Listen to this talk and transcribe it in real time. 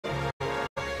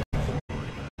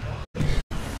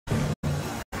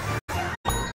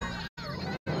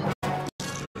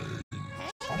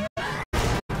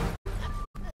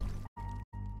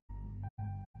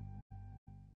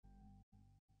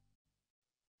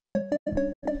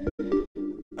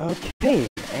Okay,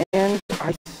 and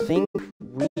I think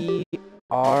we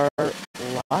are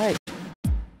live.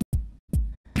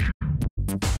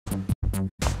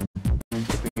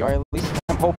 If we are, at least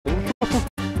I'm hoping.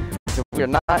 So we're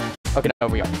not. Okay, no,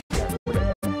 we are. We're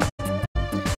good.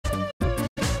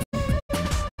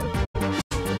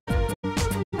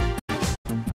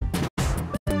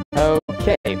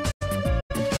 Okay.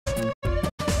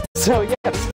 So yeah,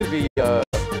 this is gonna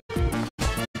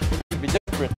be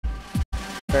different.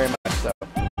 Very much so.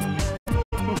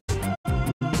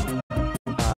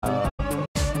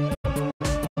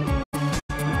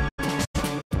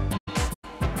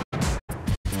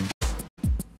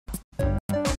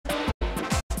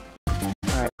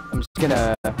 Alright, I'm just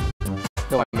gonna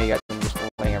go on me guys. I'm just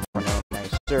letting everyone know my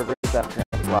server is currently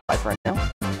live right now.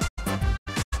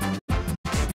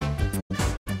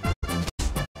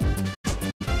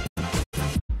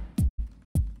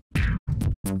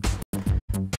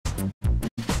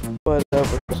 But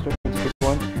we're starting to get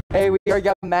one. Hey, we already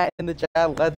got Matt in the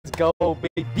chat. Let's go,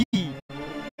 baby.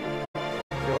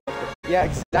 Yeah,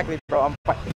 exactly, bro. I'm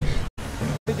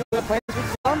doing a Plants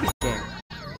vs Zombies game.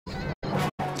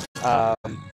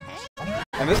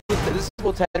 And this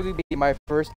will technically be my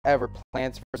first ever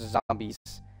Plants vs Zombies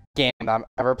game that I'm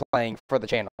ever playing for the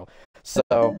channel.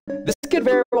 So this could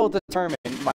very well determine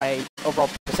my overall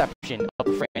perception of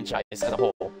the franchise as a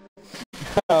whole.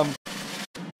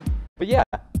 But yeah.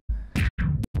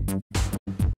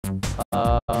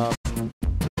 I'm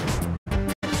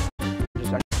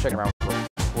just checking around real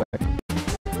quick.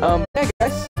 Hey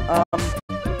guys.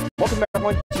 Welcome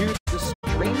everyone to the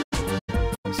stream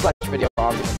 / video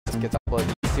obviously this gets uploaded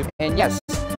to YouTube. And yes,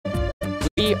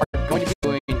 we are going to be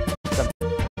doing some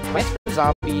Plants vs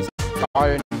Zombies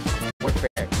Garden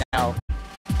Warfare. Now,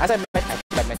 as I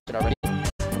mentioned already,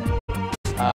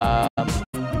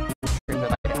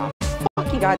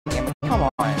 fucking goddamn it, come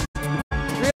on.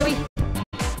 Really?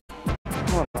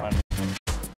 Hold on.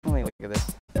 Let me look at this.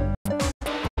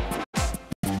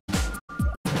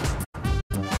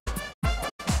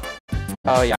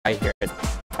 Oh yeah, I hear it.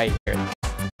 I hear it.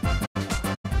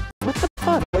 What the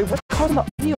fuck? Wait, what's causing the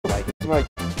audio like? It's like...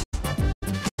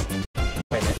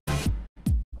 Wait a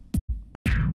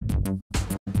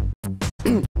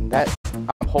minute. That...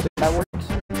 I'm hoping that works.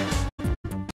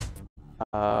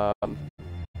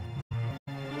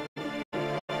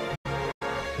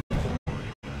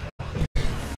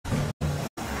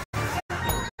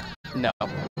 No,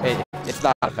 it's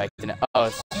not affecting it.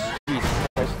 Oh, Jesus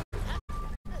Christ.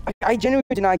 I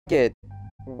genuinely do not get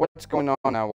what's going on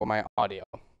now with my audio.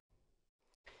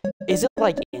 Is it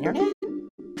like internet?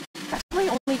 That's my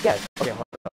only guess. Okay, hold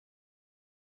on.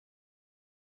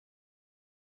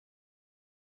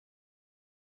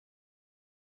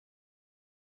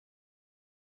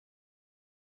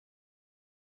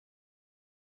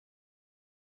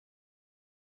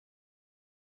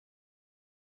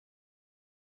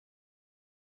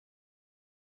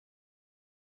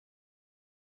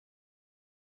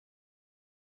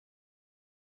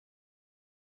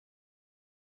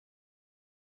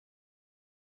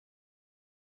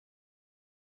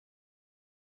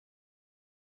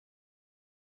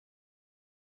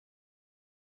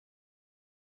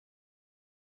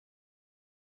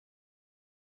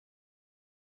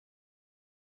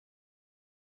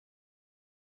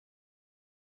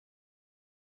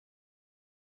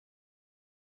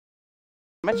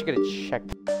 I'm actually gonna check.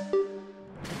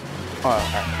 Oh,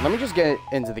 alright. Let me just get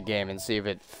into the game and see if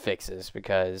it fixes,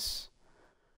 because...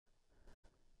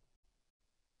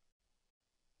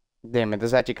 Damn it,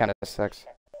 this actually kind of sucks.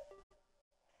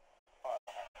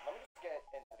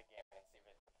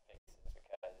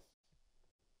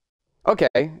 Okay,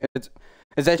 it's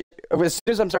actually, as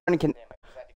soon as I'm starting to...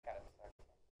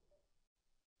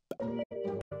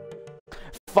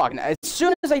 Fuck, as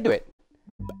soon as I do it.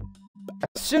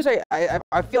 As soon as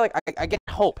I feel like I get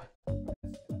hope.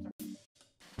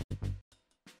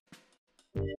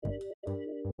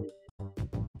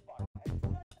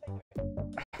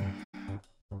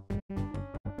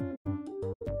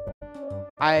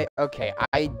 Okay,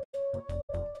 I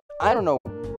don't know,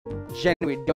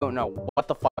 genuinely don't know what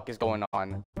the fuck is going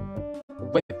on.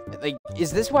 With, like,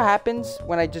 is this what happens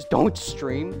when I just don't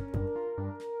stream?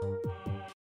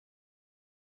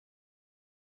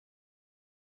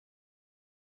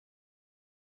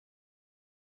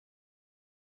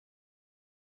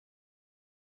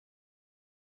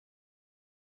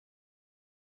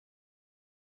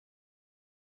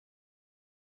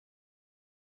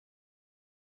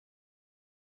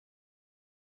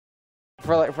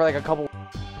 For like a couple.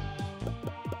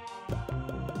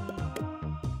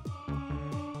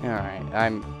 All right,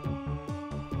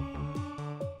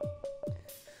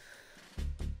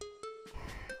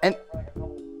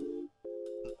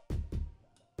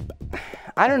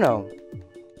 I don't know.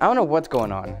 I don't know what's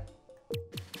going on.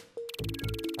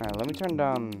 Alright, let me turn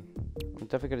down... I'm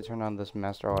definitely gonna turn on this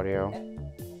master audio.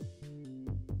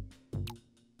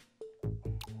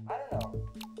 I don't know.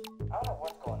 I don't know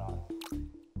what's going on.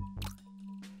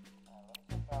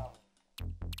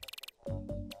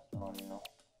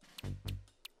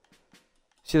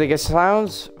 See, like, it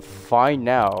sounds fine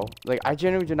now. Like, I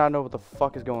genuinely do not know what the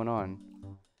fuck is going on.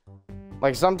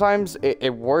 Like, sometimes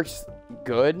it works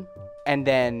good, and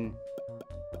then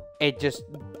it just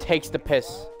takes the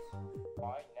piss.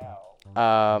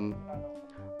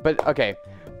 But, okay.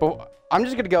 But I'm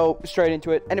just gonna go straight into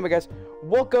it. Anyway, guys,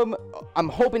 welcome. I'm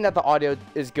hoping that the audio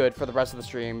is good for the rest of the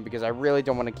stream, because I really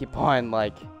don't want to keep on,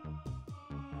 like...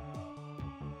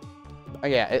 Oh,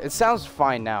 yeah, it sounds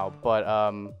fine now, but,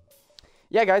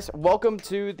 yeah, guys, welcome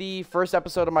to the first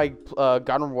episode of my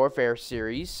Garden Warfare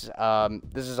series.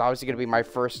 This is obviously going to be my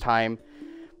first time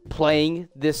playing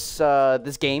this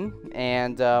this game,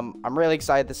 and I'm really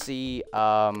excited to see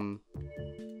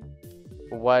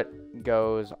what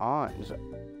goes on.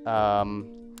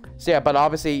 So yeah, but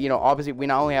obviously, you know, obviously we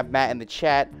not only have Matt in the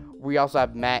chat, we also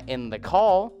have Matt in the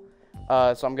call.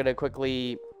 So I'm going to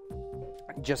quickly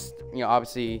just, you know,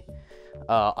 obviously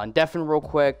undeafen real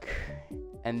quick.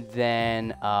 And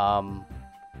then,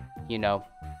 you know,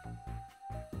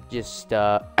 just, you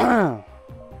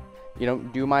know,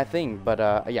 do my thing.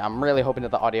 But, yeah, I'm really hoping that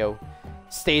the audio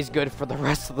stays good for the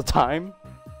rest of the time.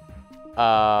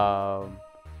 But,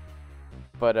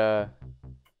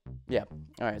 yeah.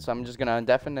 Alright, so I'm just gonna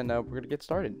undeafen and, we're gonna get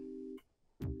started.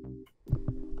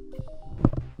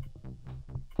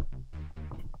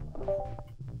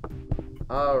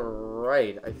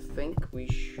 Alright, I think we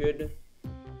should...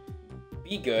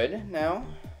 be good now,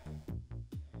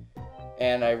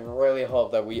 and I really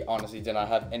hope that we honestly do not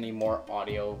have any more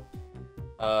audio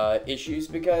issues,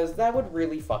 because that would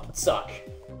really fucking suck.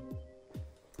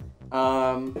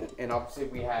 And obviously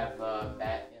we have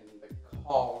Matt in the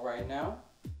call right now,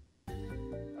 but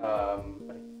I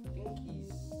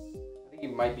think he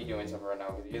might be doing something right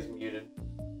now because he is muted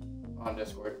on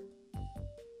Discord.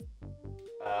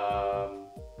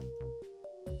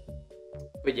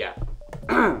 But yeah.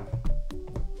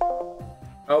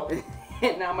 Oh,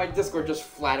 and now my Discord just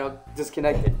flat out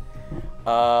disconnected.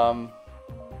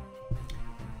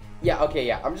 Yeah, okay,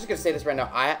 yeah. I'm just gonna say this right now.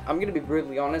 I'm gonna be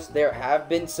brutally honest. There have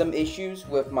been some issues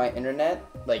with my internet.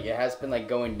 Like, it has been, like,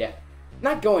 going down.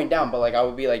 Not going down, but, like, I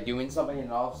would be, like, doing something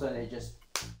and all of a sudden it just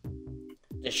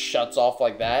shuts off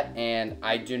like that. And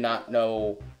I do not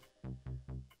know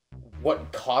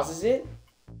what causes it.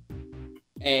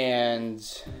 And...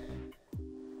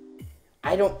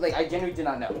 I genuinely do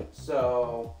not know.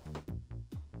 So,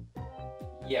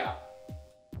 yeah.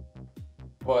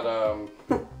 But,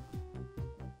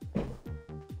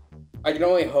 I can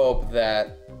only hope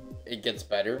that it gets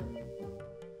better.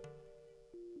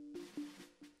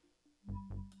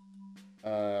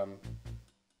 But,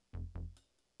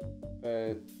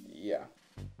 yeah.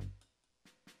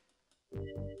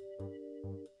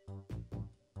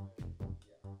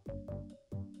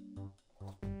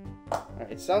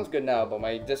 Alright, it sounds good now, but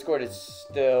my Discord is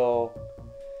still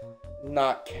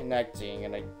not connecting,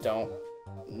 and I don't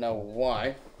know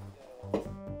why.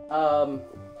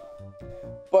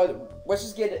 But let's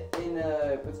just get it in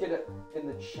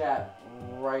the chat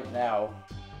right now.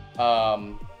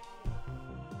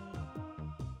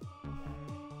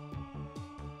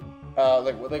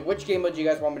 Like which game mode do you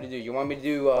guys want me to do? You want me to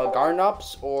do Garden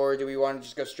Ops, or do we want to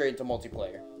just go straight into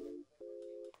multiplayer?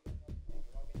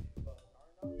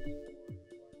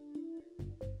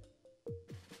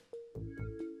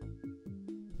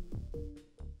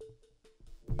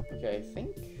 Okay, I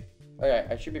think... Okay,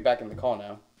 I should be back in the call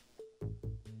now.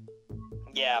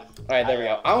 Yeah. Alright, there we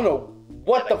go. I don't know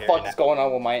what the fuck is going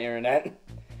on with my internet.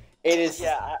 It is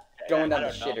going down the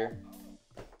shitter.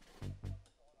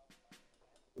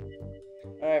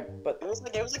 Alright, but... It was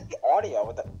like the audio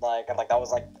with it, like that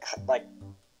was like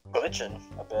glitching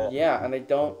a bit. Yeah, and I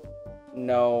don't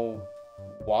know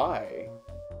why.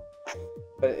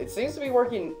 But it seems to be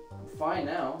working fine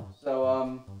now,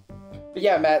 so, But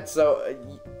yeah, Matt, so,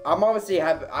 I'm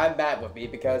Matt with me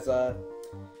because,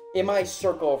 in my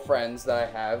circle of friends that I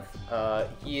have,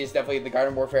 he is definitely the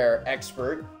Garden Warfare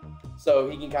expert, so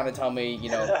he can kind of tell me, you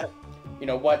know,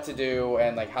 what to do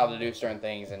and, like, how to do certain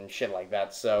things and shit like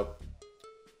that, so,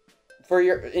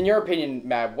 in your opinion,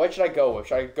 Matt, what should I go with?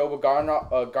 Should I go with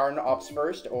Garden Ops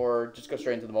first, or just go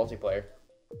straight into the multiplayer?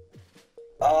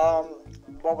 Well,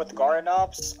 with Garden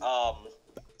Ops,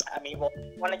 I mean, well,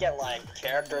 if you want to get like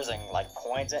characters and like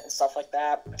coins and stuff like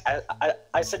that,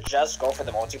 I suggest go for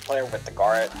the multiplayer with the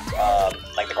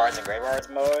like the guards and graveyards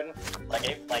mode. Like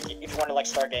if you want to like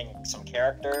start getting some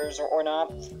characters or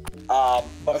not.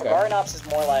 But for Guardian Ops is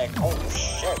more like, oh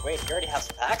shit, wait, you already have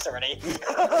some packs already.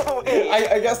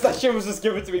 I guess that shit was just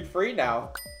given to me free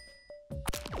now.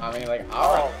 I mean, like,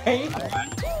 alright. Nice.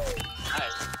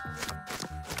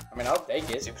 I mean, I'll take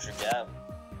it. Super gem.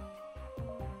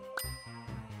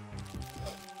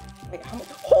 Like, how much?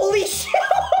 Holy shit!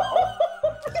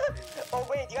 Oh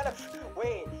wait, you got a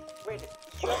wait.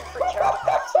 You got a free character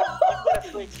pack too. You got a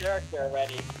free character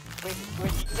already. Wait, you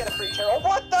can get a free character. Oh,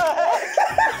 what the heck?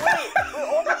 Wait,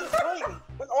 all those are free.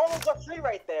 All those are free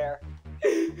right there.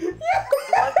 Listen,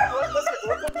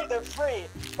 look at me, they're free.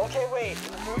 Okay, wait,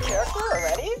 new character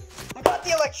already? You got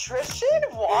the electrician?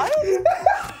 What?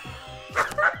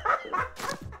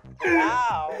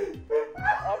 Wow.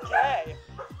 Okay.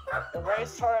 The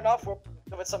race starting off with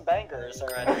some bangers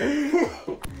already.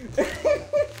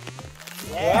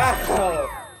 Yeah. Wow.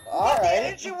 Alright. The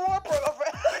energy warp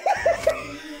already.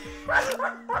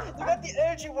 You got the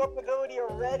energy warp ability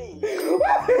already.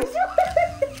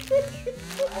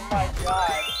 Oh my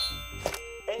god.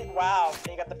 And, wow.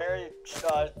 And you got the berry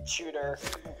shooter.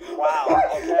 Wow.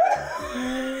 Okay.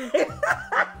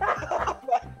 Oh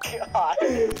my god.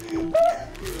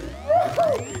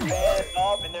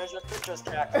 And there's your futures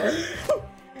tracker.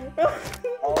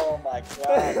 Oh my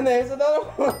god. And there's another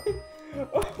one.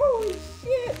 Holy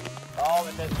shit. Oh,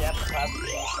 and then you have the plastic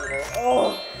shooter.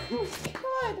 Oh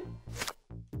god.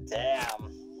 Damn.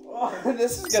 Oh,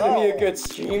 this is gonna be a good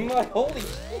stream. Like, holy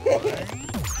shit.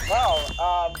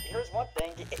 Well, here's one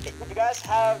thing. If you guys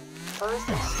have first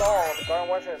installed Garden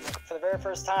Warfare for the very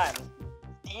first time,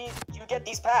 you get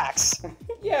these packs.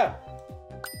 Yeah.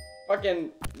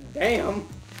 Fucking damn.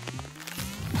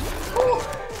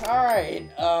 Alright,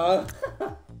 Oh,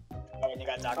 and you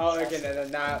got Dr. Oh, okay,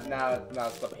 now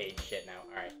it's the page shit now,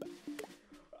 alright.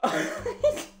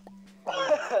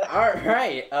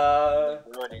 Alright,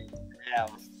 Damn.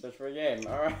 search for a game,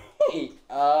 alright.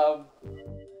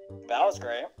 That was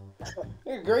great.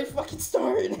 A great fucking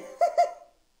start.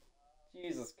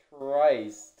 Jesus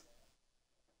Christ.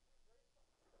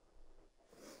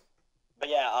 But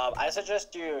yeah, I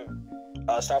suggest you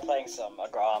start playing some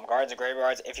Guardians and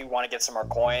Graveyards if you want to get some more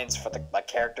coins for the like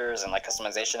characters and like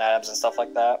customization items and stuff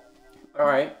like that.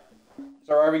 Alright.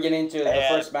 So are we getting into the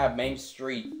first map, Main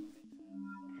Street?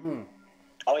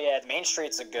 Oh yeah, Main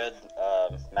Street's a good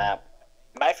map.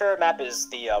 My favorite map is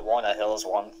the Walnut Hills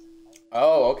one.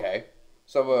 Oh, okay.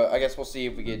 So I guess we'll see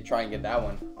if we can try and get that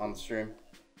one on the stream.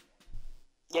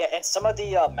 Yeah, and some of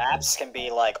the maps can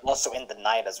be like also in the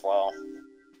night as well.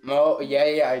 Oh, yeah,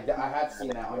 I have seen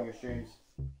that on your streams.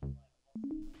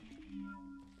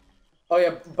 Oh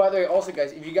yeah, by the way, also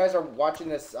guys, if you guys are watching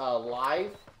this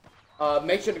live,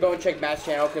 make sure to go and check Matt's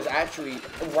channel, because actually,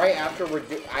 right after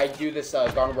I do this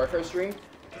Garden Warfare stream,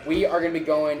 we are going to be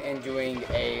going and doing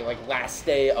a like last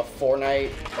day of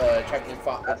Fortnite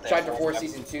Chapter 4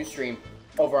 Season 2 stream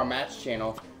over on Matt's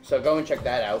channel, so go and check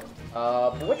that out.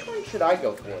 But which one should I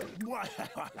go for?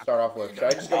 Start off with. Should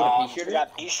I just go with the Pea Shooter? Yeah,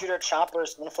 Pea Shooter, Chopper,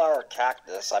 Sunflower, or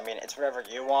Cactus. I mean, it's whatever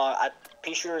you want.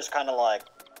 Pea Shooter is kind of like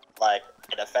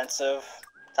an offensive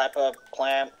type of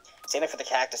plant. Same thing for the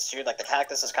Cactus too. Like the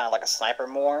Cactus is kind of like a sniper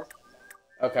more.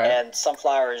 Okay. And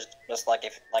Sunflower is just like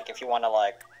if you want to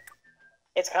like,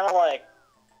 it's kind of like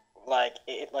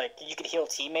you can heal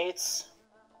teammates.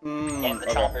 And the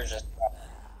Chopper is just.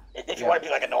 If you want to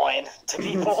be like annoying to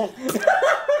people.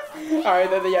 Alright,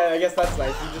 then yeah, I guess that's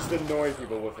nice. You just annoy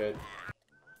people with it.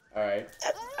 Alright.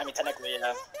 I mean, technically,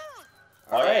 yeah.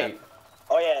 Alright.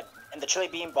 Oh yeah, and the Chili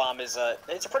Beam Bomb is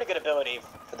it's a pretty good ability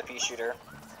for the Pea Shooter,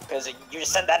 because you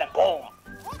just send that and boom,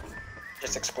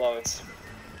 just explodes.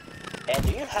 And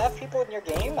do you have people in your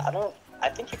game? I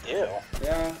think you do.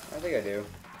 Yeah, I think I do.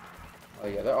 Oh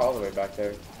yeah, they're all the way back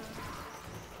there.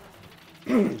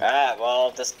 Alright,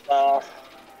 well, this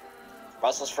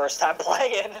Russell's first time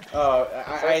playing. Oh,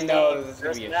 I know game, this is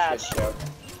gonna be a match. shit show.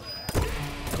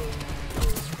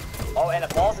 Oh, and a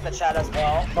ball's in the chat as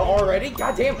well. Oh, already?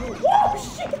 Goddamn! Whoa,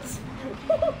 shit!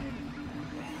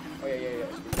 Oh yeah.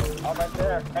 Oh, right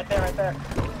there.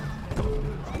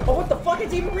 Oh, what the fuck? I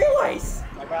didn't even realize!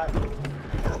 Oh my god.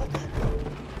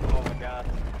 Oh my god.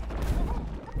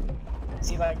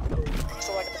 See, like,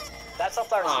 that's how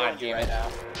far Aw, right now.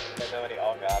 The ability,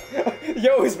 oh god.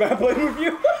 Yo, is Matt playing with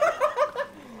you?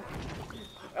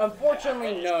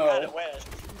 Unfortunately, no. I kinda wish.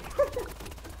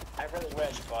 I really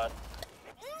wish, but.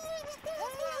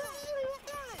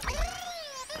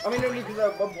 I mean, because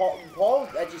what Paul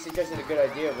actually suggested a good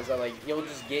idea was that, like, he'll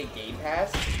just get Game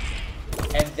Pass,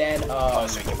 and then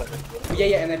so you can put the...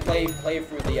 yeah, and then play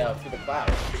through the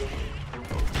cloud.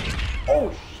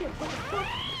 Oh shit! What the fuck?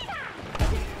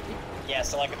 Yeah,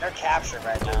 so like if they're captured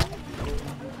right now.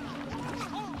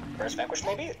 First vanquish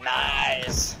maybe?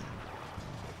 Nice!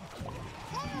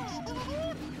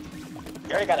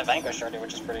 You already got a vanquish already,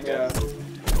 which is pretty good.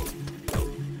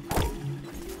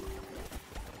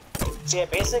 So yeah,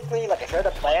 basically, like if you're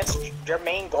the plants, your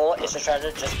main goal is to try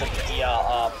to just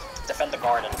defend the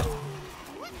garden.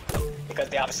 Because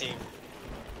they obviously,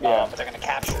 but they're gonna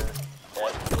capture it.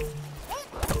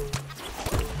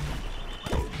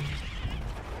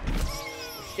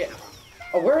 Shit.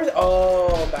 Oh, where is it?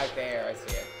 Oh, back there. I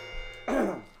see it.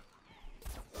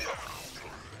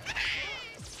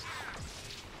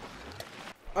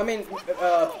 I mean,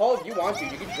 Paul, if you want to,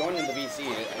 you can join in the VC.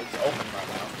 It's open right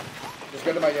now. Just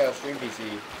go to my stream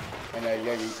VC, and yeah,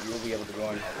 you'll be able to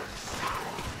join.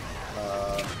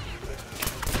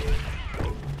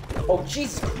 Oh,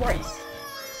 Jesus Christ!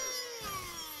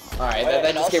 Alright,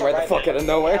 that just came right the fuck out of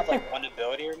nowhere. You have like one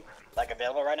ability like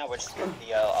available right now, which is the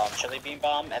chili bean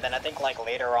bomb, and then I think like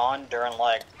later on during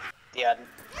like the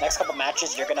next couple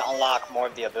matches, you're gonna unlock more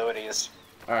of the abilities.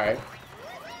 Alright.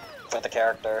 For the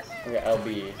character. Okay,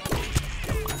 LB.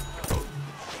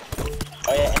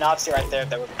 Oh yeah, and obviously right there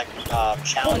were like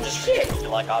challenges for you to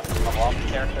like obviously level up the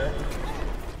character.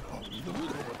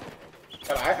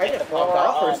 God, I just popped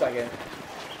off for a second.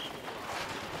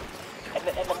 And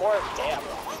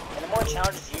the more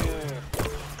challenges you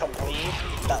complete,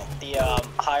 the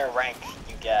higher rank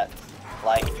you get.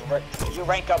 Like you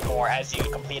rank up more as you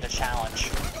complete a challenge.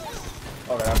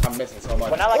 Oh man, I'm missing so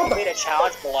much. When I like complete a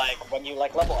challenge, but like when you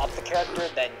like level up the character,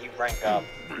 then you rank up.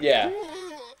 Yeah.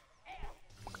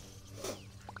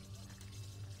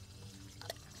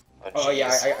 Oh yeah,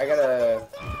 I think I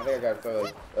gotta throw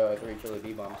like 3 chili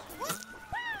bee bombs.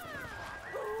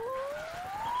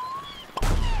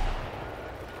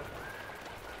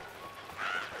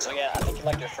 So yeah, I think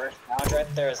like your first challenge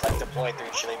right there is like deploy 3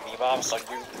 chili bee bombs. So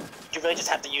you really just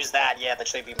have to use that, the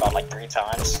chili bee bomb like 3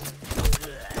 times.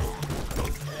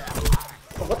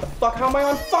 Oh, what the fuck? How am I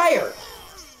on fire?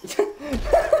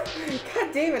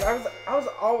 God damn it! I was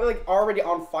already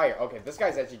on fire. Okay, this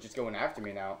guy's actually just going after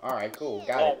me now. All right, cool,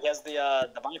 got it. He has the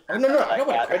bunny. Oh, no, I don't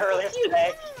want to quit. Earlier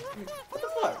today. What the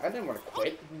fuck? I didn't want to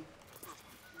quit.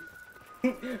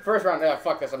 First round, yeah,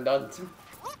 fuck this, I'm done.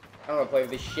 I don't want to play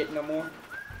with this shit no more.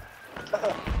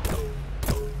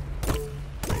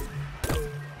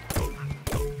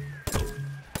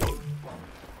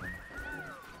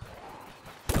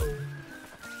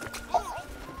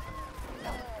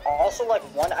 Also, like,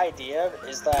 one idea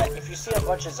is that if you see a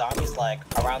bunch of zombies, like,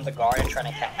 around the garden trying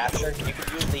to capture, you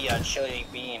could use the chili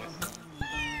beam,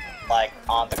 like,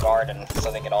 on the garden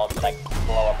so they could all, like,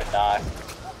 blow up and die.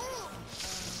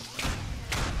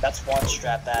 That's one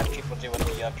strat that people do with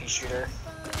the pea shooter.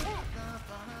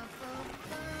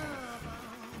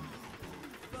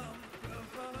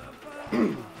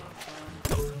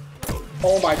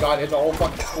 Oh my god, it's a whole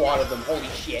fucking squad of them, holy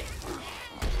shit.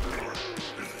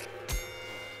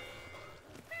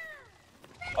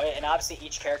 Oh yeah, and obviously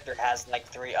each character has like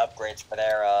 3 upgrades for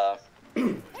their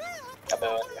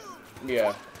ability.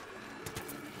 Yeah.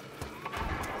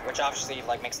 Which obviously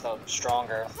like makes them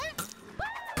stronger.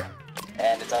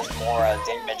 And it does more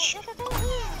damage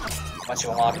once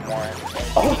you unlock more.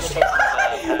 Oh shit! I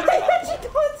actually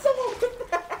got someone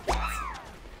with that!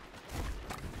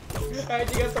 I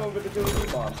actually got someone with the chili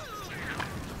bee bomb.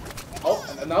 Oh,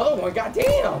 and another one,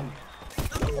 goddamn!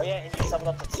 Oh yeah, and you just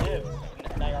leveled up to 2.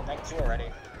 And now you're on rank 2 already.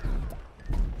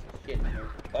 Shit.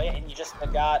 Oh yeah, and you just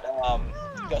got,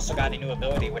 you also got a new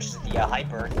ability, which is the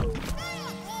Hyper.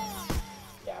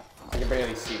 Yeah, I can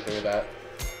barely see through that.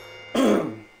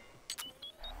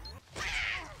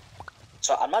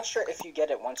 So I'm not sure if you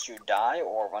get it once you die,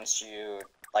 or once you,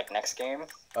 like, next game.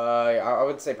 I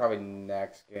would say probably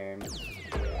next game.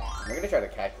 I'm gonna try the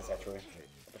cactus, actually.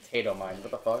 The potato mine, what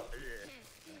the fuck?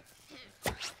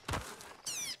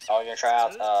 Oh, you're gonna try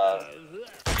out,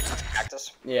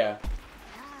 cactus? Yeah.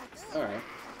 Alright.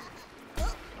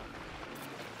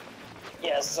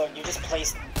 Yeah, so you just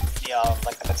place the,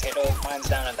 like, the potato mines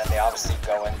down, and then they obviously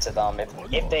go into them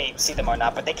if they see them or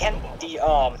not, but they can,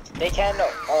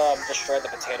 destroy the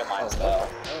potato mines, though,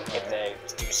 if they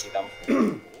do see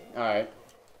them. Alright.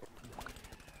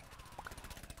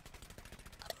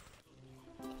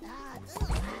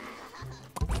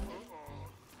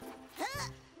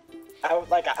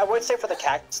 I would say for the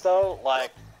cactus though,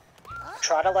 like,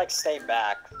 try to like stay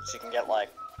back so you can get like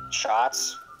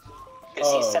shots.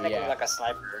 Because he's technically like a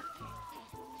sniper.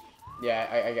 Yeah,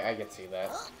 I can see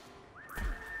that.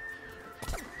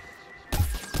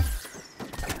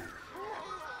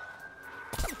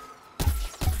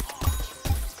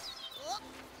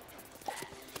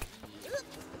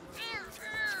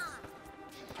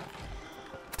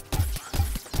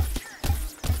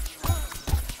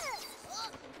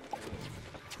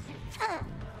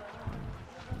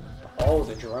 Oh,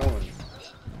 the drones.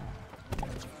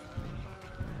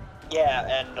 Yeah,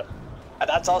 and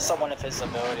that's also one of his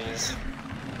abilities.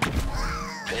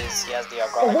 Is he has the Oh,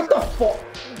 garlic what the drone. fuck?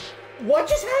 What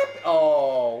just happened?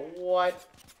 Oh, what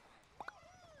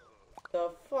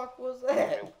the fuck was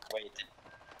that? Wait.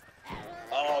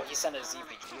 Oh, he sent a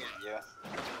ZPG at you.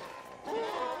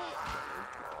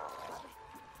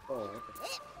 Oh, okay.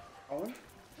 Owen?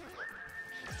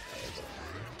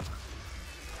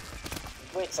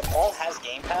 Wait, so Paul has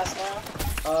Game Pass now?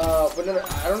 But no,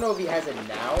 I don't know if he has it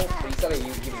now, but he said he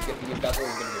was gonna get, that's what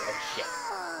he was gonna do.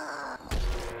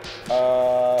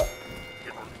 Oh,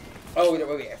 shit. Oh,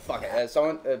 wait, fuck it.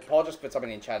 Someone, Paul just put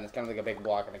something in chat, and it's kind of like a big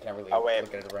block, and I can't really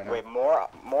look at it right now. Wait, more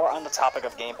on the topic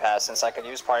of Game Pass. Since I could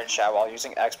use party chat while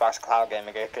using Xbox Cloud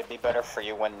Gaming, it could be better for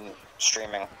you when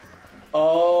streaming.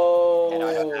 Oh, You know,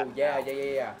 I know that.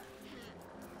 yeah.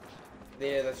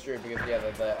 Yeah, that's true, because, yeah,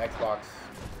 the Xbox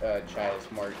chat is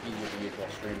more easier to use while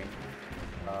streaming.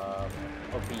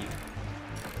 OP.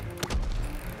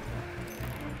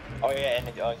 Oh, yeah, and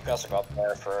you can also go up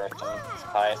there for some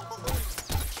height.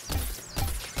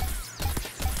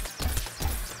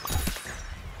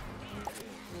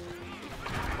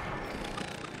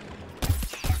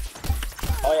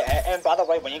 Oh, yeah, and by the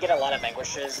way, when you get a lot of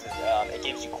vanquishes, it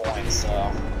gives you coins,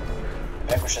 so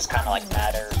vanquishes kind of like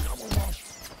matter in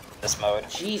this mode.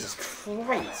 Jesus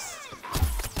Christ.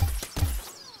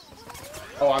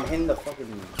 Oh, I'm hitting the fucking...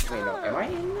 Wait, no, am I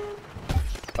in that?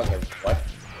 Okay, what?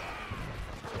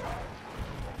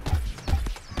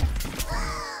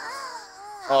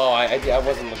 Oh, I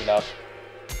wasn't looking up.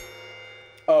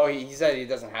 Oh, he said he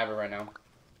doesn't have it right now.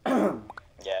 Yeah.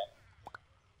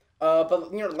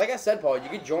 But, you know, like I said, Paul, you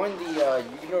could join the,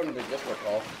 you can join the Discord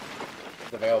call.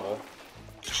 It's available.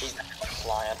 She's not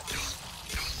flying.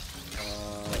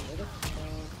 Where the fuck?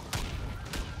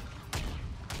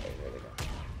 Hey, there we go.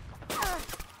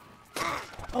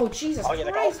 Oh, Jesus Oh,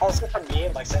 yeah, Christ! like, also for me,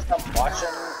 like, since I'm watching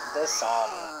this on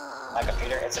my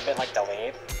computer, it's a bit, like,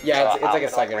 delayed. Yeah, so it's like a I'm gonna,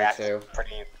 second or react two.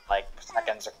 Pretty, like,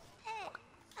 seconds.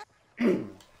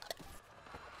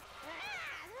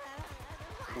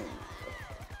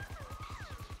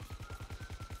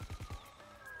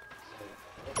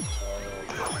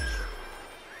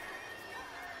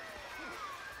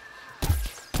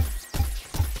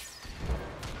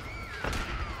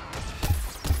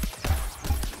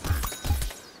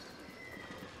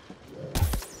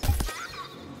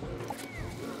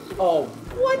 Oh,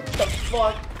 what the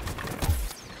fuck?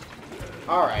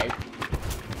 Alright.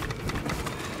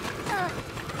 I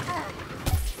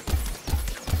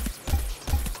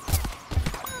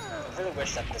really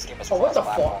wish that this game was Oh, what the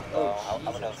cross-platform, fuck? though. Oh,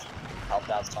 I would have helped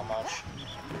out so much.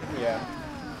 Yeah.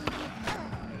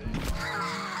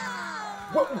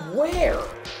 But where?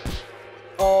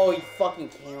 Oh, he fucking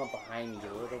came up behind me,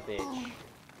 you little bitch.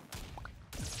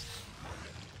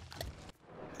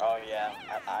 Oh, yeah,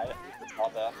 I saw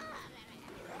that.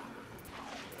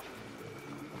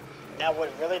 Now, what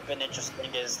really been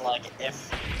interesting is, like, if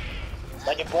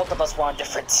both of us were on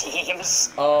different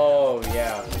teams. Oh,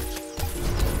 yeah.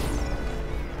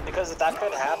 Because that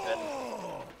could happen.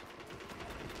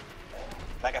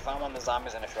 Like, if I'm on the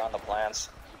zombies and if you're on the plants.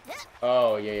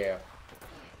 Oh, yeah.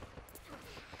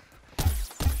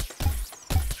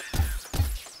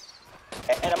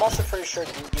 And I'm also pretty sure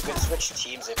you can switch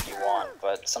teams if you want,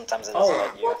 but sometimes it doesn't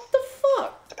let you. What the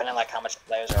fuck? Depending on, like, how much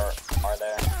players are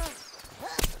there.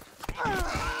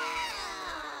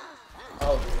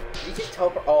 Oh, did he just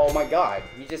teleport? Oh my god,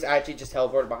 he just actually just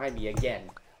teleported behind me again.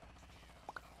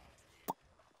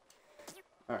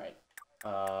 Alright.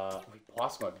 Wait,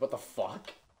 boss mode, what the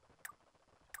fuck?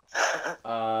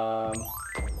 Alright,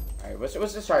 let's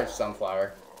just try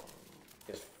Sunflower.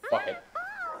 Just fuck it.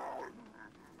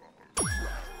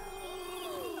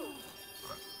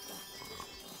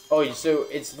 Oh, so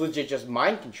it's legit just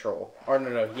mind control. Or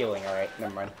no, healing, alright,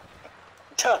 never mind.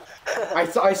 I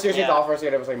seriously thought for a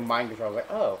second it was like mind control. I was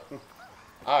like, oh.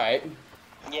 Alright.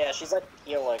 Yeah, she's like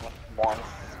healing one.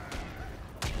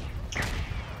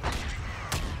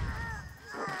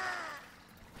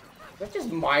 Is that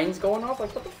just mines going off?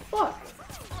 Like, what the fuck?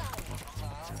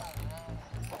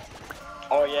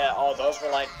 Oh yeah, oh those were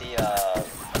like the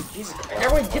Jesus Christ.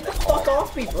 Everyone get the fuck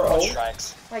off me, bro!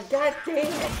 strikes. Like,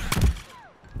 goddamn!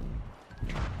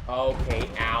 Okay,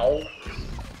 ow.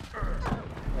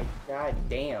 Like,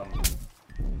 goddamn.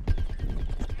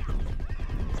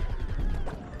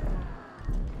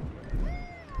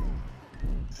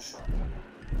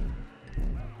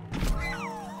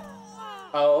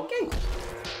 Okay.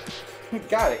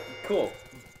 Got it. Cool.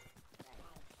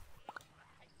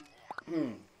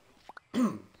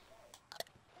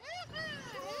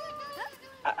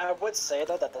 I would say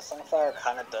though that the Sunflower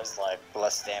kind of does like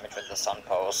less damage with the Sun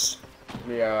Pulse.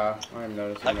 Yeah, I'm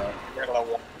noticing Like that. regular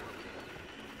one.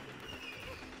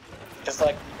 Because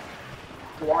like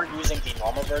you are using the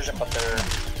normal version, but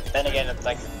then again it's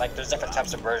like there's different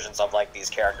types of versions of like these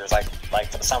characters. Like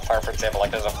for the Sunflower, for example,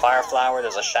 like there's a Fire Flower,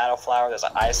 there's a Shadow Flower, there's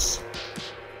an Ice,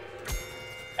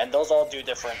 and those all do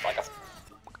different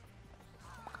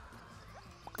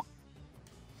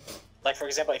like for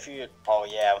example, if you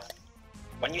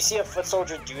when you see a Foot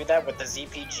Soldier do that with the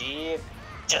ZPG,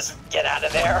 just get out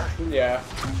of there. Yeah.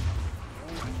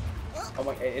 Oh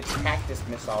my, it's Cactus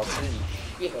Missile. Holy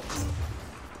shit.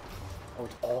 Oh,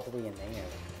 it's all the way in there.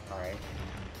 Alright.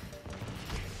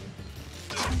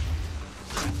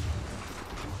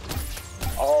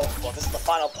 Oh, well, this is the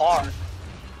final part.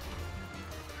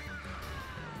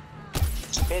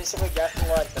 So basically, you have to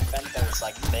like defend those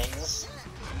like things.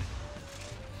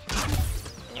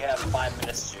 And you have 5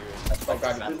 minutes to. Oh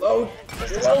god, reload! Because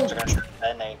the zombies are gonna try to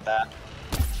detonate that.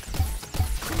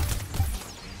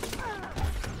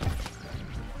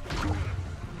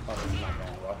 Oh, this is not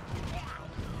going well.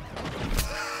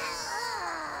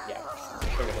 Yeah,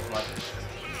 figured as much.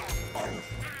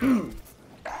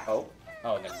 Oh?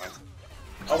 Oh, never mind.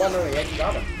 Oh, well, no, yeah, you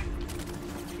got him.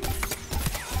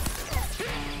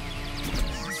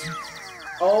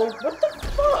 Oh, what the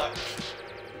fuck?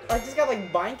 I just got,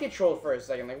 like, mind control for a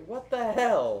second. Like, what the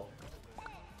hell?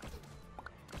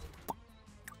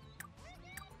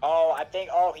 Oh, I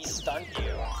think. Oh, he stunned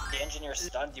you. The engineer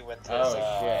stunned you with his Oh,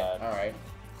 shit. Alright.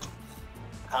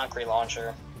 concrete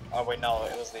launcher. Oh wait, no,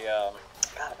 it was the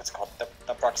God, what's it called?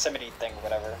 The proximity thing,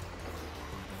 whatever.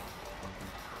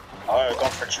 Oh, we're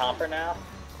going for Chomper now.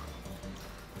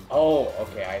 Oh,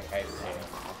 okay, I see it.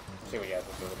 See what you have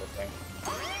to do with this thing.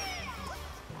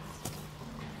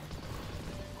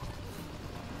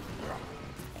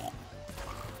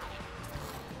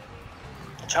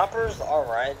 Chomper's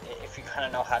alright if you kind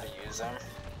of know how to use them.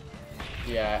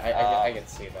 Yeah, I can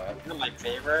see that. One of my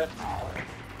favorite.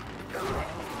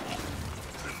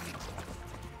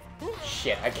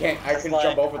 Shit, I couldn't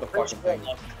jump over the fucking thing.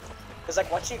 Because like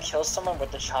once you kill someone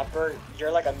with the chopper,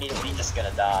 you're like immediately just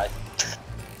gonna die.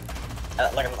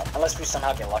 Like unless we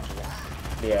somehow get lucky.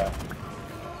 Yeah.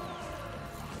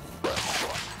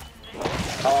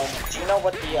 Do you know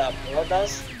what the Muro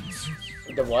does?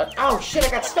 The what? Oh shit, I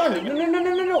got stunned!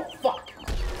 No, fuck!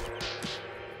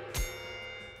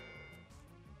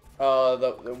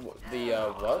 The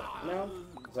what now?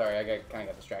 Sorry, I kinda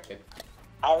got distracted.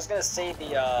 I was gonna say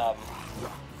the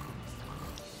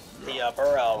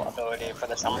burrow ability for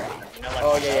the chopper. You know, like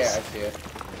Oh yeah, I see it.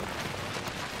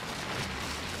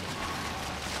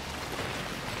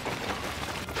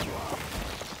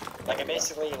 Like it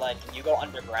basically like you go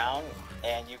underground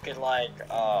and you could like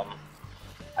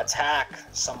attack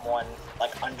someone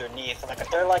like underneath. Like if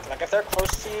they're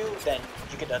close to you, then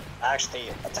you could actually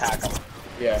attack them.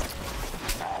 Yeah.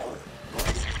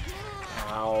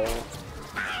 Ow.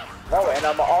 Oh, and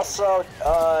also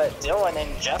Dylan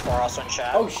and Jeff are also in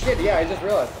chat. Oh shit, yeah, I just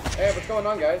realized. Hey, what's going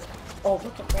on, guys? Oh,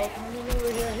 what the fuck?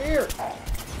 No, they're here.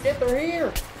 Shit, they're here.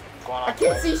 What's going on? I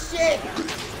can't see shit.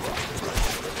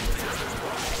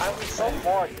 I mean, so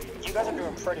far, you guys are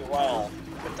doing pretty well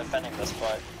with defending this,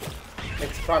 but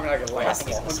It's probably not gonna I last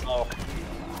think he's in the long. smoke.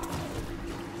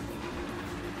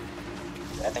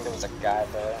 I think there was a guy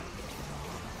there.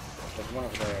 There's one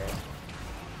over there.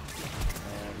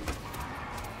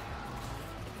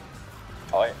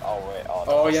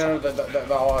 Oh, Yeah, no,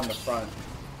 they're all on the front.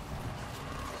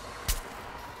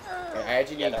 I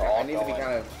actually need, I need to be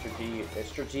kind of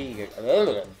strategic.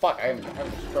 Fuck, I'm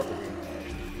having a stroke over here.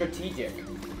 Strategic.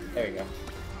 There we go.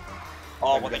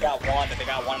 Oh, well, they got one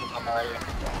of them already.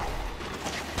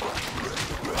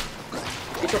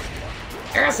 Get your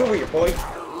ass over here, boy!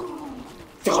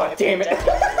 God damn it!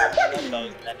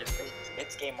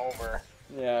 It's game over.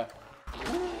 Yeah.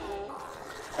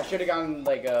 I should have gotten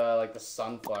like the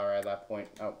sunflower at that point.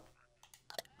 Oh.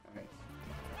 Alright.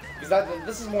 Is that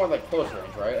this is more like close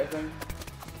range, right? I think.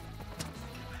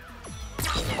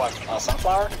 What?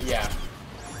 Sunflower? Yeah.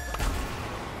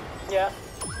 Yeah.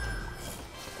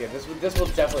 Yeah. This will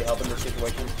definitely help in this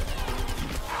situation.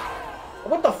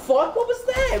 What the fuck? What was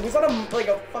that? Was that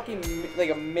a fucking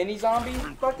a mini zombie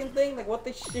fucking thing? Like what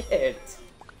the shit?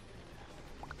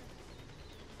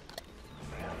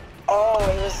 Oh,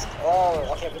 it was.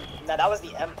 Oh, okay. Now that was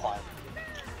the M punch.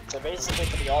 So basically,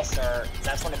 for the All-Star,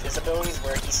 that's one of his abilities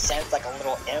where he sends like a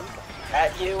little imp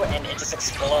at you, and it just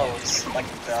explodes like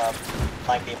the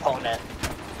opponent.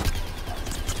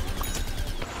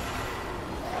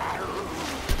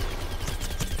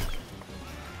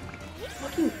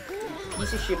 Fucking piece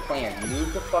piece of shit plan.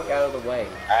 Move the fuck out of the way.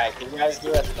 Alright, you guys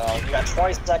do it though. You got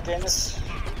 20 seconds.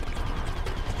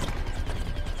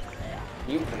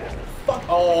 You fuck.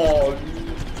 Oh.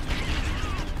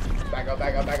 Back up,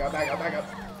 back up, back up, back up, back up.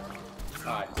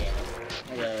 Ah, damn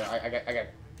it. I got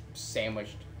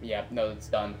sandwiched. Yeah, no, it's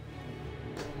done.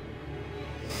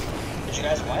 Did you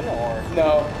guys win or?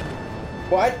 No.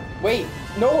 What? Wait.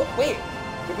 No, wait.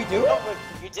 Did we do it? No, but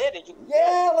you did it.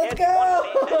 Yeah, let's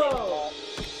go!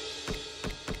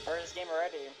 First game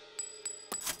already.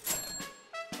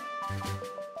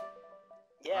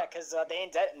 Yeah, because they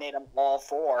didn't detonate them all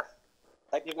 4.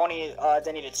 Like, they've only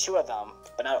detonated 2 of them,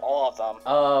 but not all of them.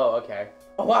 Oh, okay.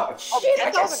 Oh, wow. Shit,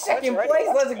 I got 2nd place.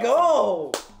 Let's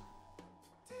go!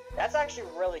 That's actually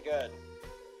really good.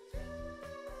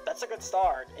 That's a good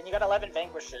start. And you got 11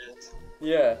 vanquishes.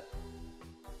 Yeah.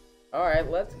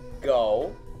 Alright, let's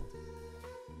go.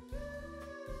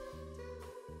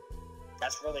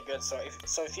 That's really good. So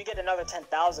if you get another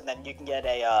 10,000, then you can get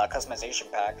a customization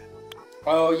pack.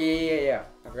 Oh, yeah.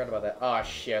 I forgot about that. Oh,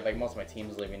 shit. Like, most of my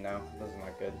team's leaving now. This is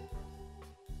not good.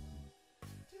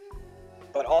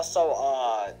 But also,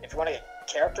 if you want to get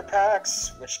character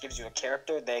packs, which gives you a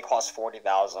character, they cost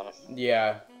 40,000.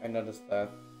 Yeah, I noticed that.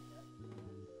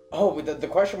 Oh, the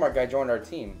question mark guy joined our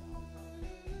team.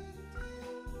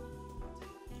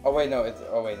 Oh, wait, no.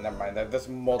 Oh, wait, never mind. There's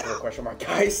multiple question mark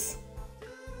guys.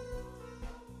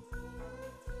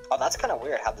 Oh, that's kind of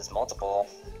weird how there's multiple.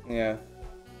 Yeah.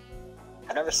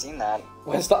 I've never seen that.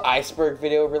 When's the iceberg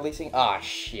video releasing? Ah,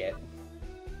 shit.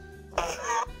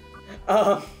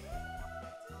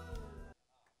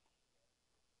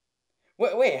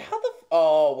 Wait, how the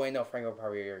oh, wait, no, Franco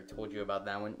probably already told you about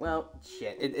that one. Well,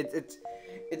 shit,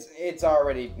 it's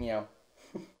already, you know,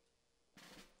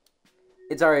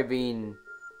 it's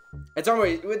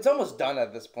almost done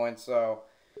at this point, so,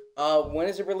 when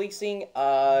is it releasing?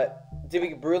 To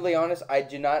be brutally honest, I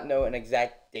do not know an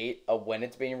exact date of when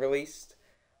it's being released.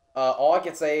 All I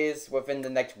can say is within the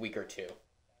next week or 2.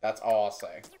 That's all I'll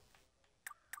say.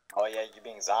 Oh yeah, you're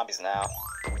being zombies now.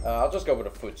 I'll just go with a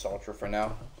foot soldier for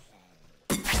now.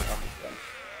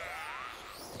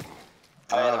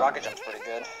 Oh yeah, the rocket jump's pretty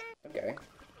good. Okay.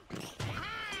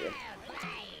 Good.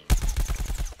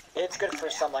 It's good for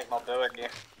some like mobility.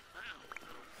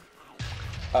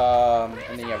 And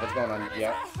then yeah, what's going on?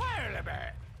 Yeah.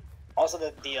 Also,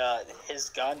 his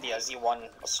gun, the Z1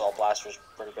 assault blaster, is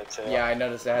pretty good too. Yeah, I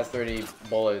noticed it has 30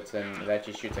 bullets and it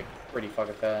actually shoots like pretty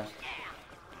fucking fast.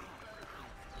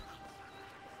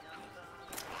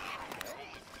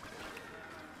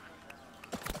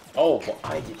 Oh, well,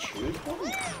 I did shoot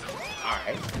one?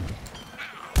 Alright.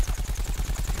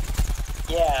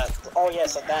 Yeah, oh yeah,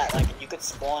 so that, like, you could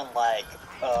spawn, like,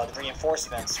 the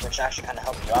reinforcements, which actually kind of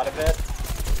help you out a bit.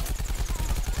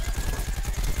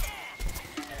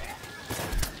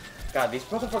 God, these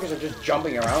motherfuckers are just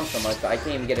jumping around so much that I can't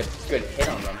even get a good hit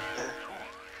on them.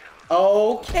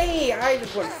 Okay, I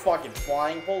just went fucking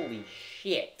flying. Holy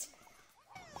shit.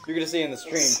 You're gonna see it in the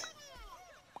stream.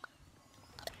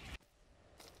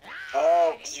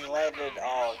 Oh, because you landed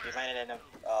in a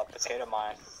potato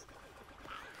mine.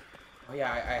 Oh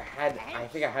yeah, I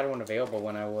think I had one available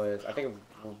when I was, I think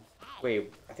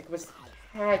it was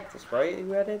Cactus, right,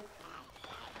 who had it?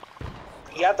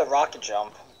 You have the rocket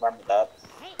jump, remember that?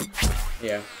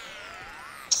 Yeah.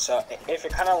 So, if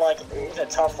you're kind of like in a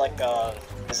tough, like,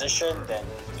 position, then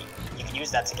you can use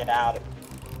that to get out.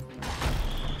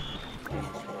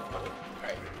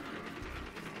 Alright.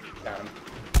 Got him.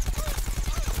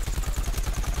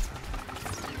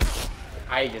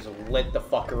 I just lit the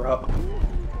fucker up.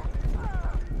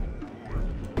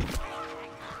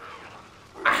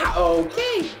 Ah,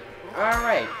 okay!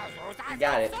 Alright.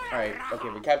 Got it. Alright, okay,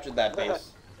 we captured that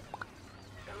base.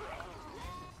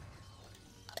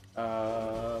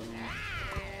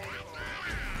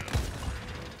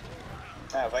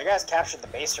 Yeah, but you guys captured the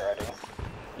base already.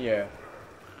 Yeah.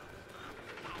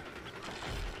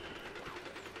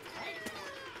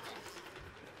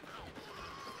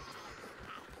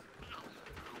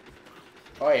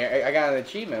 Oh yeah, I got an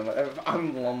achievement.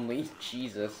 I'm lonely.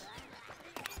 Jesus.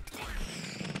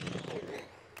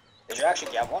 Did you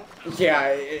actually get one? Yeah,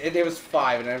 it was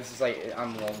 5, and I was just like,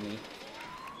 I'm lonely.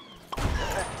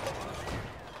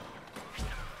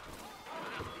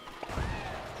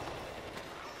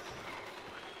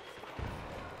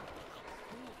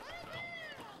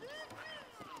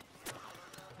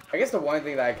 I guess the one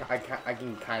thing that I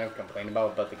can kind of complain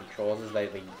about the controls is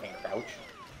that you can't crouch.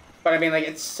 But I mean, like,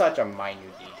 it's such a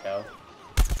minute detail.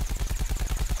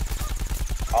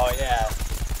 Oh, yeah.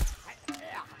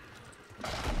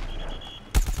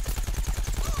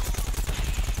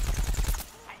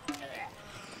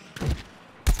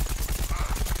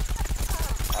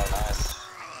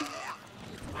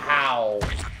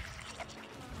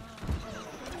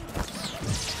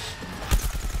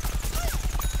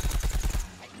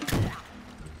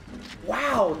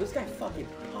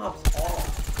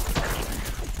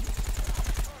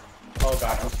 Oh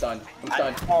god, I'm stunned. I'm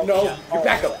stunned. Oh, No, yeah. you Oh,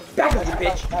 back up. yeah. Back up, you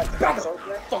bitch. Back up,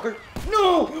 fucker.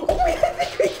 No! Oh, I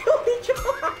think we killed each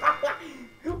other.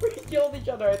 We killed each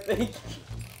other, I think.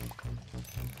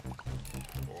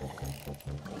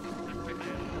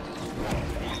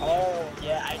 Oh,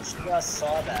 yeah, I just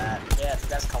saw that. Yeah, you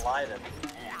guys collided.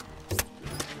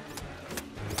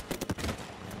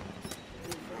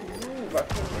 Ooh,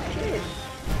 fucking shit.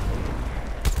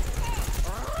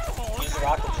 Use the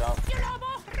rocket jump.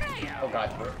 Oh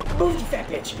god. Move, you fat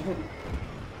bitch.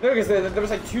 No, because there was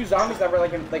like 2 zombies that were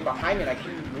like behind me and I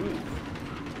couldn't move.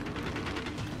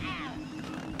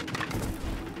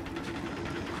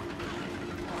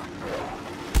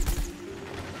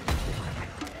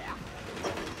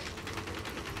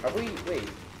 Are we? Wait.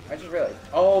 I just realized.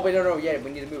 Oh, wait, no, yeah, we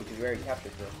need to move because we already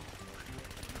captured her.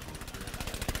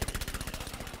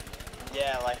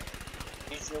 Yeah, like,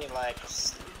 usually, like,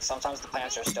 sometimes the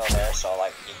plants are still there, so,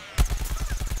 like,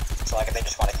 if they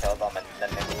just want to kill them and then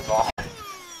they move on.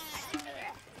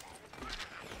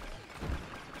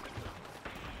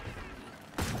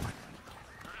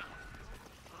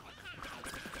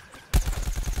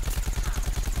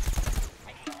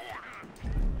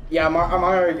 Yeah, I'm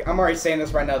already saying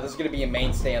this right now. This is gonna be a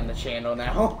mainstay on the channel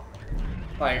now.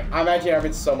 Like, I'm actually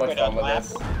having so much fun with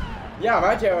this. Yeah, I'm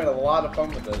actually having a lot of fun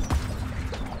with this.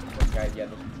 Okay, yeah.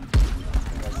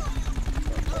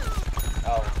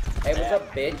 Oh. Hey, what's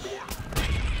up, bitch?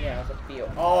 Yeah, how's it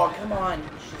feel? Oh, come on.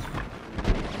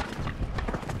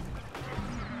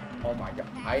 Oh my god,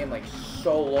 I am like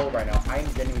so low right now. I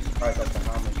am genuinely surprised as to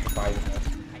how I'm surviving this.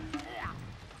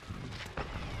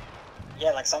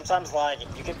 Yeah, like sometimes like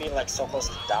you could be like so close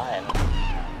to dying.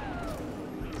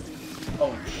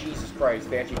 Oh Jesus Christ,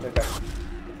 they actually took that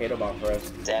potato bomb for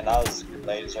us. Damn, that was a good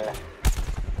laser.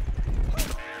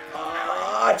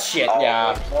 Ah, shit, Oh,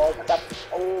 yeah.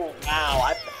 Oh,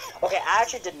 wow. Okay, I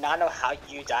actually did not know how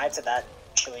you died to that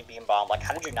chili bean bomb. Like,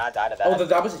 how did you not die to that? Oh,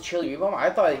 that was a chili bean bomb?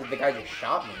 I thought the guy just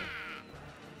shot me.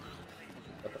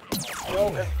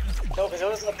 No, because it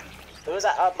was like, there was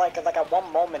like at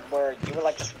one moment where you were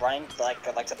like just running like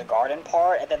to the garden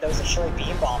part, and then there was a chili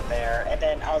bean bomb there, and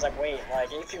then I was like, wait,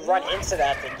 like if you run into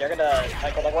that, then you're gonna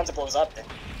like once it blows up, then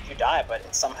you die,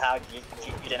 but somehow you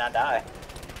did not die.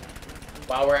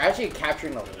 Wow, we're actually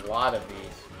capturing a lot of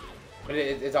these, but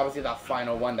it's obviously that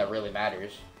final one that really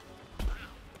matters.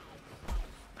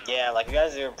 Yeah, like you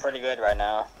guys are doing pretty good right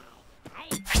now.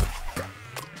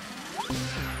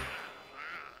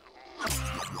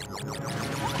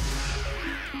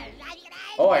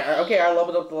 Oh, okay, I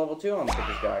leveled up to level 2 on this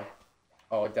guy.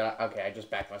 Oh, okay, I just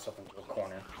backed myself into a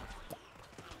corner.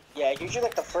 Yeah, usually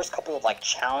like the first couple of like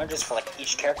challenges for like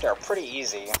each character are pretty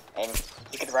easy, and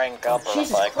you could rank up.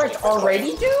 Jesus like, Christ,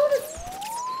 already, dude?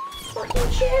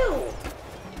 Fucking chill.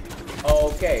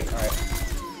 Okay, alright.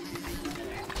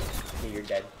 Okay, you're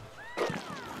dead.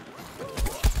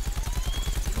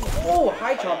 Oh,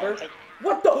 hi, Chomper.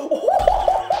 What the? Oh!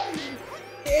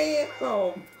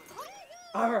 Damn.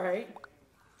 Alright.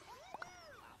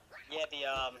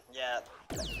 Yeah, yeah,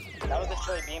 that was the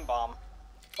chili bean bomb.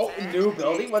 Oh, new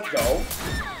building, let's go.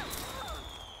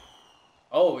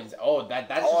 Oh, that's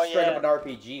just straight up an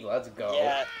RPG. Let's go.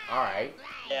 Yeah. All right.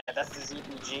 Yeah, that's the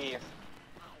ZPG.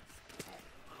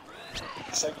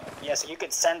 So yeah, so you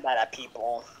could send that at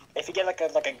people. If you get like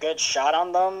a good shot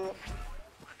on them,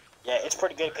 yeah, it's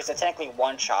pretty good because it technically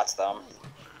one-shots them.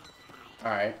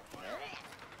 All right.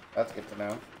 That's good to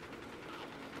know.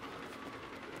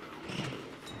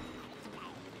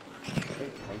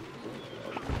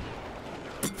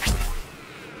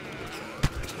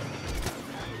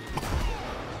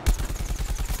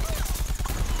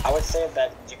 I would say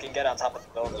that you can get on top of the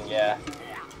building, yeah.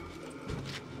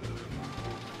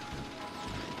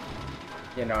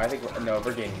 Yeah, no, I think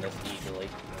we're getting this easily.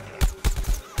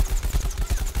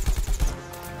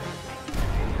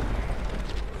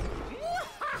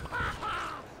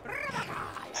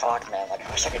 Fuck, man, like,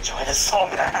 I wish I could join this so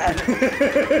bad.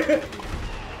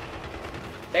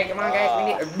 Hey, come on, guys, we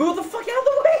need move the fuck out of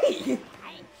the way!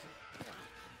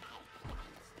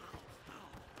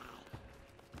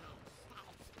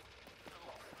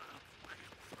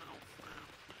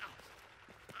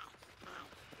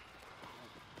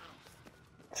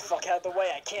 Fuck out of the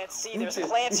way, I can't see, there's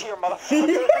plants here,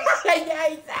 motherfucker. Yeah,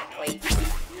 exactly.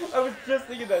 I was just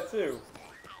thinking that too.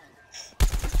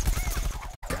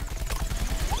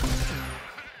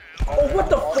 Oh, what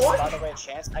the fuck? By the way,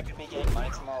 chance I could be getting money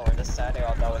tomorrow or this Saturday,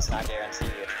 although it's not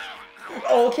guaranteed.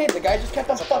 Oh, okay, the guy just kept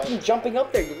on fucking jumping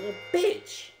up there, you little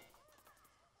bitch.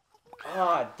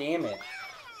 Ah, damn it.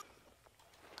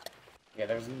 Yeah,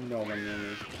 there's no one near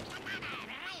me.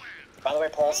 By the way,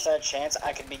 Paul said, chance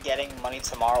I could be getting money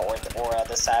tomorrow or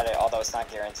this Saturday, although it's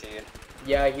not guaranteed.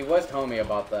 Yeah, he was telling me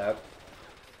about that.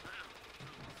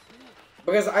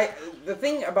 Because the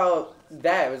thing about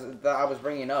that was that I was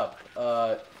bringing up,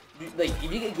 like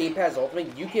if you get Game Pass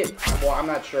Ultimate, you get. Well, I'm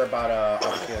not sure about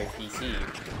obviously like PC,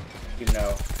 even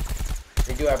though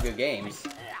they do have good games.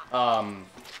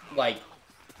 Like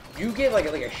you get like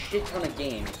a shit ton of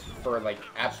games for like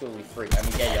absolutely free. I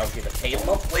mean, yeah, you obviously have to pay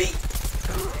monthly.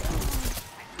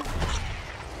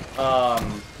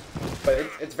 But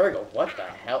it's very good. What the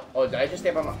hell? Oh, did I just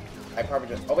stay by my? I probably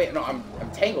just. Oh wait, no, I'm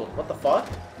tangled. What the fuck?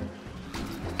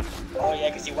 Oh yeah,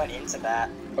 because you went into that.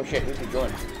 Oh shit, who's he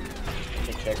joined?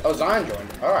 Check. Oh, Zion joined.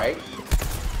 All right.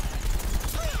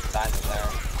 Zion's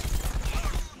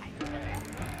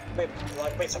in there.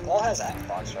 Wait, so Paul has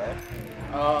Xbox, right?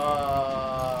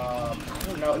 I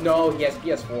don't know. No, he has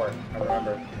PS4. I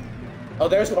remember. Oh,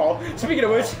 there's Paul. Speaking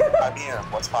of which. I'm here.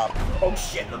 What's poppin'? Oh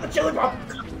shit, the chili pop.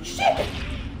 Shit.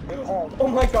 Wait, Paul. Oh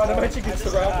my god, I'm actually getting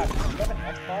surrounded. Do you have an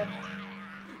Xbox?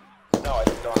 No, I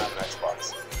don't have an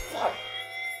Xbox. Fuck.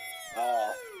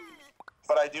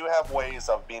 But I do have ways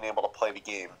of being able to play the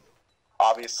game.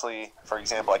 Obviously, for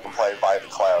example, I can play it via the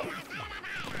cloud.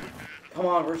 Come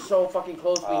on, we're so fucking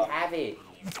close. We have it.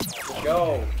 Let's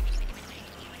go.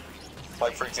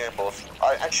 Like, for example, if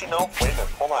I actually no, wait a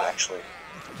minute, hold on. Actually,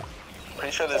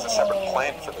 pretty sure there's a separate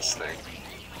plan for this thing.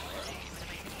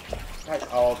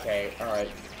 Oh, okay. All right.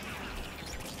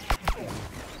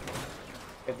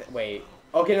 Wait.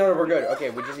 Okay, no, we're good. Okay,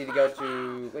 we just need to go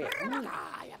to. Wait.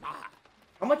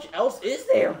 How much else is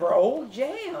there, bro?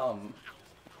 Jam.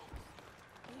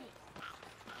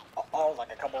 Oh,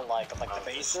 like a couple like the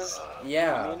bases.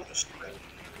 Yeah.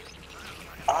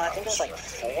 I think there's like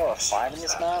 4 or 5 in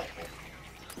this map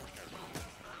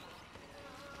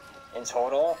in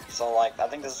total. So like I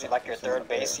think this is like your 3rd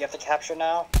base you have to capture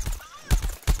now.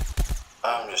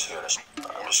 I'm just here to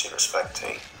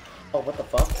spectate. Oh, what the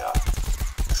fuck?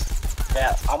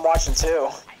 Yeah, I'm watching too.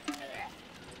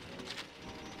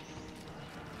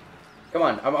 Come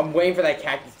on, I'm waiting for that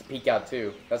cactus to peek out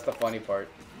too. That's the funny part.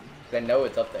 'Cause I know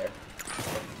it's up there.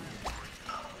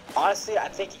 Honestly, I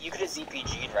think you could have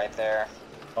ZPG'd right there.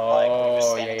 Oh, like, when you were yeah,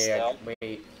 standing yeah. still.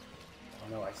 Wait. Oh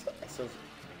no, I still.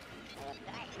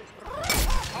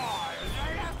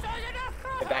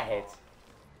 If that hits.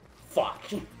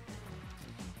 Fuck.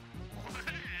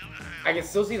 I can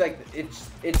still see like it's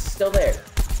still there.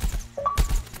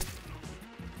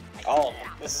 Oh,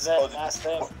 this is it. Last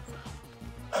thing.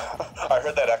 I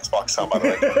heard that Xbox sound by the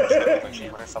way.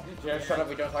 Or something. Yeah, shut up.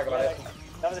 We don't talk about it.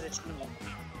 That was an achievement.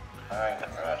 I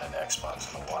never had an Xbox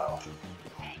in a while,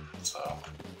 so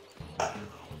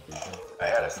I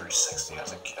had a 360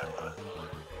 as a kid, but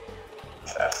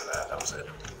after that was it.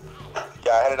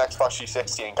 Yeah, I had an Xbox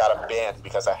 360 and got it banned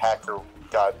because a hacker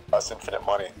got us infinite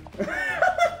money.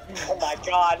 Oh my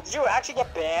god, did you actually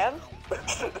get banned?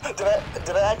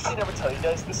 did I actually never tell you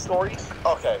guys this story?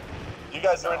 Okay, you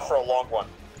guys are in for a long one.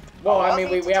 Well, I mean,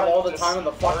 we have all the time in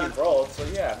the fucking world, so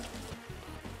yeah.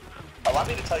 Allow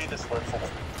me to tell you this word for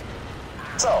word.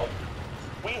 So,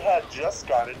 we had just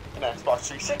gotten an Xbox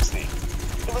 360.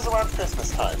 It was around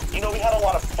Christmas time. You know, we had a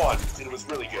lot of fun, and it was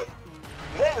really good.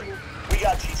 Then, we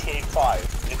got GTA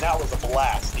 5, and that was a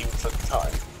blast, even for the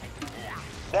time.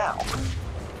 Now,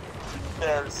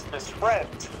 there's this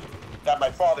friend that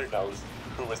my father knows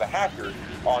who was a hacker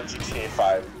on GTA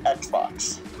 5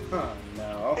 Xbox. Oh,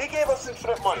 no. He gave us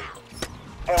infinite money.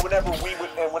 And whenever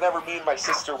me and my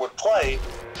sister would play,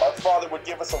 our father would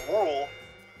give us a rule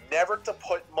never to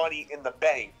put money in the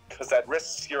bank, because that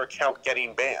risks your account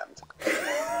getting banned.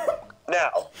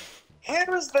 Now,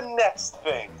 here's the next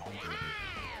thing.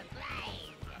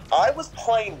 I was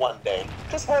playing one day,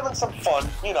 just having some fun,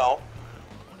 you know,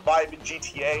 vibing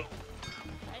GTA.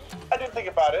 I didn't think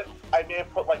about it. I may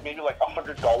have put maybe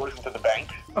 $100 into the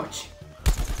bank. Oh, gee.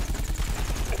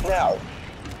 Now,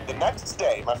 the next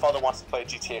day, my father wants to play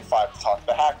GTA 5 to talk to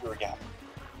the hacker again.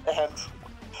 And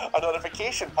a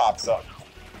notification pops up.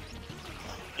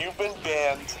 You've been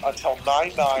banned until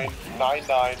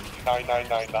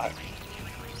 99999999.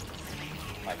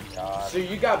 My god. So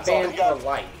you got banned for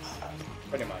life,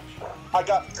 pretty much. I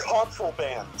got console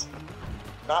banned.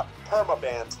 Not perma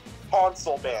banned,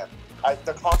 console banned.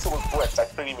 The console was bricked. I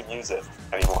couldn't even use it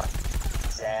anymore.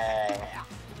 Dang.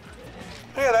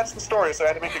 Yeah, that's the story, so I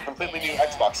had to make a completely new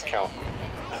Xbox account.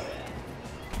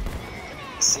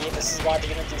 See, this is why they're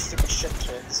gonna do stupid shit,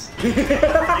 kids.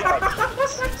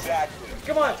 Yeah, exactly.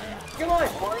 Come on, come on,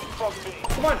 Learn from me.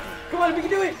 come on, we can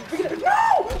do it, we can do it. No, I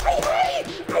had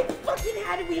it, I fucking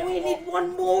had it, we only need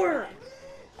one more.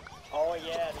 Oh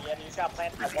yeah, you just gotta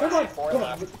plant that Come on, 1 4 come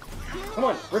on. left. Come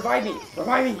on, revive me!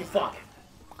 Revive me, you fuck!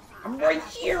 I'm right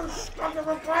here! Fucking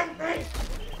revive me!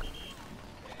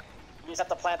 You just have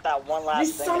to plant that one last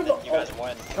You thing son and of then a- you guys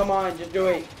win. Come on, just do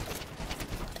it.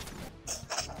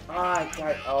 Ah,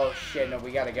 God. Oh, shit, no,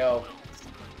 we gotta go.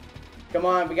 Come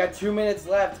on, we got 2 minutes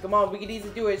left. Come on, we can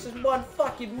easily do it. It's just one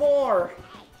fucking more.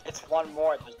 It's one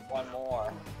more, there's one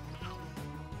more.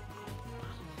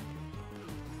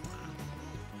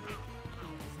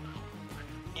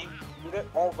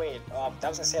 Oh wait, I was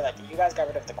gonna say like you guys got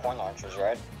rid of the coin launchers,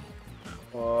 right?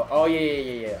 Oh,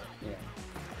 yeah.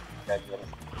 Okay, good.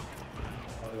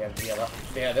 Oh,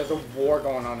 yeah, there's a war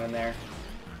going on in there.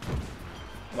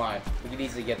 Come on, we can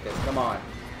easily get this. Come on.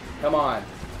 Come on.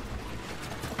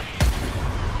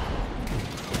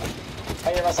 Oh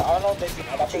yeah, Russell, I don't know if you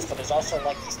know about this, but there's also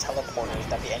like these teleporters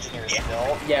that the engineers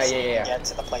built. Yeah. So you can get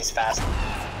to the place faster.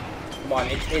 Come on,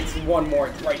 it's one more.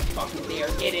 It's right fucking there.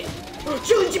 Get it.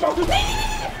 Shoot it, Jimbo.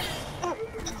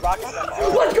 Rocket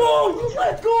Let's go!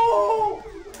 Let's go!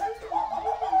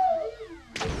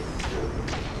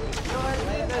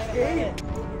 That's game.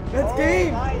 That's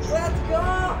game. Nice. Let's go!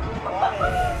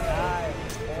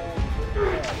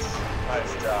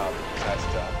 Nice job. Nice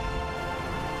job.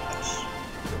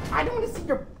 I don't want to see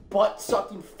your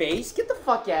butt-sucking face. Get the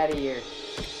fuck out of here.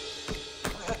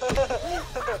 You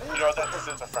know, that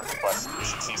deserves a friend request. You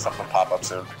should see something pop up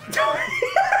soon.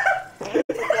 I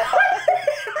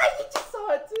just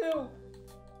saw it too.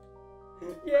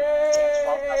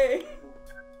 Yay!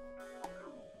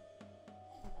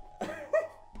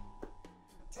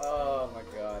 Oh my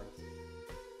god.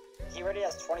 He already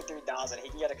has 23,000. He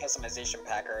can get a customization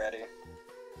pack already.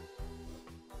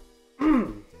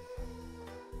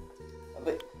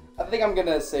 I think I'm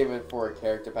gonna save it for a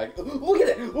character pack. Look at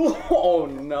it! Oh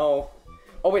no.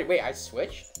 Oh wait, I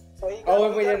switched? Wait,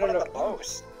 No.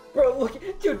 Bro,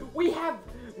 look, dude, we have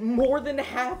more than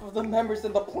half of the members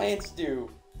than the plants do.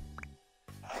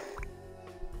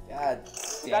 God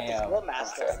You got the damn. Skill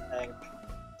Master, I think.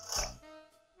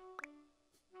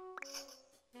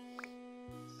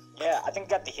 Yeah, I think you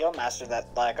got the Heal Master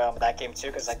that game too,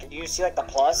 because like you see like the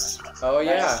plus. Oh right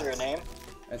yeah, next to your name.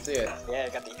 I see it. Yeah,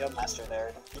 you got the Heal Master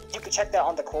there. You can check that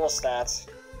on the cool stats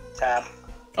tab.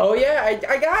 Oh yeah,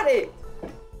 I got it!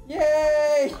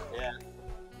 Yay! Yeah,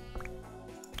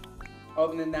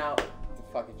 Open it now. The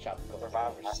fucking shop.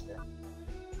 Revive Master.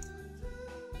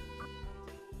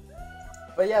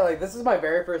 But yeah, like, this is my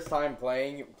very first time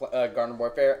playing Garden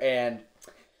Warfare, and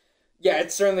yeah,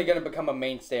 it's certainly gonna become a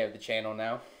mainstay of the channel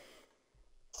now.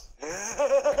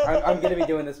 I'm gonna be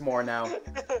doing this more now,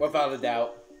 without a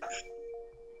doubt.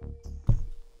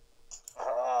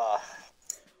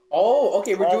 Oh,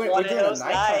 okay, we're doing a nighttime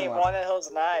Night, one. One Hills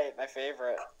Night, my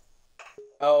favorite.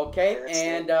 Okay,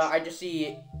 and I just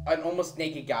see an almost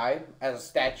naked guy as a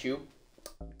statue.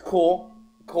 Cool,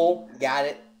 got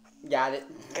it.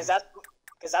 Because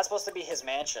that's supposed to be his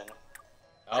mansion.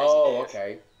 Oh,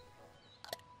 okay.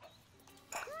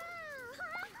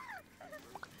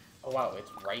 Oh wow,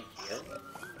 it's right here.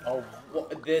 Oh,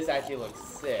 this actually looks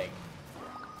sick.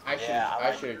 I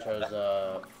should have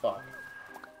chose fuck.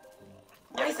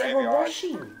 Why is everyone Graveyard.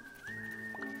 rushing?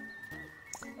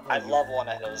 I love One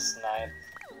Hills Night.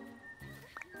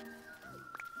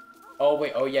 Oh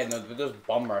wait, oh yeah, no, there's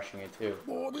bum rushing it too.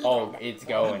 Oh, it's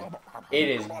going. It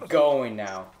is going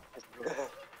now. Yeah,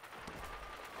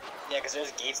 because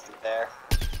there's gates through there.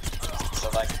 So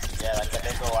like, yeah, like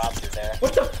they go out through there.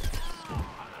 What the?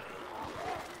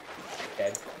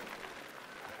 Dead.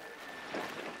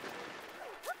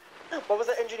 What was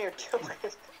the engineer doing?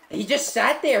 He just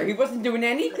sat there. He wasn't doing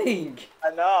anything.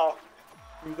 I know.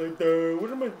 He's like, what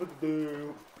am I supposed to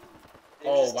do? They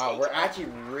Oh just wow, take we're it. actually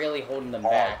really holding them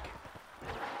back.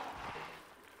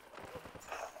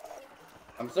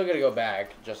 I'm still gonna go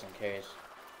back just in case.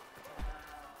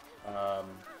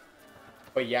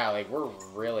 But yeah, like we're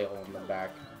really holding them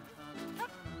back.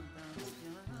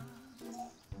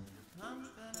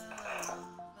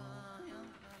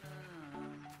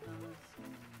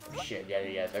 Shit,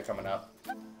 yeah, they're coming up.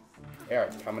 Yeah,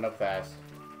 it's coming up fast.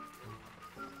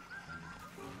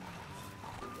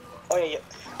 Oh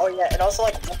yeah, and also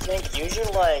like I think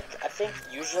usually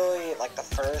like the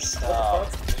first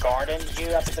garden you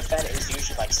have to defend is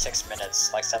usually like 6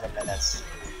 minutes, like 7 minutes.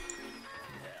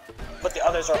 But the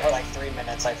others are like 3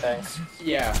 minutes, I think.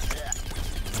 Yeah.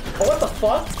 Oh, what the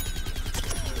fuck?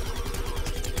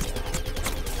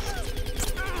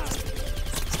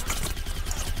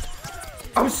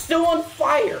 I'm still on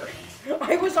fire!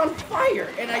 I was on fire,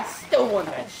 and I still won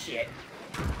that shit.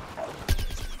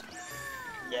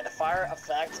 Yeah, the fire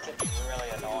effect can be really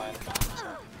annoying.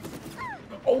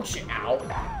 Oh shit, ow.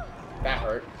 That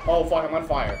hurt. Oh fuck, I'm on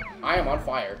fire. I am on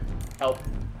fire. Help.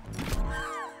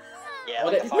 Yeah, Oh,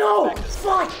 like the fire no! effect is-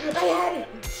 Fuck! I had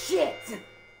it! Shit!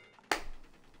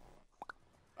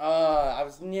 I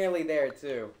was nearly there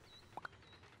too.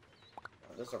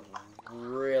 Oh, this is a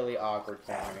really awkward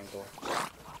camera angle.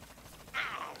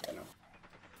 I know.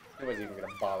 He wasn't even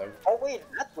gonna bother. Oh wait,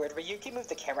 that's weird. But you can move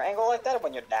the camera angle like that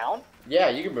when you're down? Yeah,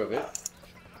 you can move it.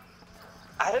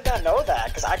 I did not know that,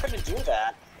 because I couldn't do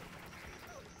that.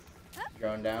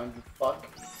 Going down, you fuck.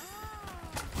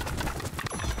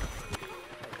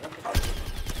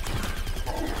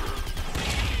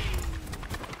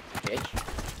 Bitch.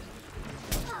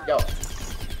 Yo,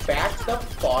 back the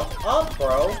fuck up,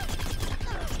 bro.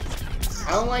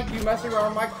 I don't like you messing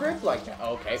around with my crib like that.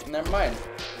 Okay, never mind.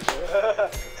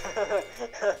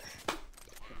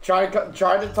 Try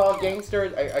to talk gangster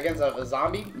against a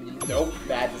zombie? Nope,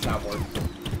 that does not work.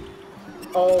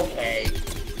 Okay.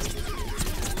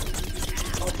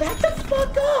 Oh, back the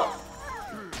fuck up!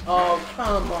 Oh,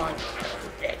 come on.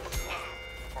 Bitch.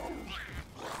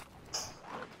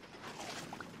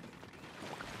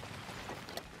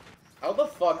 How the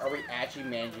fuck are we actually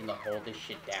managing to hold this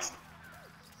shit down?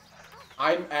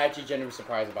 I'm actually genuinely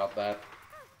surprised about that.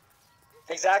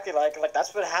 Exactly, like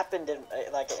that's what happened in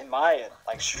my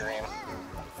stream.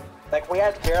 Like we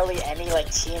had barely any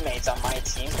teammates on my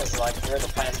team because we were the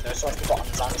plants and there's so much people on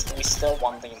the zombies, and we still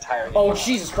won the entire game. Oh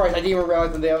Jesus Christ! I didn't even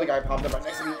realize that the other guy popped up right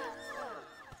next to me.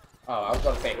 Oh, I was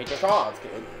gonna say hit your shots,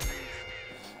 kid.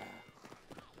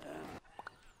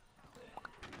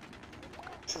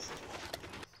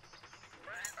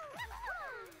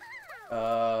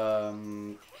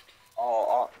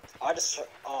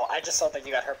 I just saw that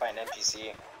you got hurt by an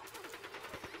NPC.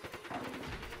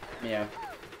 Yeah.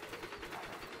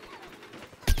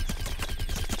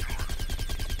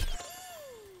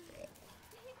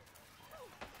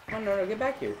 Oh no, get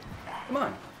back here. Come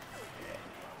on.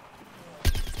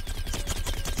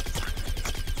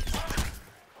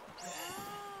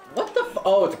 What the f-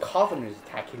 Oh, it's a coffin who's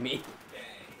attacking me.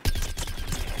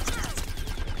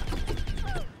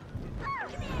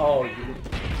 Oh, you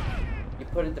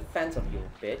put a defense up, you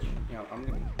bitch. You know, I'm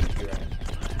gonna beat your ass.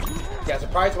 Yeah,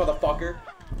 surprise, motherfucker.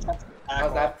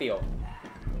 How's that feel?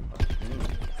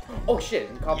 Oh shit,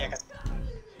 yeah,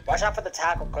 watch out for the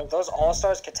tackle, because those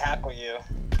all-stars can tackle you.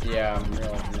 Yeah, I'm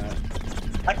realizing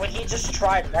that. Like when he just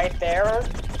tried right there,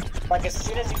 like as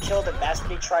soon as you killed him, that's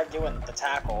when he tried doing the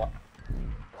tackle.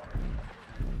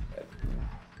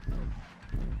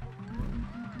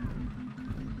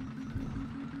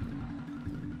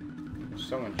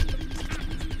 So much.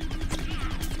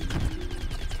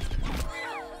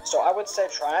 So I would say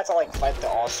try not to fight the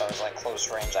all-stars close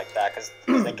range like that, because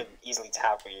they could easily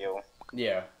tackle you.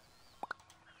 Yeah.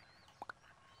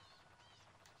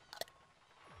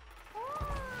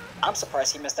 I'm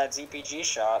surprised he missed that ZPG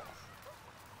shot.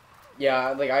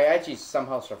 Yeah, I actually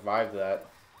somehow survived that.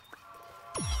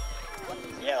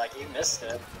 Yeah, you missed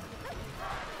it.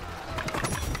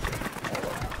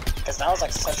 Because that was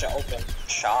such an open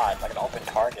shot, an open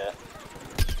target.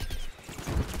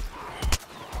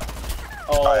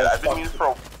 Oh, I've been used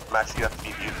for actually have to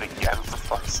be muted again for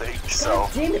fuck's sake, so.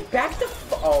 God damn it, back the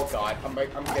oh god, I'm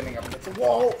getting up against the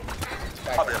wall.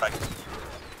 I'll be right back.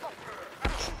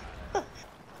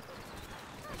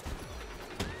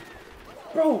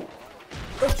 Bro,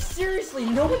 seriously,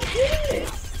 no one's doing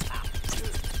this.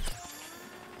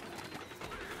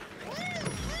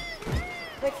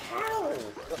 How?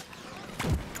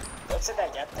 Don't say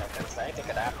that yet, though, because anything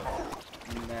could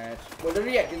happen. Match. Well, no,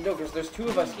 because there's two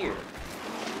of us here.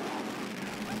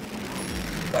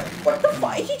 What the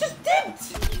fuck? He just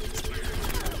dipped!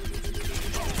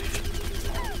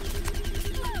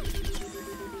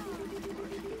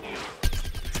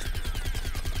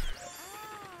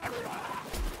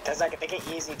 Because they can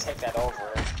easily take that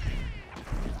over.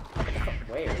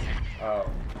 Where? Oh.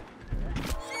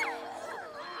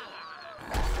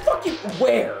 Fucking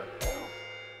where?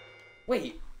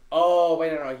 Wait. Oh,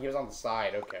 wait, no, he was on the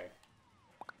side. Okay.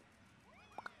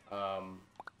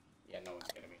 Yeah, no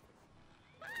one's getting me.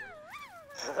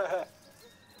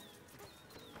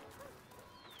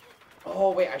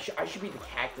 Oh, wait, I should be the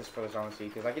cactus for this, honestly,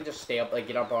 because I can just stay up,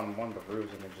 get up on one of the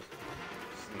roofs and then just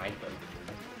snipe them.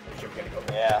 I should be gonna go.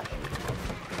 Yeah.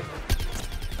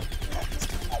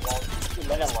 2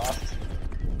 minutes left.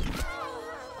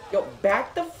 Yo,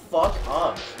 back the fuck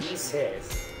up,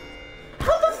 Jesus.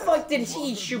 How the fuck did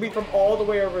he shoot me from all the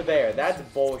way over there? That's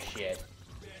bullshit.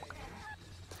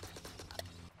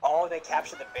 Oh, they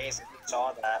captured the base. You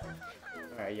saw that.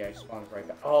 Alright, yeah, I spawned right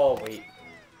there. Oh, wait.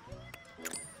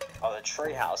 Oh, the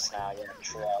treehouse now. Yeah, the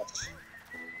treehouse.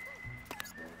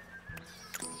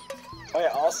 Oh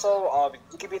yeah, also,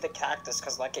 you could be the cactus,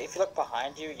 because, like, if you look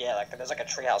behind you, yeah, like, there's, like, a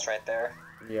treehouse right there.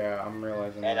 Yeah, I'm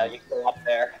realizing And, that. you can go up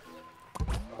there.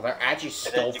 Oh, they're actually And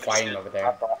still then you can fighting shoot over there.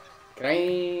 up off. Can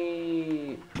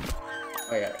I...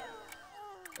 Oh, yeah.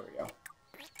 There we go.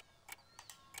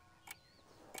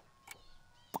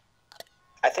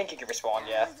 I think you can respawn,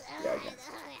 yeah. Yeah, I can.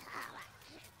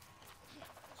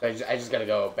 So I just gotta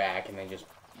go back and then just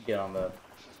get on the...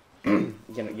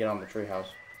 get on the treehouse.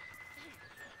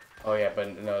 Oh, yeah,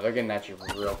 but no, they're getting at you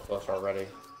real close already.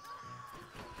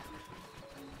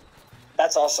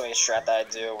 That's also a strat that I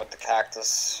do with the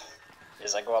cactus,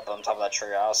 is I go up on top of that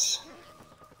treehouse.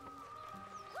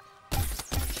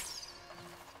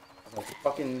 There's a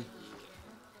fucking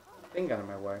thing got in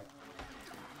my way.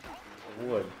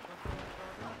 Wood.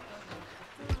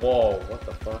 Whoa, what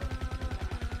the fuck?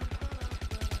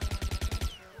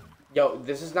 Yo,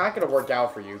 this is not gonna work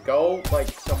out for you. Go, like,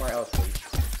 somewhere else, please.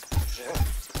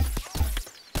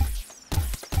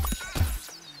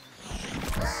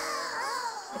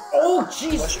 Oh,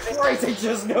 Jesus Christ, I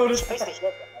just noticed that.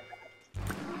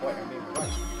 What, I mean, what?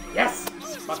 Yes!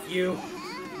 Fuck you!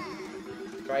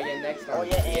 Try again next time. Oh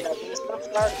yeah, and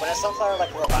when a sunflower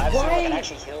like revives you, it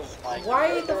actually heals like.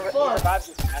 Why the fuck? It revives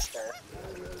you faster.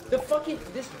 The fucking,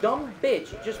 this dumb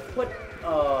bitch just put,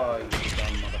 oh, you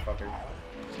dumb motherfucker.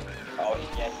 Oh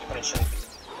yeah, he put a chili bean.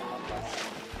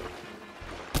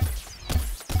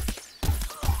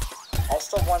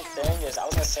 Also, one thing is, I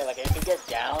was gonna say, like, if you get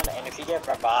down and if you get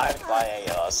revived by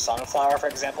a sunflower, for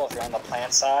example, if you're on the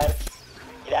plant side,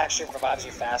 it actually revives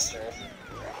you faster.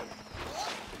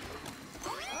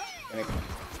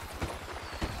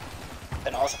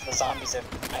 And also for the zombies, if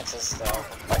plants just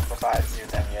like revives you,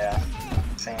 then yeah,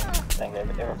 same thing. It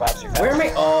revives you faster. Where am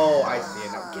I? Oh, I see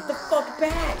it now. Get the fuck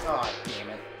back! Oh, damn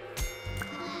it.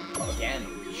 Oh, again.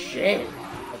 Shit.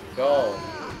 Let's go.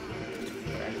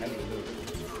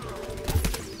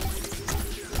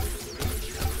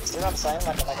 See what I'm saying?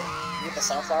 Like with the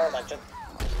sunflower, like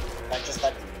just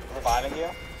reviving you.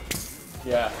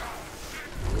 Yeah.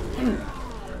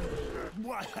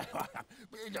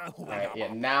 Alright,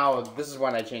 yeah, now this is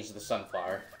when I change to the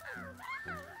sunflower.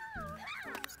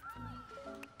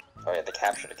 Oh yeah, they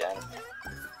captured again.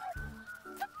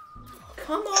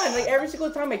 Come on, like every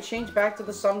single time I change back to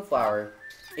the sunflower,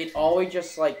 it always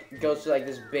just like goes to like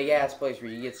this big ass place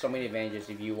where you get so many advantages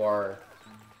if you are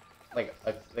like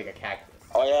a cactus.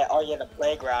 Oh yeah, the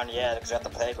playground, yeah, because you're at the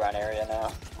playground area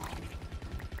now.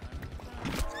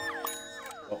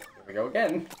 Oh, here we go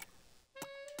again.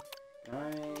 My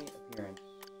appearance.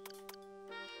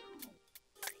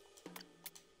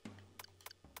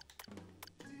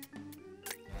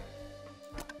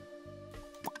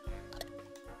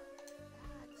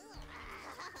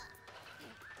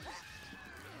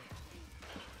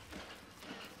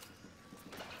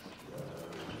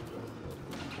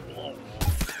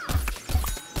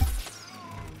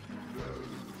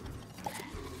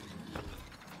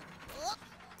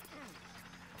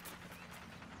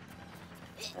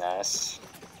 Nice.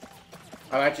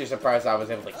 I'm actually surprised I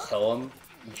was able to kill him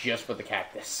just with the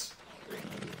cactus.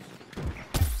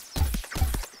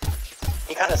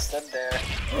 He kind of stood there.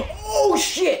 Oh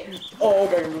shit! Oh,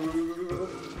 okay.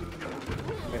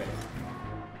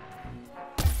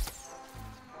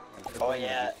 Oh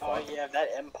yeah, that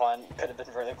impun could have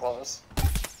been really close.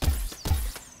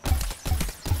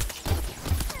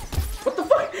 What the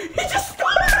fuck? He just stood.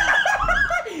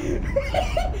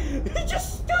 He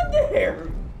just stood there.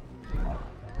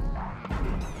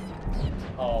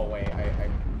 Oh wait,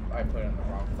 I put it in the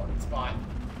wrong fucking spot.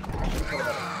 Oh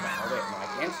wait, no, I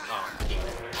can't. Oh, damn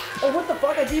it. Oh, what the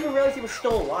fuck? I didn't even realize he was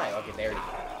still alive. Okay, there he is.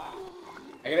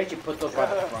 I can actually put those right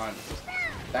in front.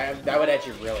 That would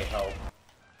actually really help.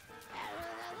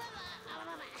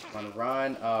 Come on,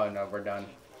 run. Oh no, we're done.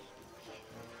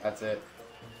 That's it.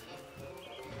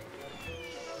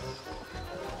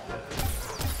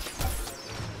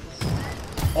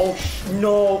 Oh,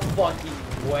 no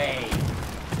fucking way.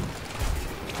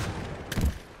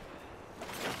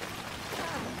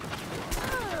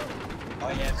 Oh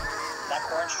yeah, that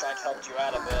corn strike helped you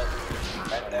out a bit.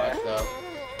 Right there. So.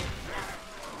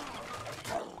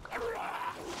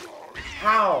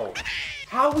 How?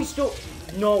 How are we still...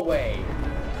 No way.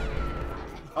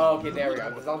 Oh, okay, there we go.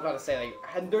 Because I was about to say,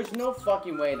 like, there's no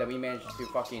fucking way that we managed to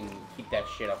fucking keep that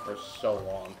shit up for so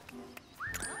long.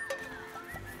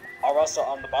 Oh, also,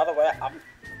 by the way,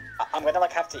 I'm gonna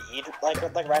like have to eat like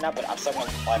right now, but I'm still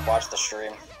gonna like watch the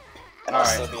stream, and I'll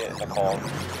still be in the call.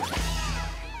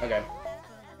 Okay.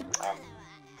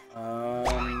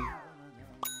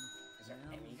 Is there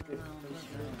any good place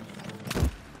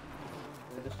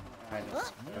for this? Alright,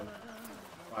 let's go.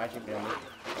 Well, actually,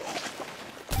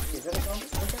 Is that a zombie? I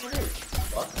think that is.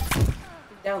 What?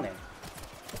 Get down there.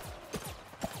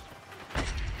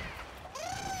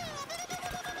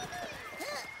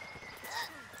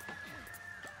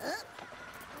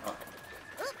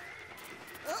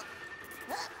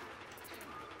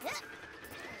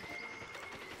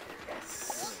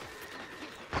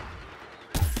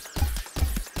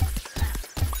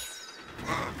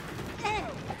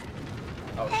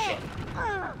 Oh shit.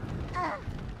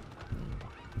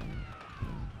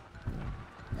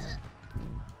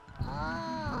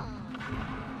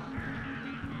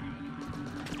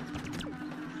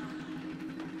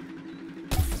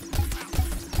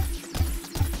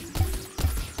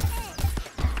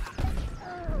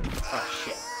 Oh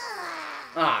shit.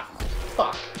 Ah,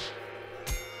 fuck.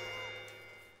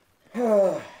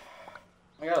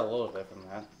 I got a little bit from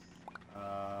that.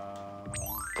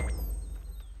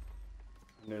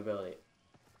 New ability.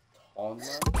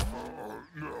 Tallness?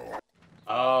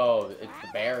 Oh, it's the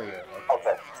barrier.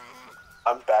 Okay.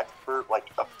 I'm back for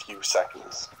like a few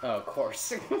seconds. Oh, of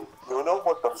course. You know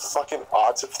what the fucking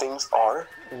odds of things are?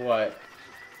 What?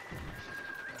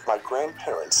 My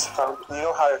grandparents found, you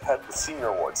know how I had the senior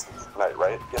awards night,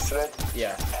 right? Yesterday?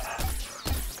 Yeah.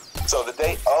 So the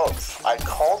day of, I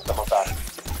called them about it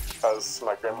because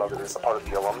my grandmother is a part of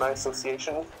the Alumni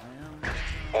Association.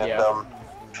 And Yeah.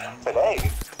 Today,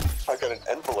 I got an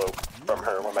envelope from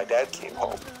her when my dad came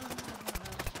home.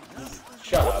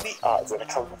 Shut What up. are the odds that it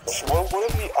comes with what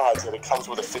are the odds that it comes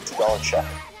with a $50 check?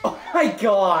 Oh my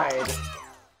god!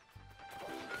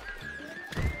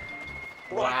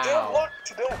 Well, good luck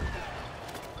today.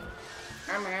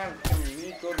 I'm having some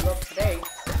really good luck today.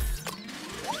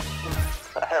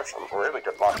 I have some really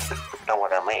good luck, if you know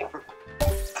what I mean.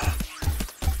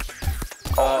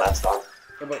 That's done.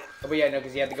 But yeah, no,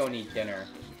 because he had to go and eat dinner.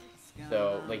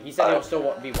 So, like, he said he'll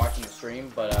still be watching the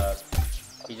stream, but,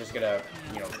 he's just gonna,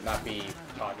 you know, not be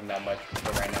talking that much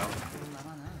for right now.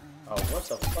 Oh, what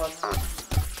the fuck?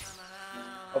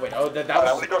 Oh, wait, oh, that I'm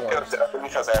was gonna go get a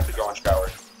because I have to go and shower.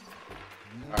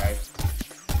 Alright.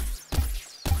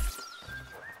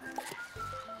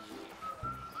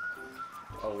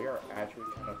 Oh, we are actually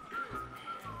kind of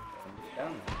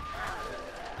down there.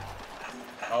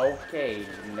 Okay,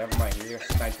 never mind. You're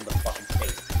sniped in the fucking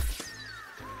face.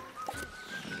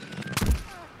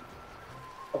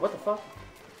 Oh, what the fuck?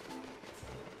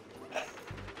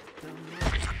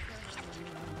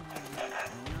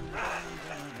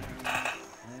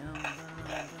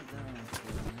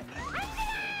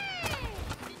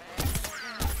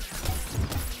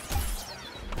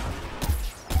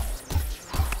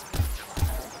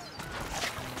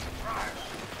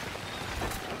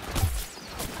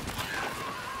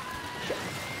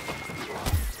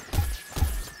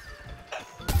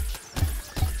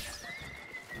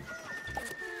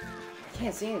 I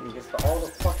can't see anything because of all the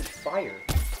fucking fire.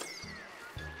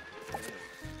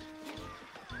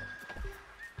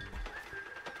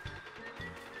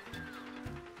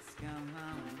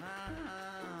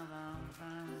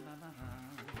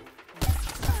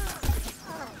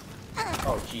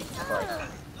 Oh, Jesus Christ.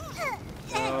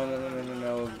 No, no, no, no, no,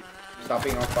 no. Stop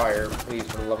being on fire, please,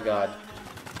 for the love of God.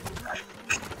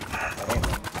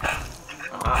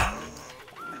 Ah.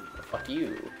 Fuck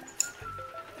you.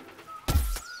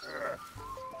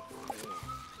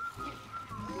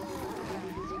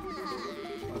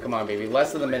 Come on, baby.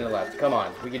 Less than a minute left. Come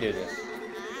on. We can do this.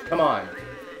 Come on.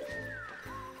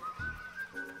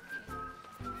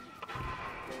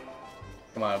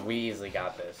 Come on. We easily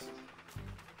got this.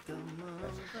 Come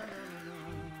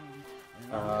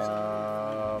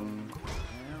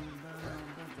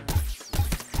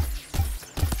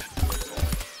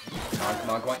on, come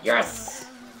on, come on. Yes!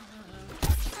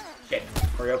 Shit.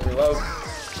 Hurry up, reload.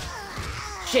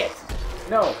 Shit!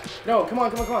 No! No, come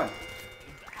on, come on, come on.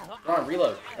 Come on,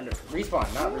 reload.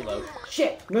 Respawn, not reload.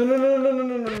 Shit! No, no, no, no, no,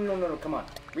 no, no, no, no, no, come on.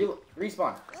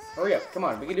 Respawn. Hurry up, come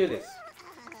on, we can do this.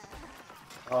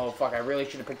 Oh, fuck, I really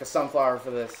should have picked the sunflower for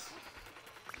this.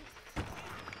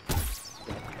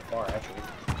 Far, actually.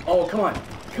 Oh, come on.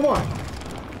 Come on!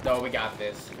 No, we got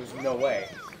this. There's no way.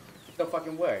 No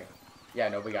fucking way. Yeah,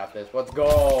 no, we got this. Let's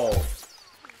go!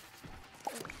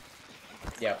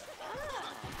 Yep.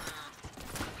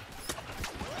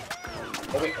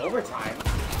 Oh, wait, overtime?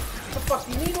 What the fuck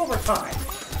do you need overtime?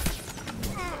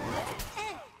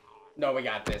 No, we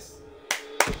got this.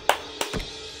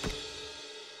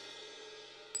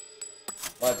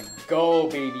 Let's go,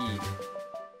 baby.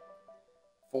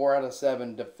 4 out of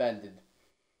 7 defended.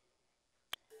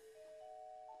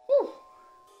 Whew.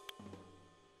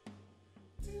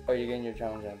 Oh, you're getting your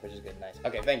challenge on, which is good. Nice.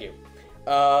 Okay, thank you.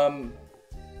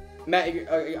 Matt,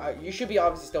 you should be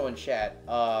obviously still in chat.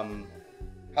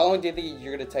 How long do you think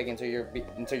you're gonna take until you're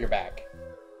back?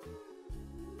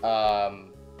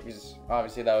 Because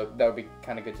obviously that would be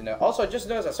kind of good to know. Also, I just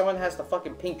noticed that someone has the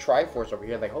fucking pink Triforce over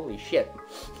here. Like, holy shit.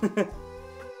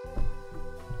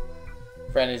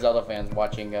 For any Zelda fans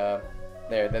watching,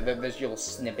 there's your little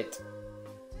snippet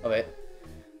of it.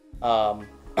 I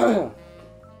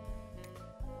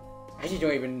actually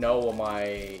don't even know what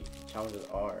my challenges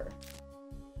are.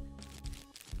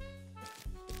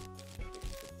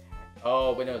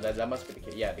 Oh, wait, no, that must be the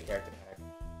character pack.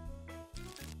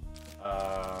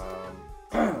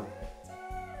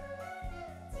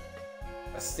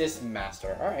 Assist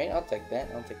master. Alright, I'll take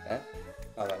that. Not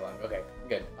that long. Okay,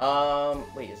 good.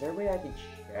 Wait, is there a way I can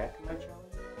check my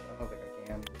challenges? I don't think I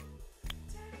can.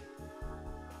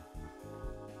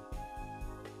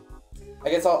 I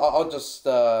guess I'll just,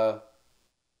 I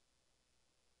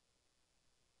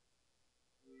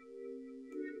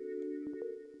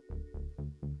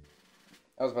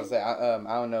was about to say, I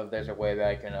don't know if there's a way that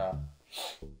I can,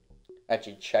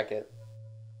 actually check it.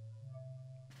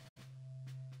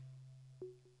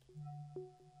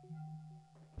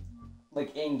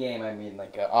 Like, in-game, I mean,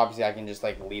 like, obviously I can just,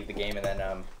 like, leave the game and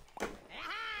then,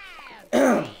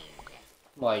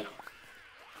 like,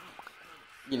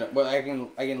 you know, well, I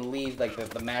can leave, like,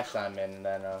 the match that I'm in, and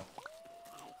then, I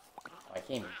can't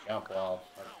even jump while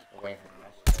I'm waiting for the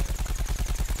match.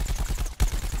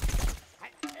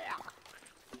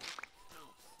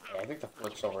 Yeah, I think the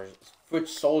foot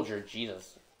soldier,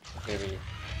 Jesus, is gonna be,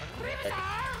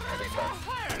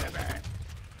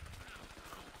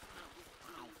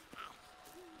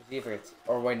 see if it's,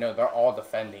 or wait, no, they're all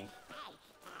defending.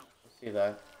 Let's see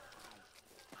that.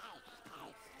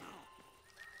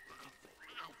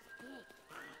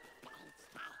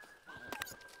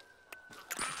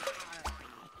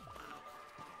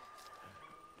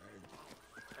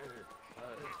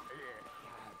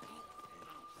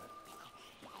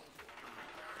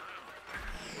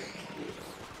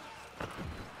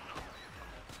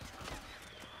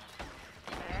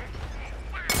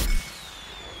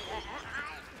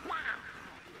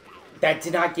 That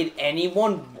did not get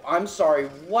anyone. I'm sorry.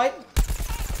 What?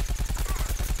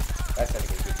 That's not a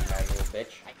good get you now, you little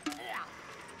bitch.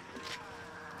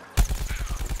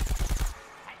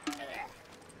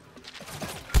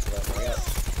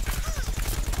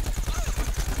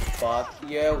 Fuck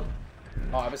you.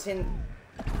 Oh, I was hitting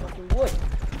fucking wood.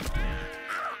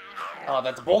 Oh,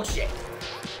 that's bullshit.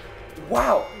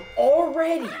 Wow,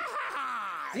 already.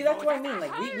 See, that's what I mean.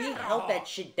 Like, we held that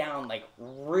shit down, like,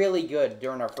 really good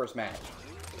during our first match.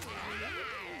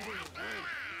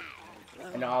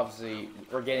 And obviously,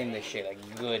 we're getting this shit, like,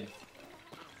 good.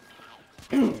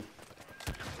 Well,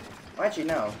 actually,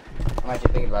 no. I'm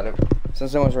actually thinking about it.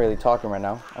 Since no one's really talking right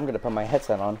now, I'm gonna put my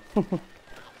headset on. So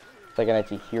I can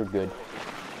actually hear good.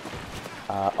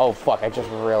 Oh, fuck, I just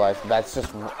realized. That's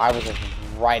just, I was just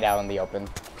right out in the open.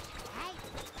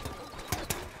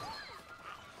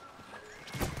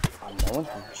 No one's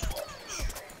here.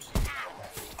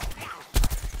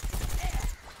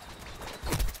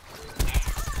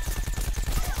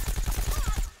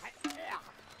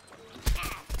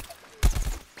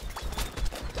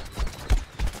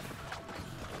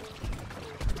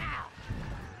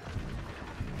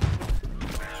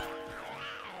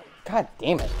 God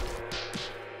damn it.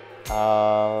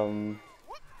 Alright.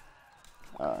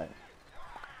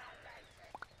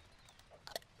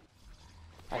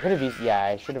 I could have easily, yeah,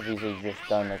 I should have easily just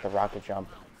done like the rocket jump.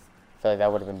 I feel like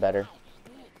that would have been better.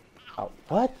 Oh,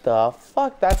 what the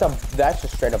fuck? That's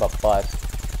just straight up a bus.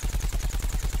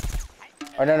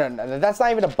 Oh no, that's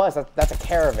not even a bus. That's a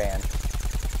caravan.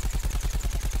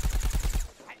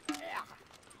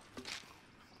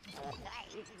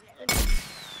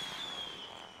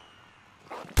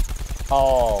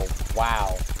 Oh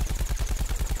wow.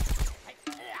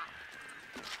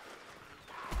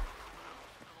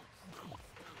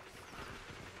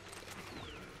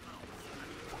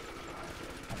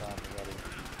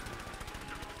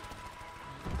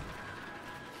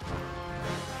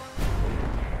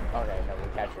 Okay, no, we're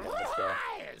catching up this guy.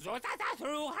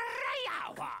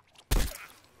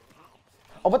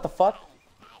 Oh, what the fuck?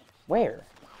 Where?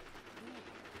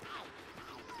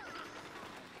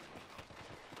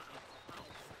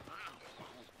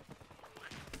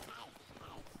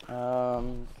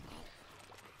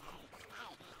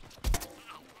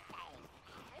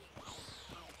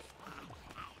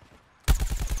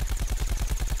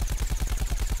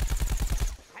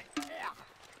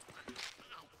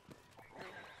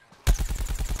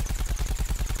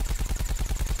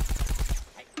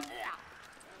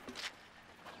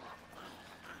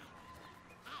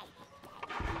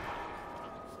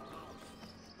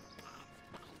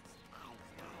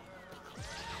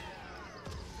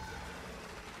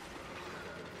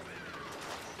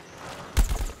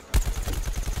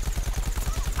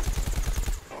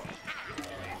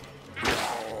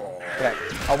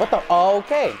 Oh, what the? Oh,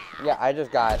 okay. Yeah, I just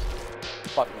got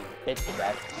fucking bit to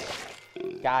death.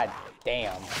 God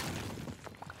damn.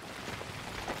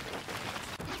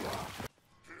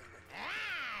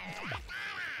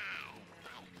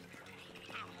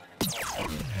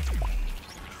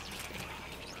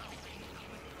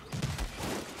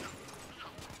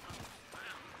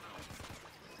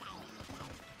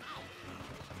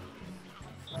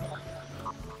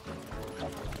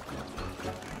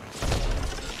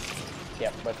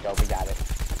 Yep, let's go. We got it.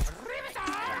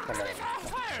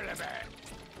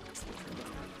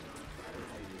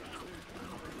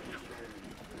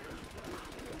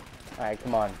 Alright,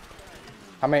 come on.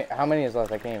 How many is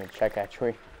left? I can't even check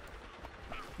actually.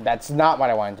 That's not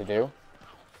what I wanted to do.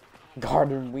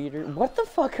 Garden Weeder. What the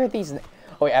fuck are these? Oh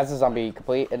wait, as a zombie,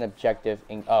 complete an objective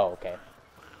in oh, okay.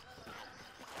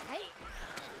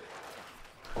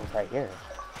 It's right here.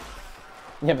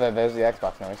 Yep, there's the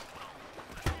Xbox noise.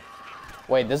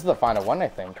 Wait, this is the final one, I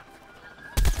think.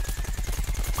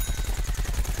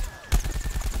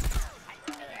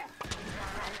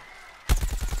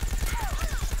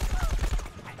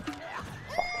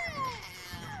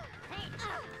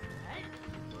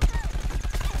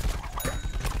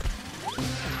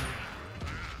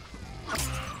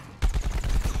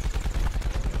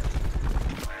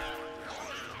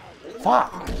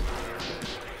 Fuck!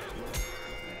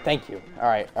 Thank you.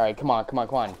 Alright, come on.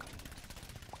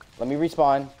 Let me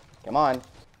respawn. Come on.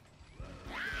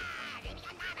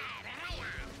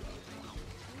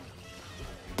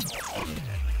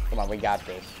 Come on, we got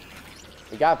this.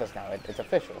 We got this now. It's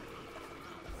official.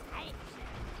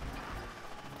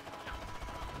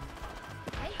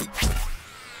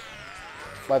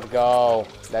 Let's go.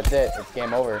 That's it. It's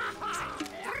game over.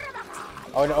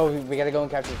 Oh no, we gotta go and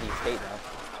capture the estate now.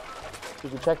 You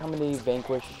can check how many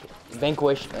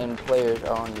vanquished and players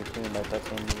are on your team by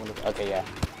pressing. Okay, yeah.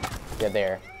 Yeah,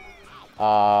 there.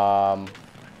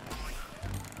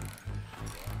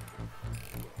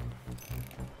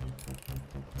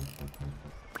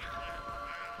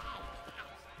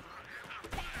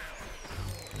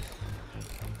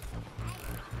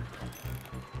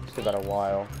 Still got a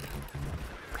while.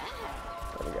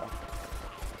 There we go.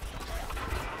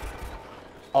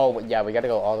 Oh, yeah, we gotta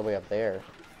go all the way up there.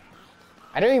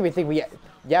 I don't even think we...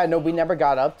 Yeah, no, we never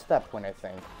got up to that point, I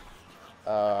think.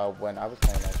 When I was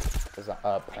playing as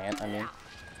a plant, I mean.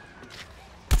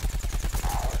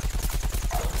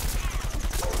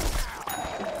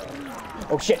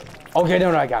 Oh, shit. Okay,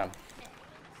 no, I got him.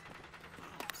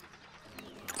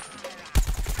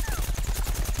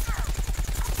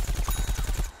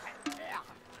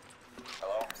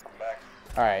 Hello, I'm back.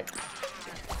 Alright.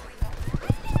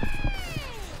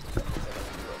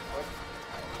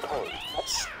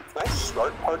 Nice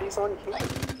start parties on here.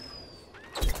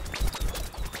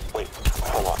 Wait,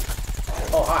 hold on.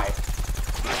 Oh, hi.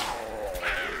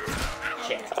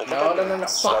 Shit. No.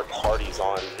 Start parties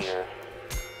on here.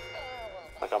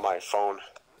 Like on my phone.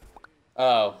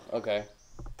 Oh, okay.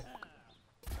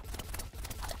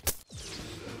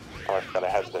 Oh, I gotta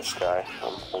have this guy.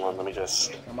 Hold on, let me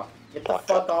just... Come on. Get the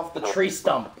fuck off the tree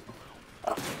stump.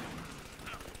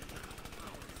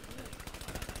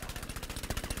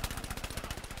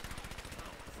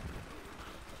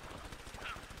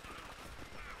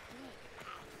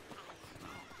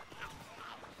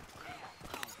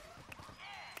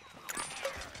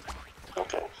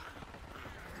 Okay.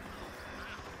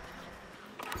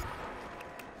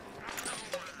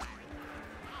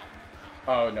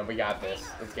 Oh, no, we got this.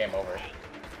 It's game over.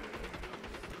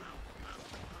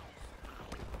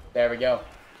 There we go.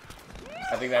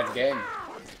 I think that's game.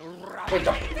 Wait,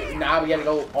 now we gotta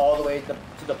go all the way to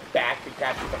the back to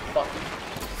capture the fucking...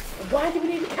 Why do we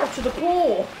need to capture the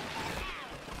pool?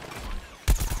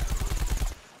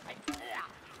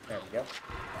 There we go.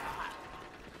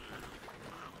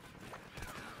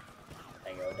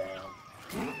 And go down.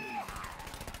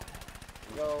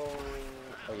 Go...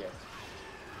 Oh, yes.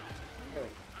 Here we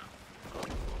go.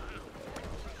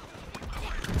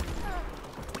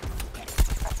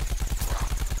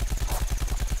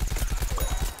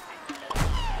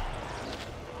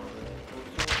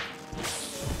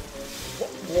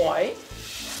 What?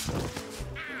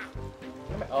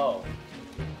 Oh.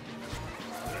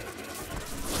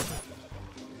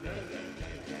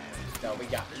 No, we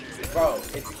got it. Bro,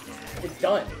 it's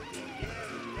done.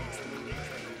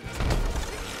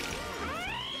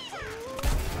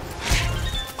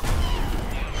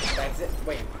 That's it.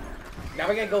 Wait. Now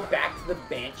we gotta go back to the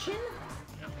mansion?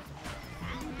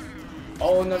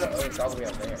 Oh, no. Oh, it's all the way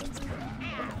up there.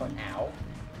 What the fuck? Ow.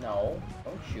 No.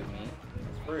 Don't shoot me.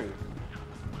 It's rude.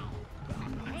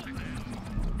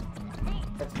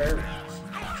 That's very rude.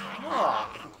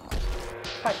 Fuck!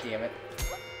 God damn it.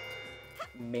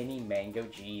 Mini mango,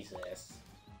 Jesus.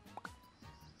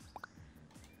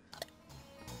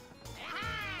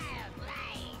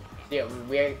 Yeah,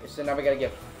 so now we gotta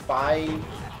get 5.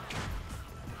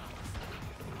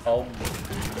 Oh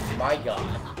my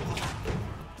god.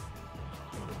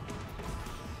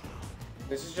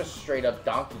 This is just straight up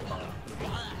Donkey Kong.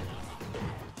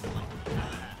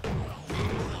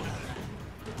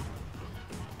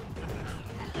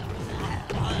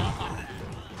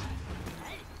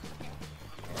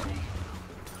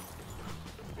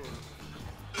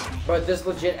 But this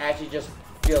legit actually just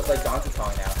feels like Donkey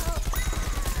Kong now.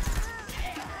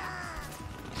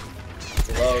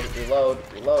 Reload, reload,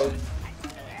 reload.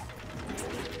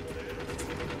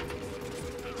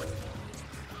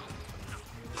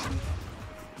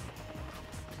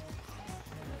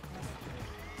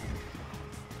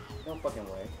 No fucking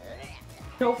way.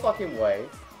 No fucking way.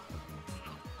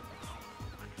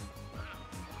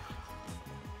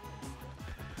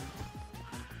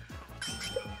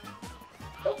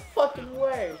 No fucking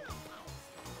way.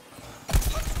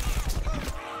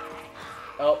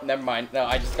 Oh, never mind. No,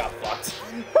 I just got fucked.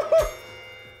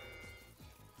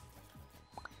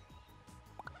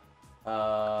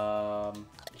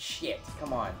 Shit.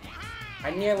 Come on.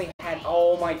 I nearly had.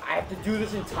 Oh my. I have to do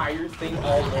this entire thing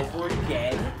all over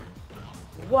again?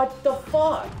 What the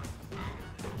fuck?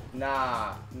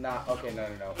 Nah. Okay, no.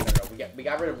 We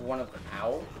got rid of one of them.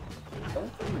 Ow.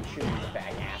 Don't fucking shoot me, you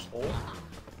bag asshole.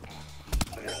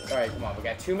 Alright, come on. We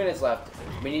got 2 minutes left.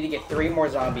 We need to get 3 more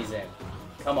zombies in.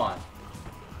 Come on.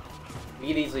 We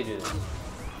can easily do this.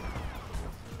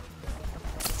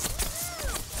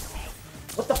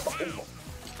 What the fuck?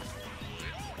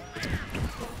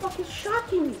 What the fuck is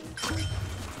shocking me?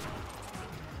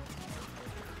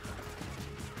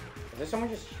 Is there someone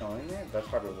just chilling there? That's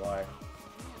probably why.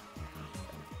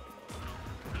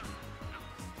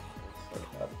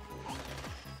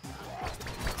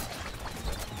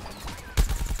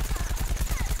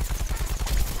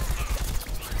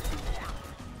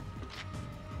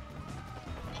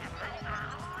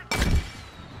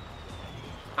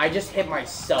 I just hit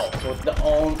myself with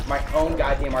my own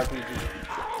goddamn RPG.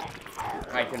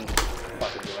 I can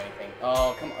fucking do anything.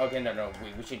 Oh, come on. Okay, no.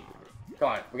 We should. Come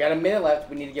on. We got a minute left.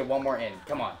 We need to get 1 more in.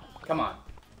 Come on. I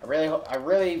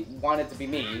really want it to be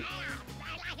me,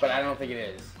 but I don't think it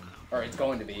is, or it's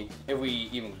going to be if we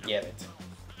even get it.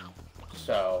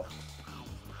 So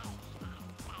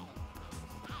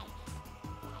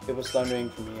it was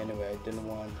thundering for me anyway. I didn't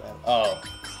want that. Oh,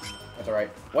 that's all right.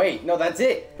 Wait, no, that's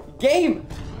it. Game.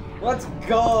 Let's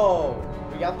go!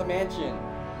 We got the mansion.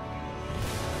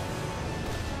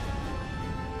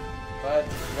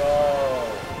 Let's go!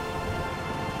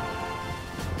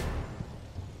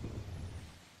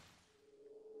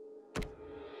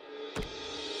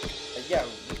 Yeah,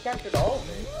 we captured all of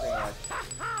it, pretty much.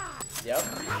 Yep,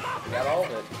 we got all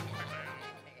of it.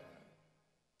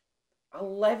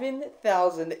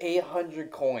 11,800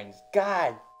 coins.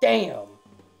 God damn!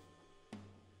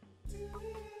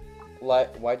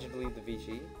 Why'd you delete the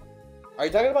VG? Are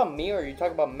you talking about me or are you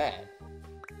talking about Matt?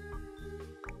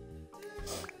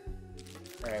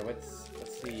 Alright, let's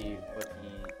see what the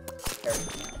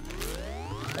character.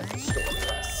 That's the store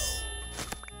press.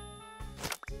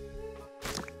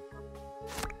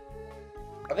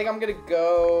 I think I'm gonna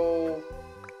go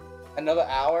another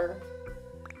hour.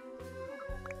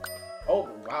 Oh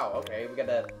wow, okay. We got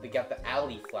the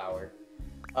alley flower.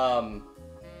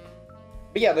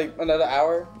 But yeah, like another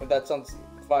hour, if that sounds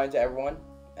fine to everyone.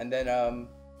 And then,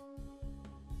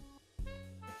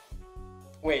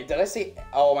 wait, did I say,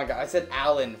 oh my god, I said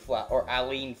Alan flower, or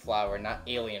Aline flower, not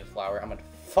alien flower. I'm a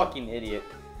fucking idiot.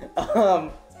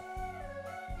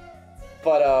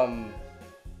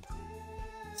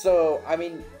 So, I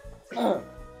mean, I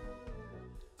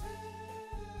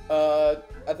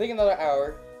think another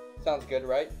hour sounds good,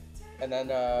 right? And then,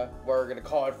 we're gonna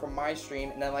call it from my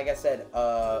stream. And then, like I said,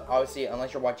 obviously,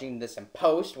 unless you're watching this in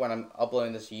post, when I'm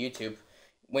uploading this to YouTube,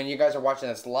 when you guys are watching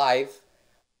this live,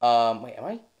 wait, am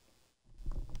I?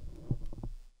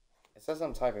 It says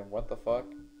I'm typing, what the fuck?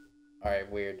 Alright,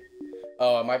 weird.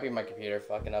 Oh, it might be my computer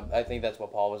fucking up. I think that's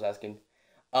what Paul was asking.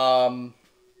 But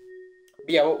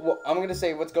yeah, I'm gonna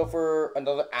say, let's go for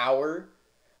another hour,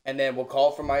 and then we'll call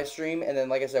from my stream, and then,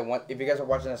 like I said, if you guys are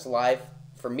watching this live,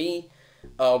 for me,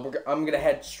 I'm gonna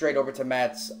head straight over to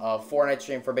Matt's Fortnite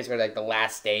stream for basically like the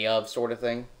last day of sort of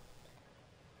thing.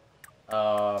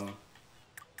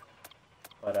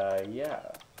 Yeah.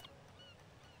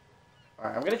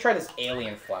 Alright, I'm gonna try this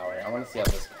alien flower. I wanna see how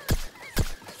this goes.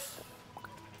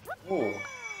 Ooh.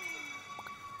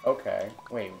 Okay.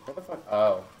 Wait, what the fuck?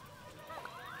 Oh.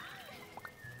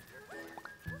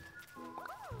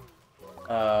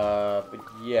 But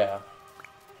yeah.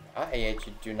 I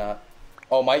actually do not...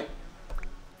 Oh, I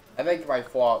think my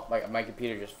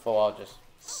computer just just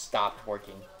stopped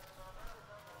working.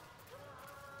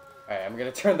 Alright, I'm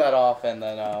gonna turn that off and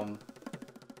then,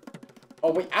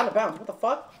 Oh, wait, out of bounds, what the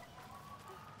fuck?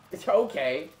 It's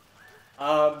okay.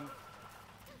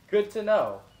 Good to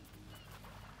know.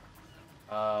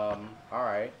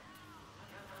 Alright.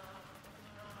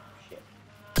 Shit.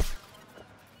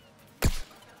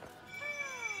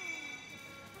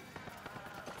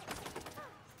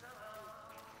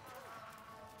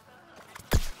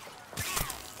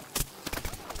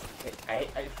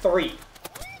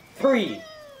 Three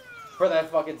for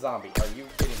that fucking zombie. Are you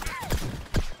kidding me?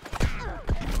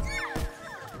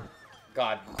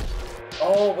 God.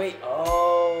 Oh wait.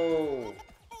 Oh.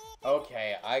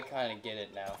 Okay, I kind of get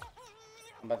it now.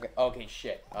 Okay,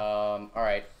 shit. All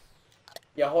right.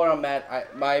 Yeah, hold on,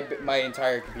 Matt. My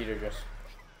entire computer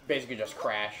basically just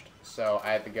crashed, so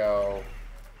I had to go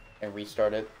and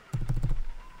restart it.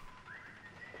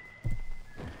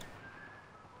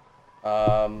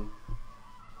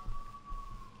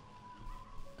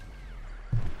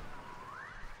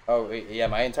 Oh, yeah,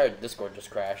 my entire Discord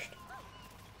just crashed.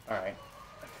 Alright.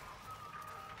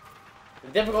 The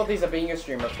difficulties of being a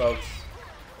streamer, folks.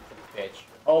 Bitch.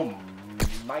 Oh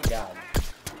my god.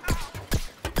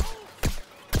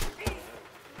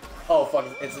 Oh, fuck,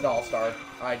 it's an all-star.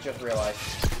 I just realized.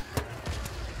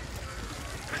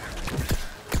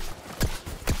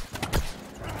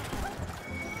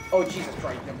 Oh, Jesus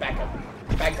Christ, no, back up.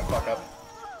 Back the fuck up.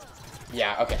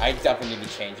 Yeah, okay, I definitely need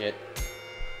to change it.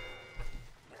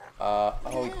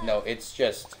 Oh, no, it's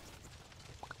just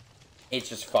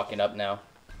fucking up now.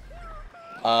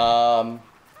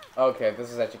 Okay,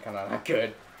 this is actually kind of not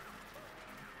good.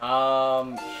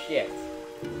 Shit. Oh,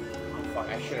 fuck,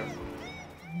 I should've...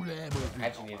 I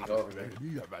actually need to go over here.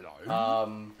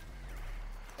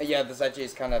 Yeah, this actually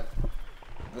is kind of...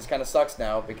 This kind of sucks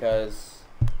now, because...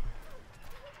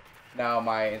 Now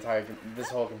this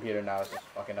whole computer now is just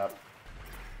fucking up.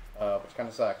 Which kind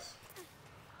of sucks.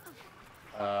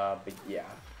 But yeah.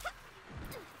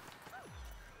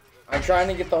 I'm trying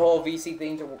to get the whole VC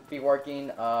thing to be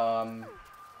working, but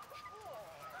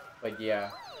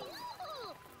yeah.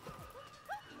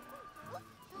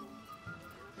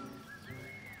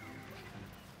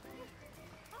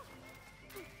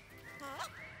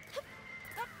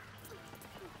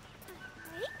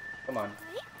 Come on.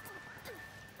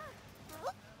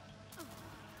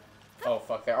 Oh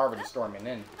fuck, they're already storming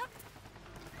in.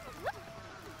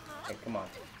 Okay, come on.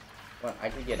 Come on, I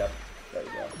can get up. There we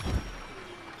go.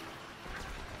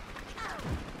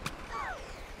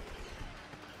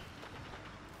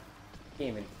 Can't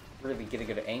even really get a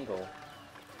good angle.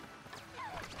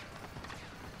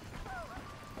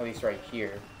 At least right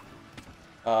here.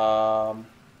 Yeah,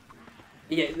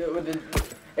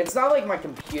 it's not like my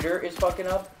computer is fucking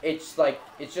up. It's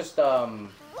just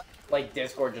like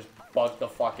Discord just bugged the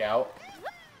fuck out.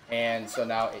 And so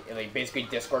now, like, basically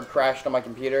Discord crashed on my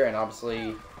computer, and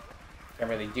obviously can't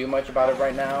really do much about it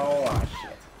right now. Ah,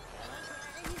 shit.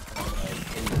 I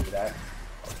didn't do that.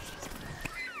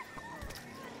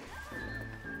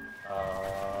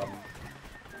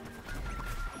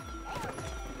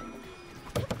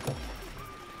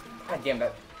 God damn,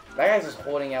 that guy's just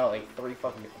holding out, like, 3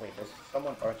 fucking... Wait, there's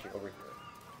someone actually over here.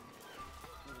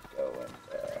 Let's go and,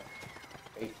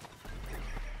 wait.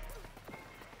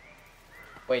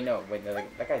 Wait, no,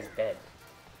 that guy's dead.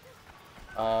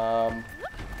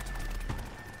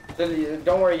 So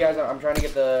don't worry, guys. I'm gonna try and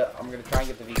get the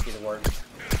VC to work.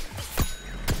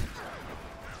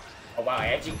 Oh wow, I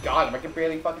actually got him. I can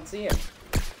barely fucking see him.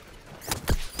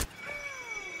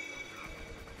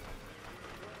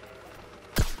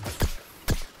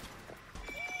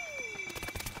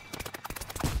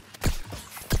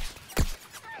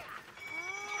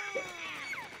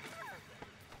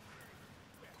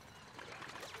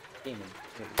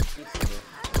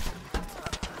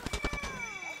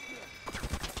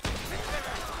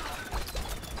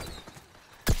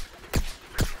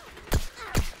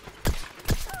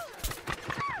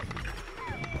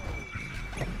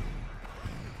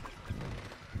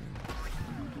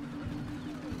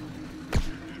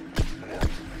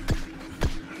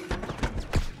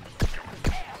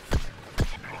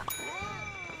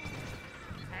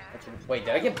 Wait,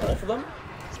 did I get both of them?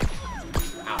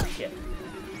 Ow, shit.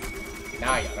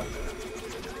 Now I got them.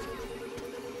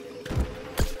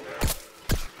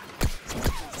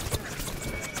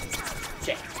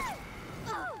 Shit.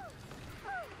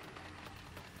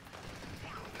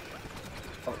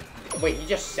 Oh, wait, he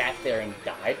just sat there and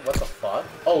died? What the fuck?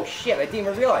 Oh shit, I didn't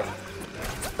even realize it.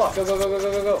 Fuck, go, go, go, go,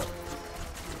 go, go, go.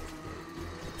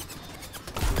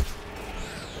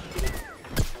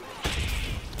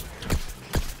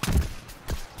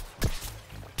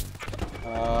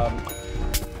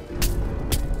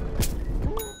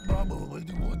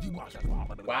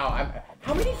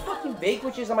 big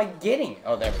witches am I getting?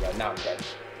 Oh, there we go. Now I'm dead.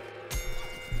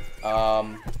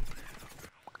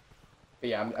 But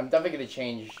yeah, I'm definitely gonna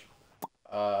change,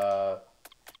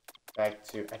 back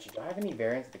to, actually, do I have any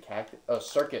variants of the cactus? Oh,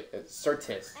 Cirtis,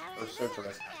 or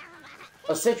Citrus.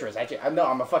 Oh, Citrus, actually, no,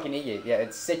 I'm a fucking idiot. Yeah,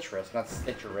 it's Citrus, not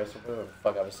Citrus, or whatever the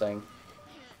fuck I was saying.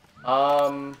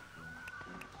 Let's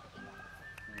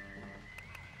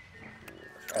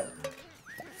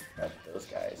try those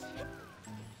guys.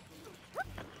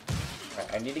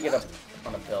 Alright, I need to get up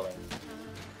on a building.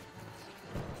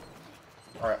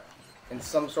 Alright, in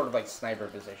some sort of, like, sniper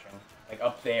position. Like,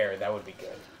 up there, that would be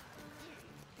good.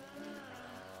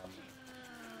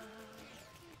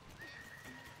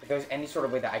 If there's any sort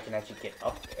of way that I can actually get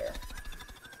up there.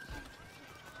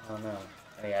 I don't know.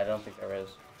 Yeah, I don't think there is.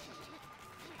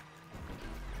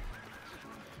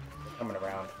 They're coming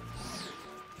around.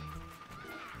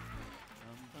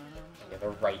 Yeah, they're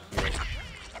right here.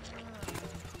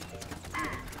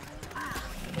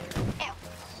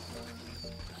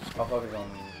 I'll focus on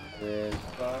this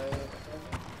side.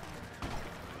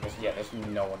 Yeah, there's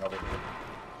no one over here.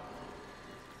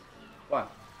 Come on.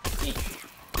 Eat,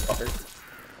 fuckers.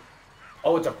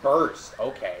 Oh, it's a burst.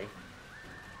 Okay.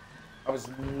 I was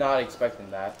not expecting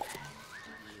that.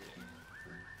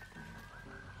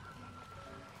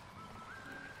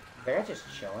 They're just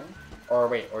chilling? Or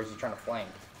wait, or is he trying to flank?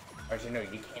 Or is he, no,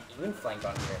 you can't even flank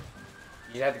on here.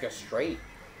 You just have to go straight.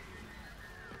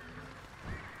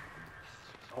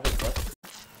 Oh, wait, what?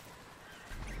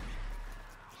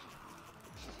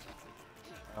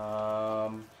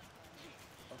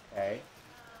 Okay.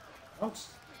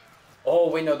 Oh,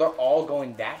 wait, no, they're all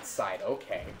going that side.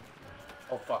 Okay.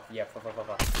 Oh, fuck. Yeah, fuck. What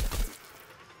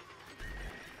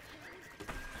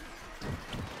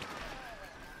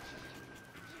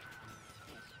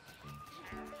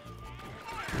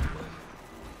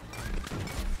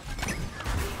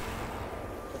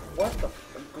the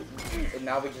fuck? And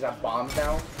now we just have bombs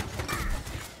now?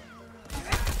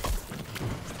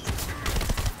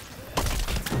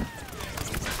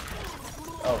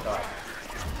 Oh, God.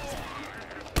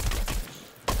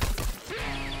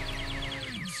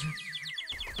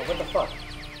 What the fuck?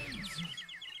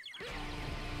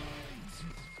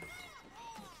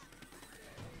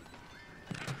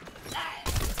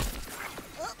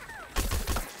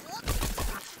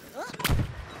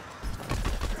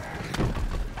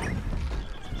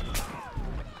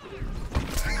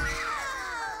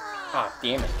 Ah,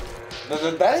 damn it.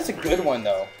 That is a good one,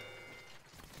 though.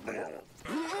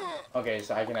 Okay,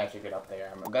 so I can actually get up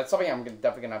there. That's something I'm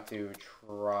definitely gonna have to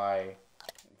try.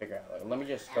 Figure out. Like, let me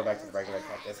just go back to the regular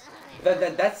cactus.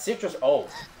 That's citrus. Oh,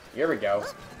 here we go.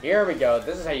 Here we go.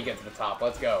 This is how you get to the top.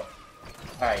 Let's go.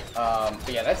 All right.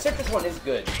 But yeah, that citrus one is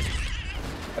good.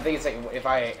 I think it's like if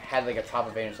I had like a top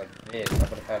advantage like this, I would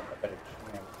have had a better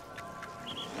chance.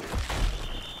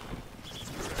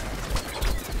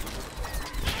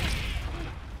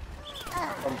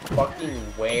 From fucking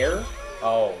where?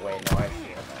 Oh wait, no, I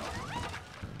see it now.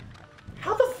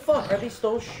 How the fuck are they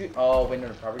still shooting? Oh wait, no,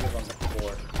 it probably goes on the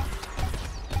floor.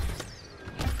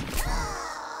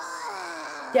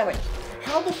 Yeah, like,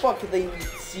 how the fuck did they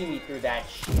see me through that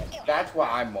shit? That's what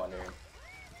I'm wondering.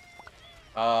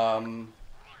 Alright,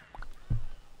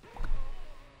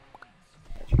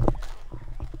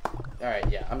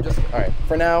 yeah, alright,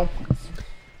 for now,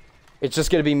 it's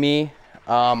just gonna be me,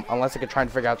 unless I could try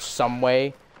and figure out some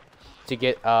way to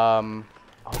get, oh,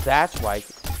 that's why.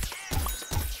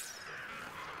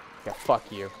 Yeah, fuck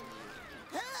you.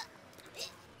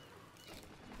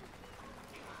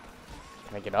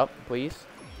 Can I get up, please?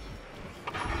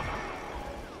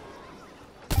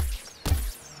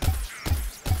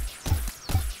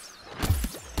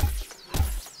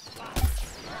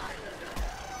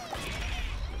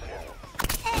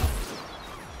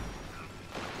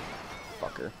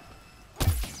 Fucker.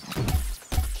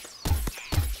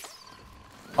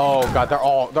 Oh god,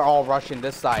 they're all rushing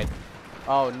this side.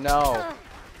 Oh no.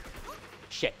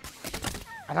 Shit.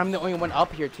 And I'm the only one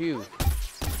up here too.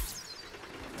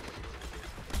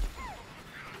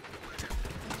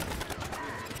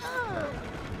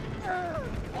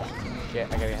 Shit,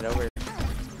 I gotta head over.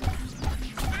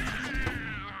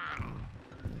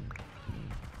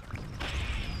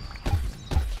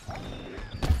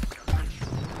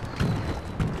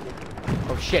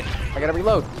 Oh shit, I gotta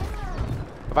reload.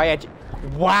 If I had...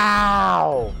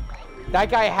 Wow! That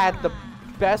guy had the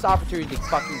best opportunity to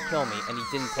fucking kill me and he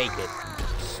didn't take it.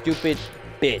 Stupid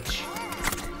bitch.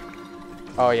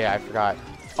 Oh yeah, I forgot.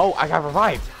 Oh, I got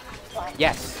revived.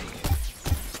 Yes.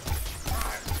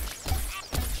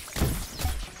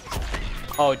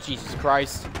 Oh, Jesus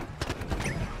Christ.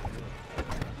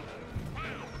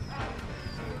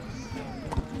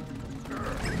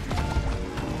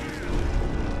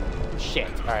 shit.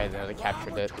 Alright, they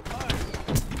captured it.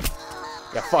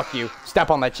 Yeah, fuck you. Step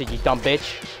on that chick, you dumb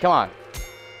bitch. Come on.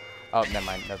 Oh, never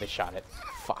mind. No, they shot it.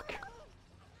 Fuck.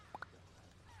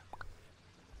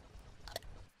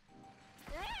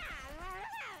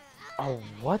 Oh,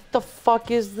 what the fuck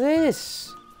is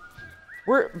this?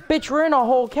 Bitch, we're in a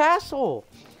whole castle.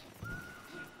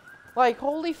 Like,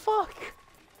 holy fuck.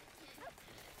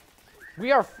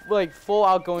 We are, like, full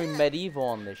out going medieval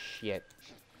on this shit.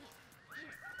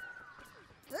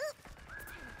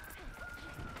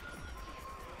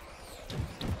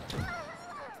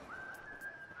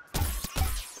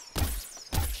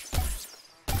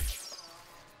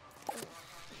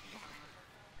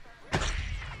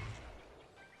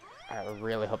 I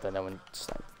really hope that no one...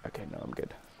 Okay, no, I'm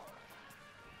good.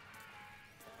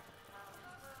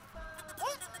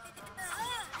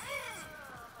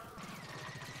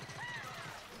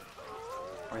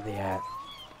 Where are they at?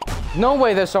 No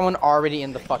way there's someone already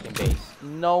in the fucking base.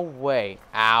 No way.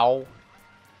 Ow.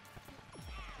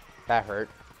 That hurt.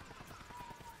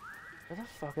 Where the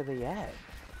fuck are they at?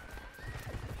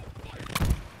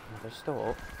 Oh, they're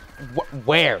still...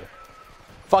 Where?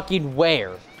 Fucking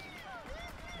where?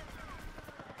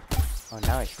 Oh,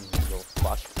 now I see you, little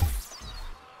fuck.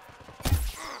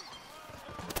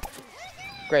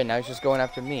 Great, now he's just going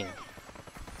after me.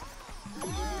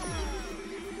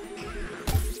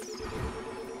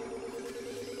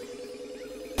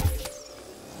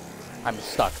 I'm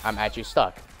stuck. I'm actually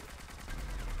stuck.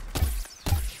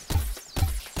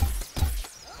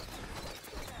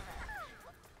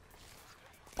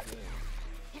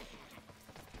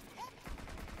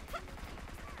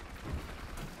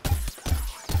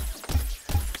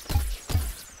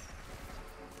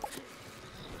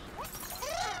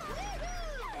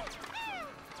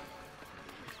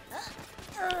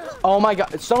 Oh my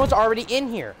god, someone's already in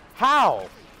here. How?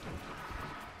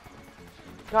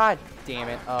 God damn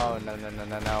it. Oh, no, no, no,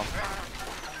 no, no.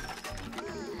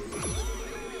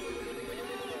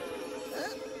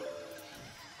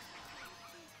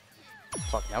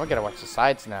 Fuck, now we gotta watch the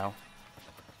sides now.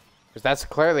 Because that's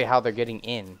clearly how they're getting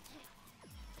in.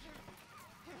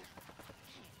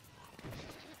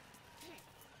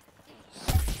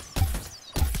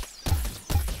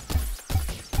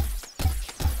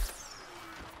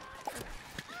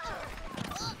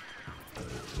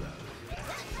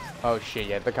 Oh shit,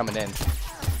 yeah, they're coming in.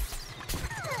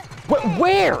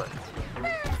 Where?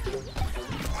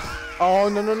 Oh,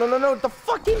 no, no, no, no, no, the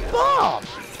fucking bomb!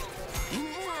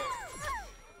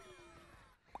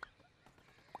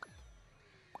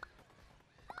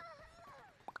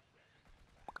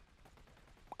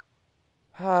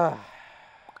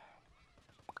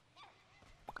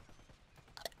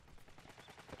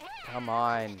 Come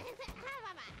on.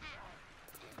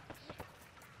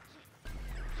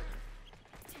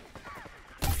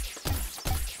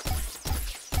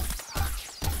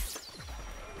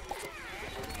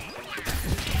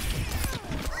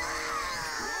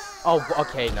 Oh,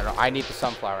 okay, no, no, I need the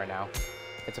sunflower now.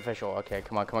 It's official. Okay,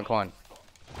 come on, come on, come on.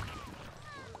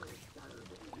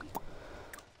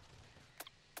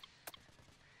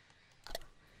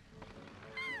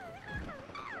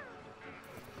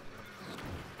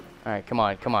 Alright, come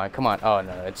on, come on, come on. Oh,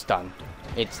 no, it's done.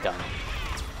 It's done.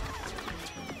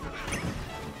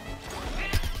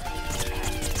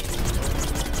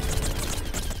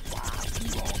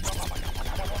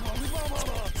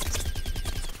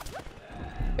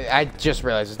 I just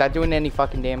realized, is that doing any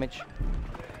fucking damage?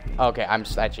 Okay, I'm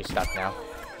actually stuck now.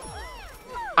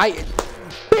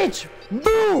 Bitch,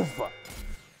 move!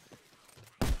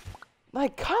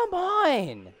 Like, come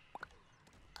on!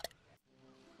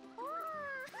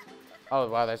 Oh,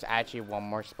 wow, there's actually one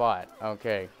more spot.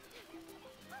 Okay.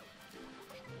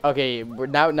 Okay,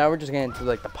 now we're just getting into,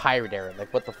 like, the pirate era.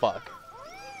 Like, what the fuck?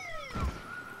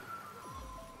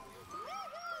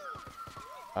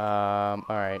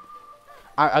 Alright.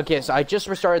 Okay, so I just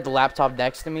restarted the laptop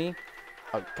next to me.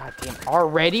 Oh, goddamn.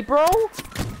 Already, bro?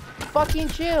 Fucking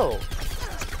chill.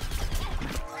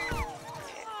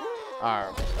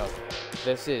 Alright, okay.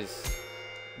 This is...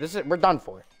 We're done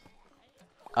for.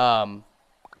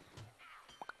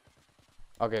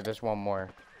 Okay, there's one more.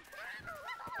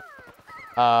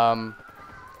 But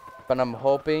I'm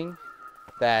hoping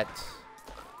that...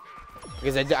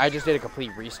 Because I just did a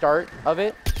complete restart of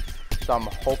it. So I'm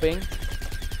hoping...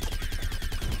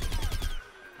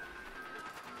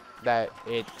 that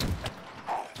it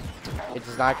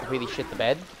does not completely shit the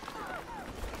bed.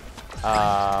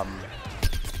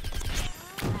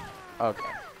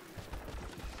 Okay.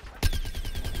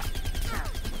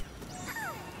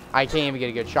 I can't even get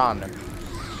a good shot on him.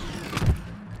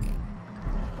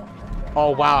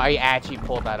 Oh wow, I actually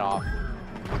pulled that off.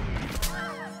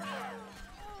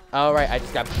 All right, I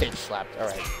just got bitch slapped. All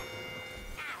right.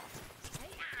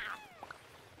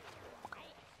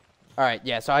 All right,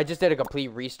 yeah. So I just did a complete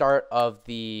restart of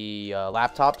the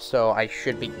laptop, so I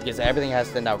should be because everything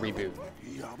has to now reboot.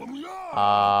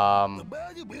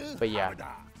 But yeah.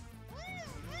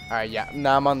 All right, yeah.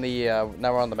 Now I'm on the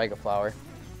now we're on the Mega Flower.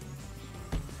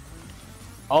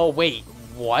 Oh wait,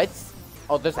 what?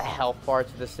 Oh, there's a health bar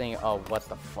to this thing. Oh, what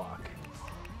the fuck?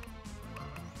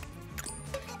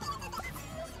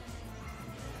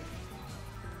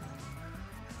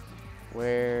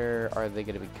 Where are they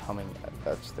going to be coming at?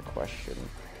 That's the question.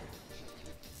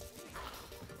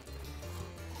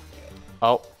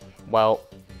 Oh, well.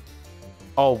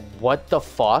 Oh, what the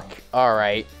fuck?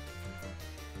 Alright.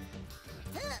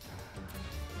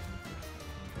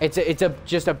 It's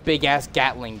just a big ass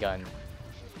Gatling gun.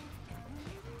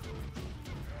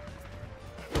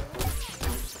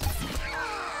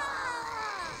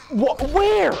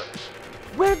 Where?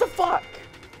 Where the fuck?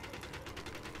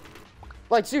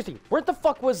 Like, seriously, where the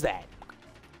fuck was that?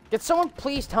 Can someone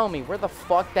please tell me where the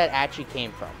fuck that actually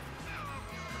came from?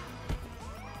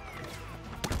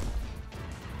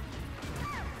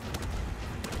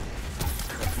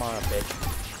 Come on, bitch.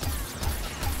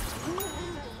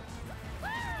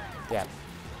 Yeah.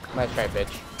 Nice try,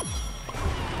 bitch.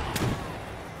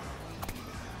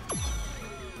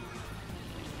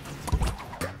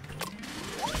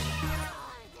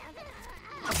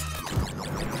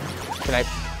 Can I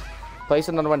place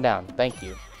another one down? Thank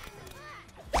you.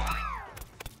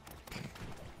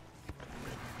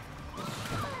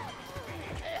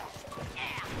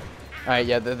 Alright,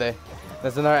 yeah,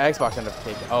 there's another Xbox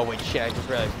notification. Oh, wait, shit, I just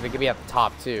realized they could be at the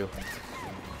top, too.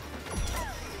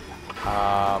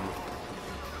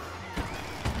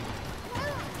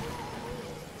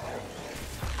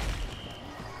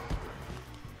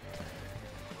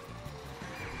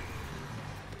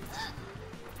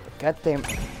 God damn.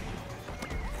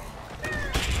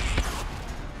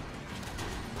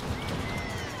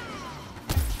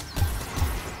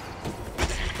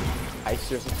 I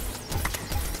seriously.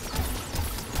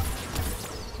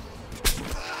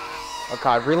 Oh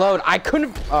god, reload. I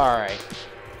couldn't. Alright.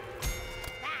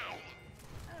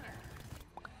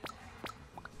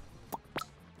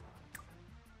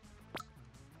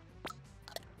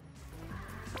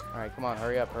 Alright, come on,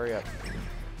 hurry up, hurry up.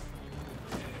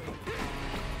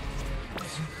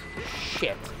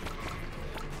 Shit.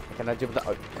 What can I do with the...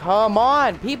 Oh, come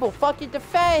on, people, fucking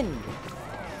defend!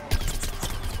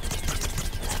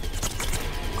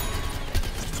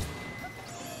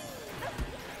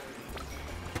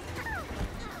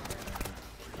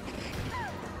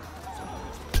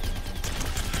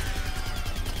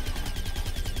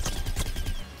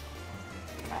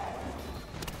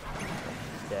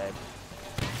 Dead.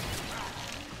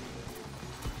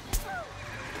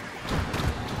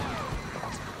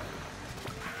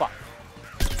 Fuck.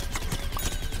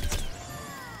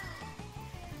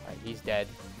 Alright, he's dead.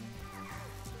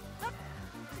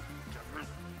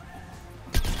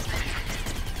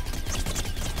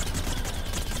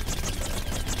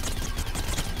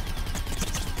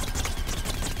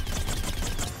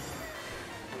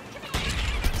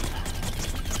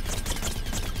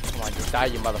 Come on, just die,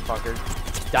 you motherfucker.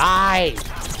 Die!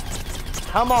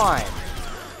 Come on!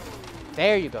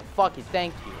 There you go. Fuck it.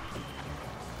 Thank you.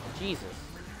 Jesus.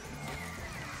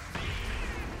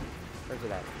 Where's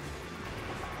it at?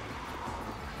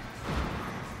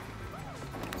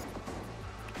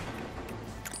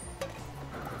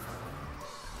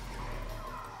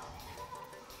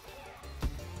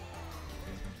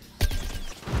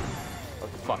 Oh,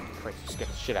 fuck. Christ, you scared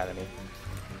the shit out of me.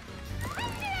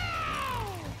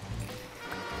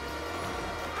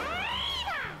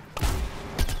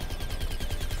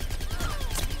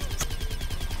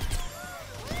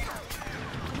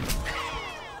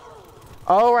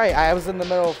 Oh, right, I was in the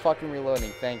middle of fucking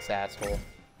reloading. Thanks, asshole.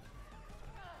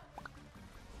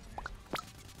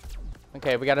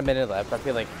 Okay, we got a minute left. I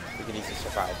feel like we can easily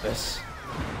survive this.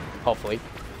 Hopefully.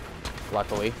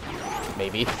 Luckily.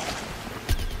 Maybe.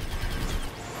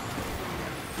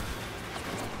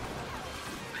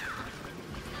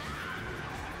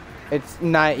 It's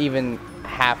not even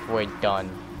halfway done.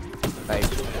 Like...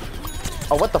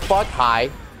 Oh, what the fuck? Hi.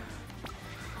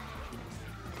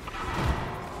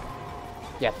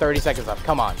 Yeah, 30 seconds left.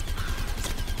 Come on.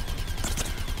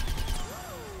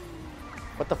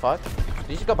 What the fuck? Did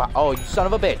you just go by? Oh, you son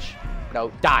of a bitch.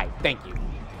 No, die. Thank you.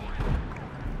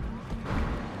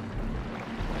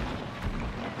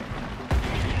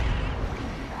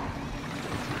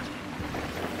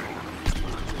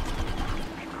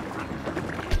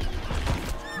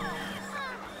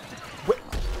 Wait,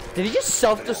 did he just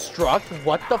self-destruct?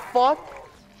 What the fuck?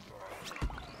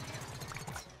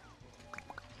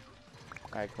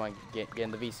 Alright, come on, get in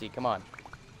the VC, come on.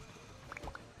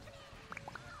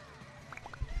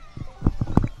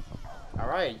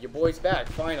 Alright, your boy's back,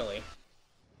 finally.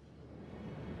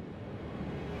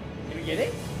 Did we get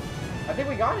it? I think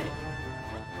we got it.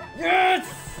 Yes!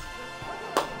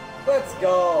 Let's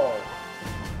go!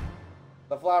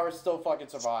 The flowers still fucking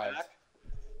survived.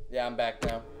 Yeah, I'm back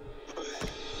now.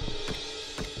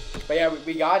 But yeah,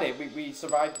 we got it. We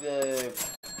survived the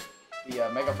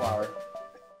Mega Flower.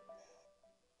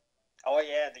 Oh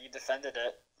yeah, you defended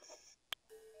it.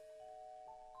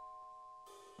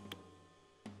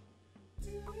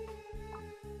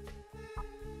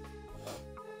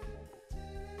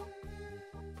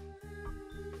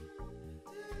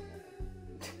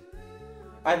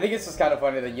 I think it's just kind of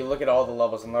funny that you look at all the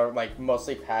levels and they're like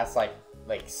mostly past like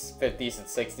 50s and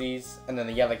 60s, and then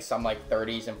you have like some like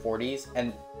 30s and 40s,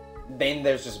 and then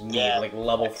there's just me like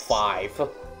level 5.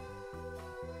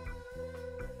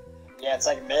 Yeah, it's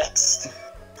like mixed.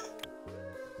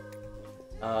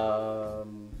 Oh,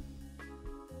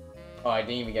 I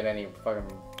didn't even get any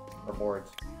fucking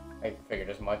rewards. I figured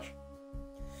as much.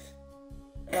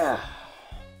 Yeah.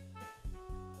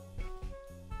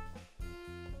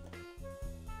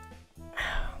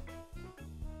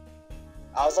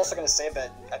 I was also gonna say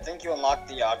that I think you unlocked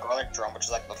the garlic drum, which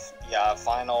is like the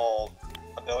final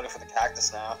ability for the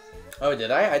cactus now. Oh,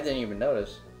 did I? I didn't even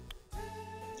notice.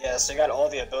 Yeah, so you got all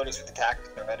the abilities with the cactus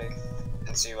already,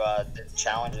 since you did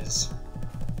challenges.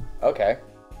 Okay.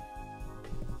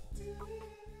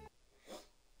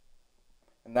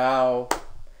 Now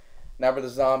for the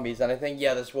zombies, and I think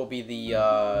this will be the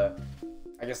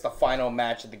I guess the final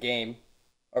match of the game,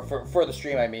 or for the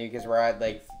stream. I mean, because we're at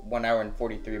like 1 hour and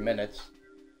 43 minutes.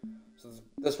 So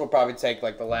this will probably take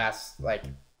like the last like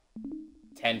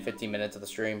 10-15 minutes of the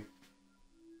stream.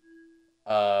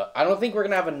 I don't think we're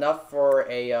gonna have enough for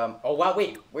a oh wow,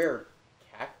 wait, we're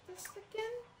cactus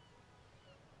again?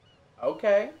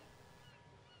 Okay.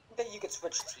 I think you could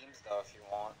switch teams though if you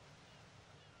want.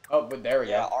 Oh, but there we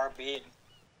go. Yeah, RB.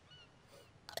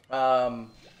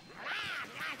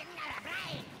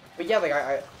 But yeah,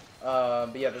 like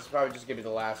but yeah, this is probably just gonna be the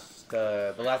last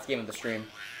game of the stream,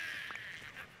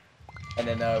 and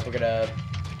then we're gonna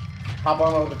hop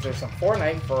on over to some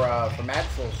Fortnite for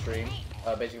Matt's little stream,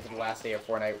 basically for the last day of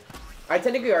Fortnite. I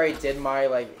technically already did my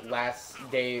like last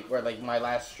day or like my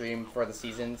last stream for the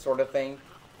season sort of thing,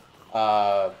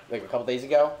 like a couple days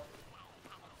ago.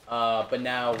 But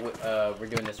now we're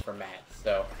doing this for Matt,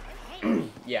 so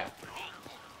yeah.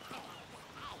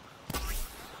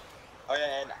 Oh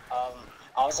yeah, and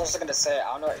I was also gonna say,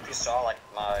 I don't know if you saw like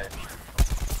my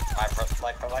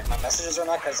messages or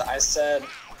not, because I said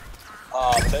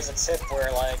there's a tip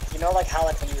where like, you know, like how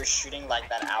like when you were shooting like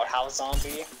that outhouse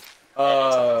zombie, and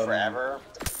it took forever.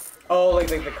 Oh, like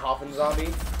the coffin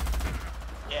zombie.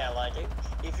 Yeah, like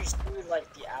if you shoot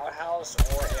like the outhouse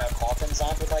or a coffin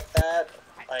zombie like that,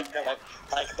 like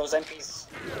those NPCs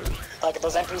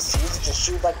just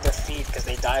shoot like their feet because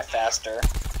they die faster.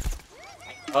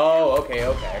 Oh, okay.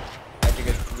 Actually,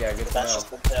 good. Yeah, good to know. That's just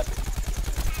the tip.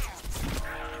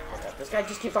 This guy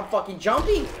just keeps on fucking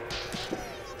jumping.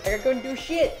 Like I couldn't do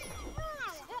shit.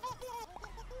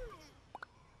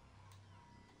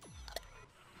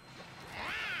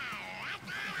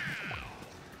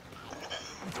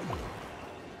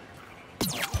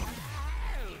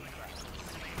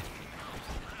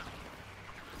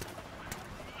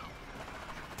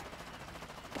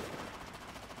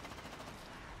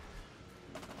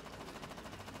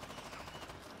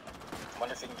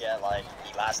 Wonder if you can get like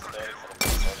elasticity for the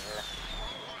soldier.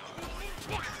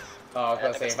 Oh, I was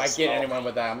gonna say, if I get anyone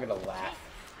with that, I'm gonna laugh.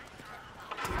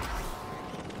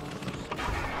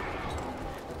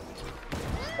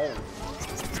 Oh,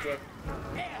 shit.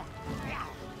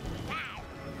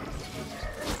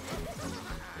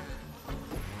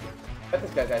 I bet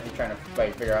this guy's actually trying to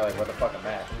like, figure out like what the fuck I'm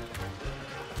at.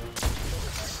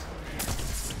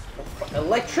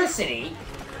 Electricity?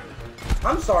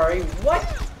 I'm sorry, what?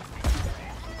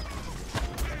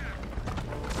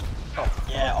 Oh,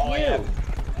 yeah, oh yeah.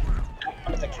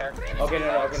 One of the characters. Okay,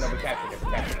 no, we captured it, now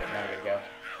we gotta go.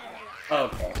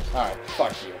 Okay, alright,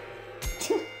 fuck you.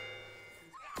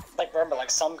 Like, remember, like,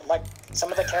 some of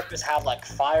the characters have, like,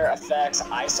 fire effects,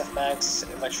 ice effects,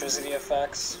 electricity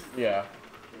effects. Yeah.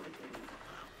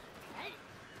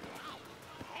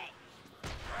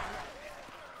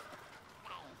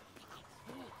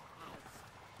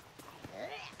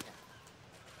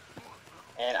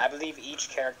 And I believe each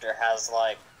character has,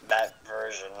 like, that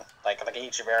version. Like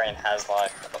each variant has,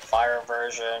 like, the fire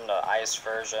version, the ice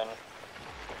version.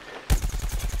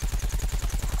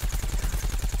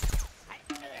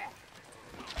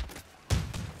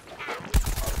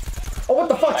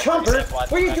 the fuck, Like, Chomper? for example, I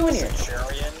What are you think doing the here?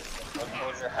 Centurion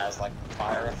Composure has like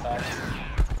fire effect,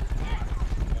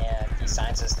 and the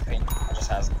Scientist the Paint just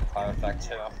has fire effect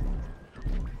too.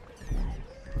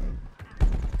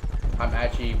 I'm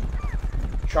actually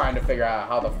trying to figure out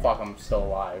how the fuck I'm still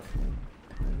alive.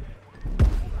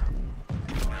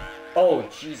 Oh,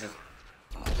 Jesus.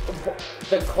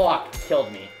 The clock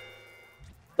killed me.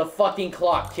 The fucking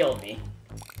clock killed me.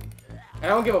 I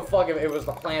don't give a fuck if it was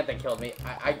the plant that killed me.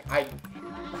 I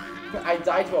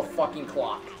died to a fucking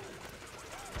clock.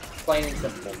 Plain and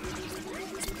simple. I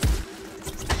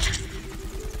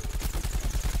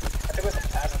think it was the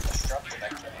Passive Destructor that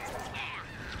killed me.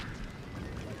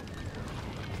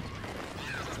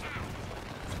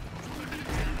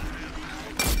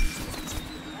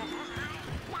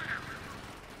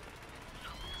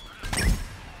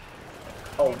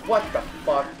 Oh, what the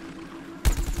fuck?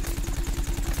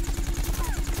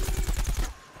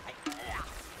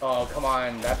 Oh, come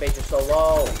on. That base is so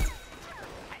low.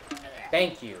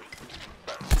 Thank you.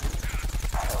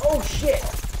 Oh, shit!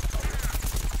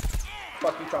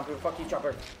 Fuck you, Chomper. Fuck you,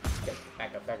 Chomper. Okay,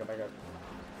 back up, back up, back up.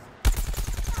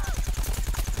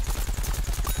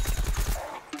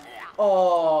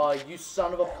 Oh, you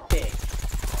son of a bitch.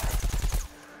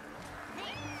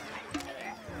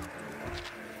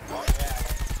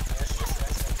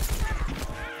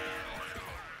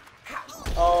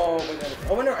 Oh, my goodness.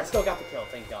 Oh, no, I still got the kill,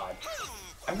 thank God.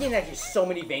 I'm getting actually so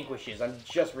many vanquishes. I'm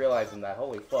just realizing that.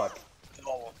 Holy fuck.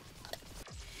 Oh.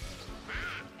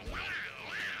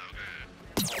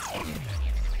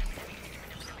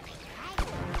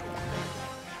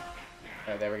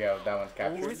 Oh, there we go. That one's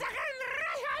captured.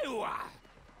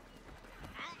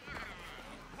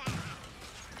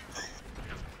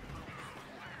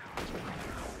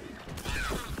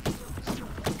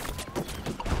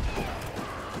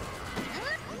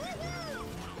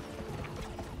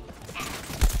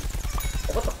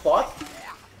 What the fuck?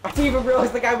 I didn't even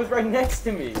realize the guy was right next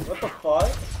to me. What the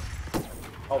fuck?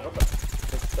 Oh, what the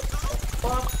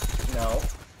fuck? No.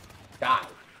 Die.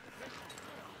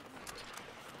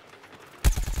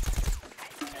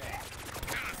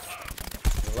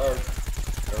 Reload.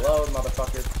 Reload,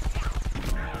 motherfucker.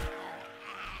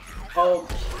 Oh.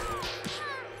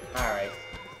 Alright.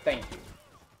 Thank you.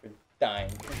 You're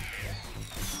dying.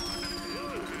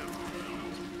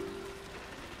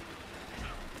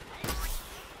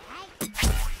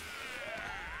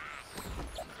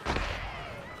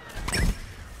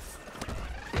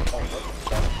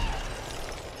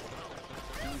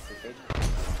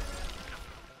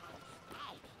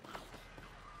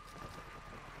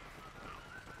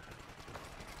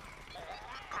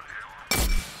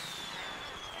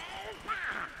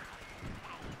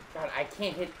 God, I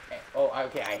can't hit. Oh,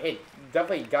 okay, I hit.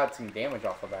 Definitely got some damage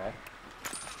off of that.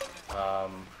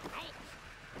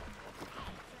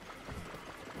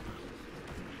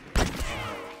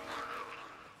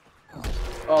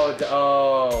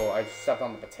 Oh, I stepped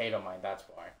on the potato mine. That's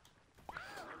why.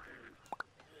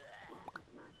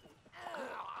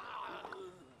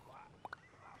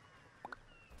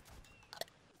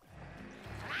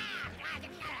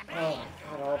 Oh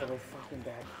my God, all the way fucking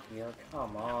back here.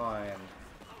 Come on.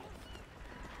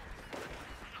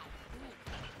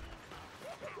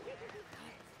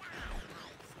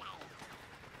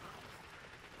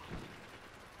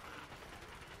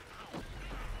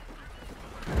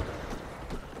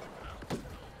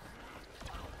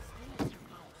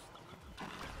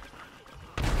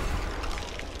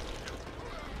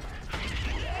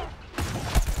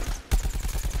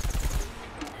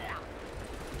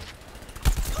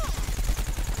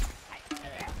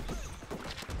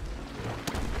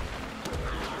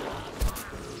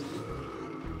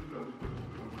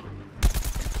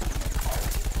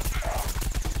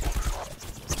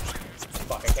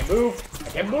 Move! I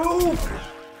can move!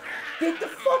 Get the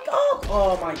fuck up!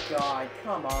 Oh my God,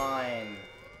 come on.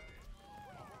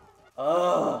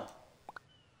 Ugh.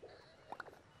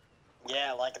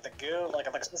 Yeah, like the goo,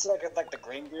 especially like the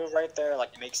green goo right there,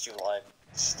 like it makes you like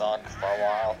stuck for a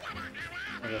while.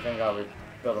 I think I would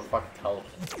build a fucking teleport.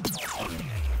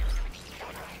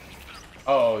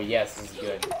 Oh yes, this is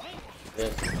good.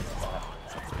 This is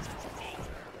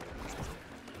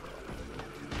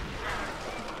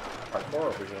parkour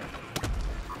over here.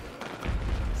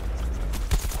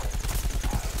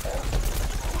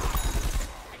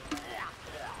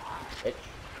 Bitch.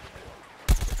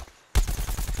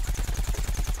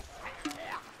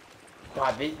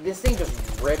 God, this thing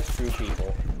just rips through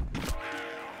people.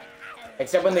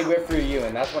 Except when they rip through you,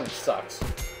 and that's when it sucks.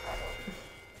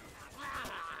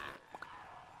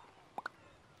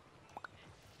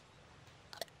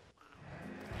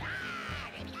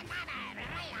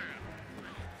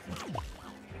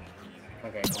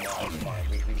 Okay, come on, come on.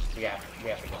 We have to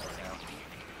get this now.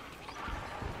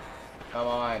 Come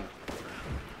on.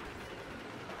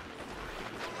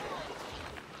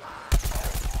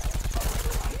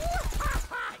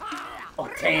 Oh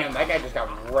damn, that guy just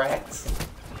got wrecked.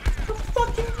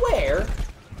 Fucking where?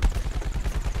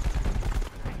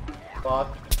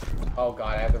 Fuck. Oh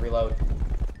god, I have to reload.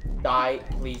 Die,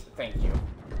 please. Thank you.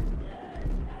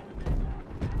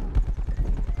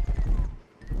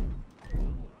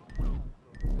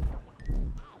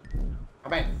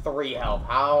 I'm at 3 health.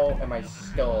 How am I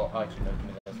still... Oh, actually, no, give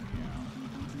me this.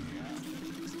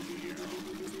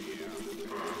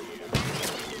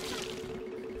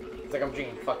 It's like I'm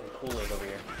drinking fucking Kool-Aid over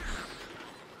here.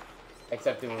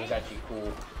 Except it was actually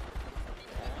cool.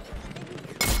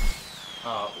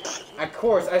 Oh, of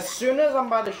course, as soon as I'm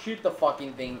about to shoot the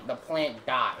fucking thing, the plant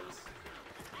dies.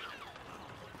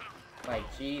 Like,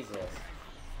 Jesus.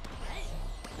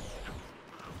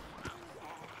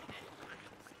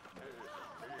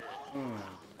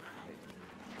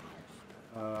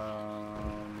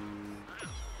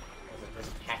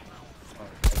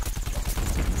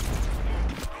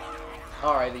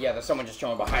 Alright, yeah, there's someone just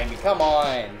chilling behind me. Come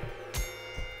on!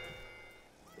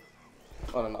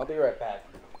 Hold on, I'll be right back.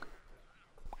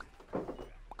 Alright.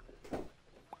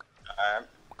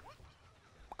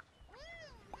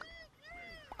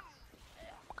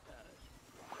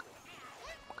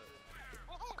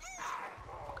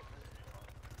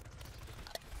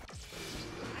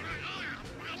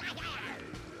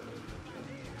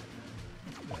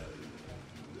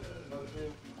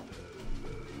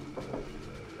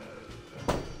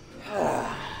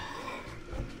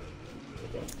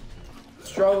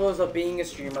 Struggles of being a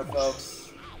streamer,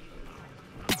 folks.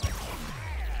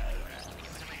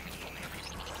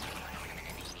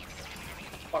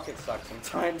 Fucking sucks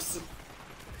sometimes.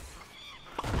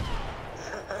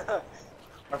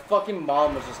 Our fucking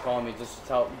mom was just calling me just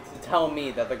to tell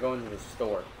me that they're going to the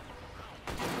store.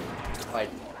 Like,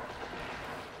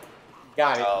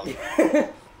 got it.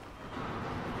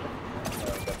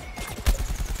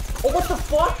 Oh, what the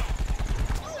fuck?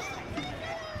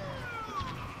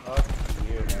 Fuck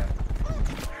you, man.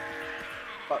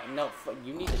 Fuck, no,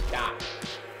 you need to die.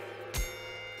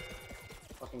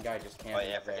 Fucking guy just can't. Oh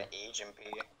yeah, freaking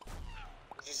HMP.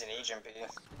 He's an HMP.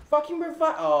 Fucking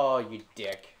revive. Oh, you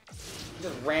dick. You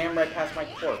just ran right past my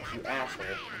corpse, you asshole.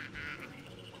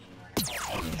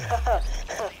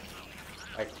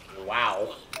 Like,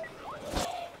 wow.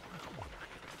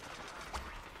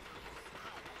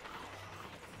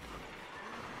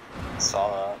 Saw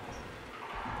that.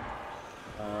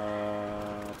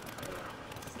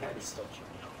 This guy is still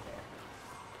chilling there.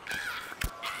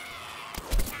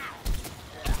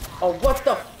 Oh, what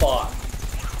the fuck?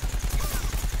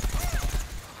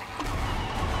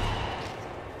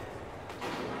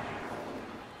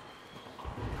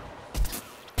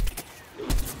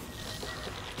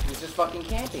 He's just fucking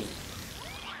camping.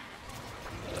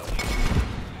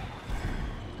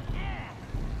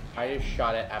 I just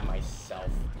shot it at myself.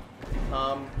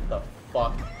 The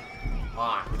fuck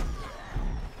on.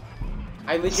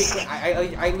 I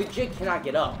legit cannot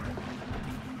get up.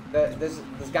 This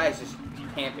guy is just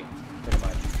camping, pretty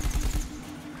much.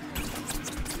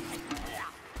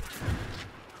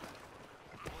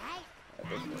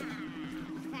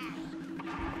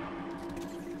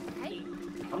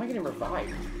 How am I getting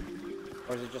revived?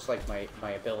 Or is it just like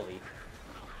my ability?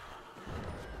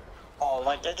 Oh,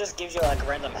 like, it just gives you, like,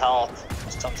 random health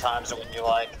sometimes when you,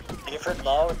 like, if you're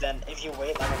low, then if you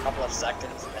wait, like, a couple of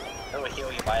seconds, then it will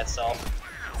heal you by itself.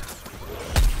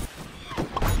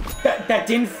 That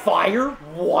didn't fire?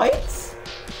 What?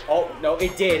 Oh, no,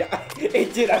 it did.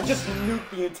 It did. I just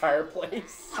nuked the entire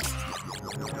place.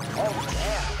 Oh,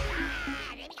 damn.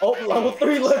 Oh, level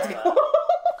 3, let's go. Oh,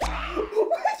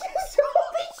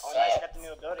 nice, you got the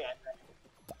new ability, I think.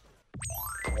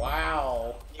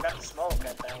 Wow. You got the smoke,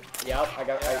 I think. Yep, I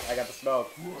got the smoke.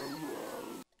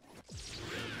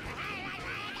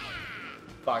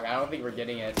 Fuck, I don't think we're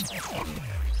getting it.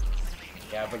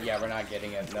 Yeah, but yeah, we're not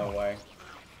getting it. No way.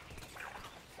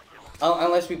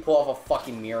 Unless we pull off a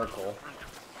fucking miracle.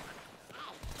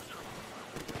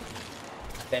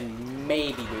 Then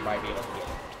maybe we might be able to get it.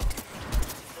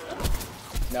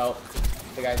 No,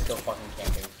 the guy's still fucking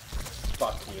camping.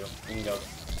 Fuck you. You can go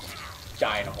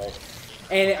die in a hole.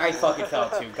 And I fucking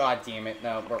fell too. God damn it.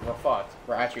 No, we're fucked.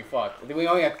 We're actually fucked. We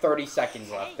only have 30 seconds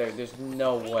left. There's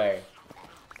no way.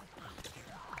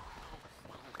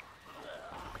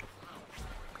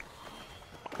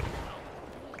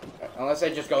 Unless I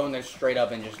just go in there straight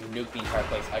up and just nuke the entire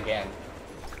place again.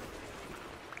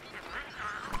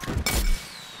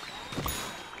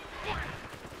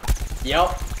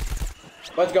 Yep.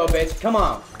 Let's go, bitch. Come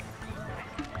on.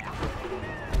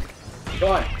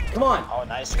 Go on. Come on. Oh,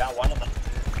 nice. You got one of them.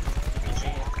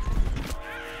 GG.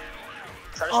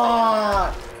 Try to stay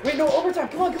Ah! Wait, no, overtime.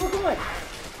 Come on, come on, come on.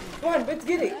 Come on, let's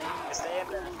get it. in there. Stay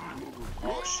in there.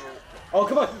 Oh, shoot. Oh,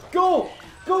 come on. Go!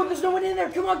 Go! There's no one in there.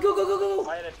 Come on, go, go, go, go, go.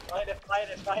 Fight it, fight it, fight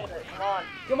it, fight it. Come on.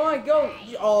 Come on, go.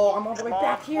 Oh, I'm all the way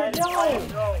back here. Fight it, fight No!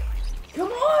 it, go.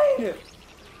 Come on!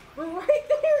 We're right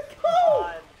there. Come Go!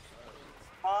 on.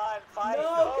 Come on, fight. No,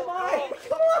 Go, come go, on! go,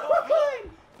 Come go, on! go.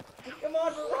 Come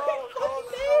on, we're Go, right go, fucking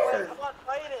go. there! Come on,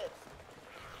 fight it.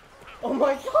 Oh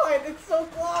my god, it's so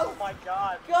close! Oh my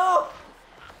god. Go!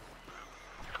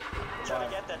 Try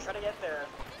to get there, try to get there.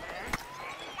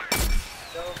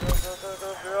 Go, go, go, go,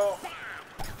 go,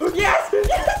 go. Yes!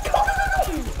 Yes! Go, go, go,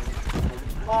 go!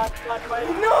 Come on, fight it.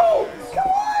 No! Come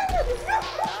on!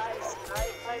 Nice,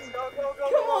 nice, nice. Go, go, go,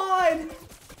 Come go. on!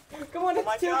 Come on, Oh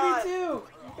my it's God. 2v2!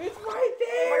 It's right Oh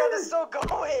there! my god, it's still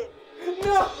going.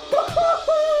 No!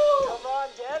 Come on,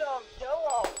 get him, kill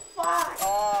him. Fuck!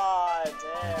 Oh,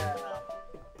 damn.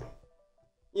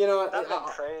 You know what? That's been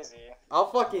crazy. I'll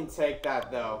fucking take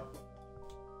that though.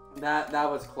 That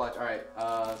was clutch. All right,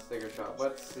 sticker shot.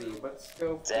 Let's see. Let's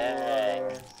go for.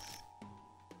 Dang.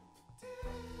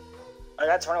 I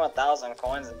got 21,000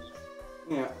 coins.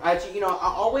 Yeah, actually, you know,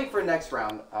 I'll wait for next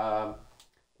round.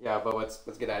 Yeah, but let's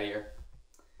get out of here.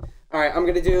 All right, I'm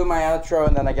gonna do my outro,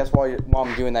 and then I guess while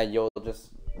I'm doing that, you'll just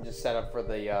set up for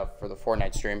the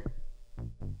Fortnite stream.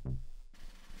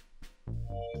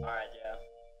 All right, yeah.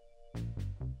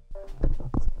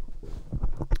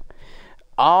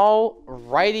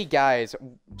 Alrighty, guys.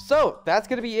 So that's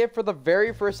gonna be it for the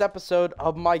very first episode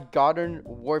of my Garden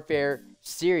Warfare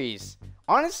series.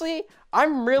 Honestly,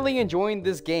 I'm really enjoying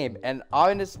this game, and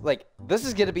this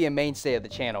is gonna be a mainstay of the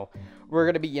channel. We're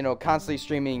gonna be, you know, constantly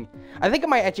streaming. I think I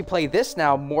might actually play this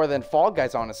now more than Fall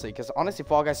Guys, honestly, because honestly,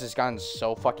 Fall Guys has gotten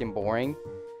so fucking boring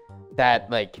that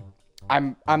like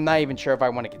I'm not even sure if I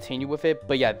want to continue with it.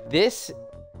 But yeah, this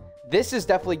is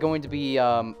definitely going to be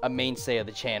a mainstay of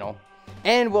the channel.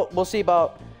 And we'll see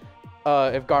about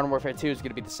if Garden Warfare 2 is going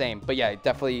to be the same. But yeah,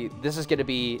 definitely, this is going to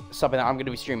be something that I'm going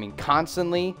to be streaming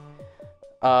constantly.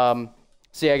 So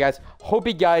yeah, guys, hope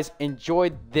you guys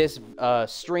enjoyed this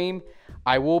stream.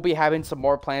 I will be having some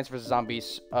more Plants vs.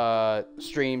 Zombies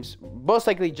streams. Most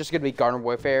likely just going to be Garden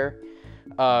Warfare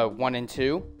 1 and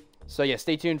 2. So yeah,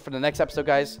 stay tuned for the next episode,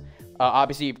 guys.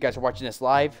 Obviously, if you guys are watching this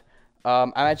live,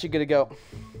 I'm actually going to go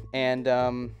and...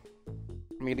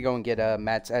 I'm gonna go and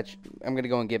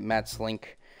get Matt's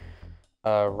link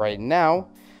right now,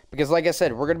 because like I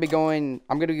said, I'm gonna be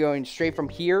going straight from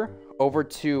here over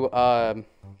to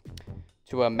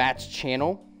Matt's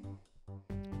channel,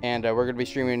 and we're gonna be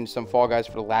streaming some Fall Guys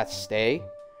for the last day.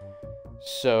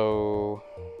 So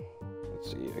let's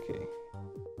see. Okay.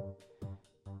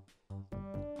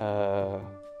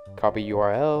 Copy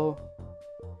URL.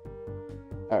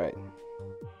 All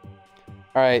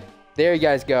right. There you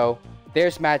guys go.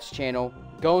 There's Matt's channel.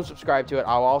 Go and subscribe to it.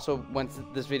 I'll also, once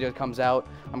this video comes out,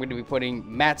 I'm going to be putting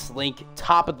Matt's link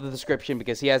top of the description,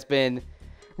 because he has been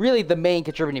really the main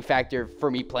contributing factor for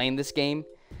me playing this game.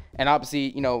 And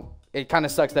obviously, you know, it kind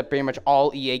of sucks that pretty much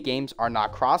all EA games are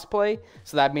not crossplay.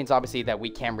 So that means obviously that we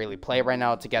can't really play right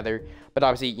now together. But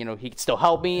obviously, you know, he can still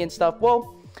help me and stuff.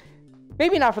 Well,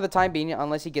 maybe not for the time being,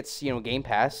 unless he gets, you know, Game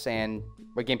Pass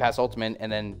or Game Pass Ultimate and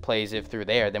then plays it through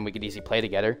there. Then we could easily play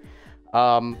together.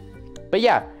 But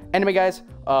yeah, anyway, guys,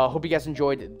 hope you guys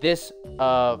enjoyed this,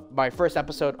 my first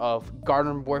episode of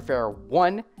Garden Warfare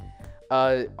 1.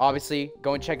 Obviously,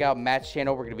 go and check out Matt's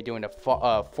channel. We're going to be doing a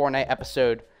Fortnite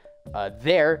episode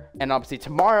there. And obviously,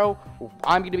 tomorrow,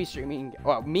 I'm going to be streaming.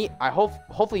 Well,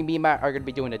 hopefully me and Matt are going to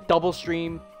be doing a double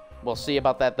stream. We'll see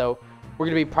about that, though. We're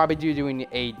going to be probably doing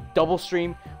a double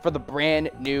stream for the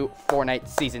brand new Fortnite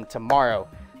season tomorrow.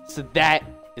 So that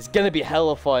is going to be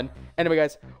hella fun. Anyway,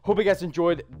 guys, hope you guys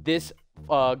enjoyed this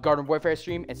Garden Warfare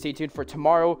stream, and stay tuned for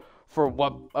tomorrow for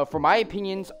my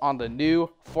opinions on the new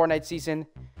Fortnite season.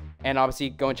 And obviously,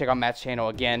 go and check out Matt's channel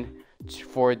again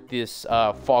for this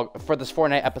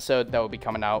Fortnite episode that will be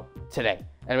coming out today.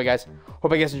 Anyway, guys,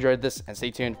 hope you guys enjoyed this, and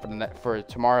stay tuned for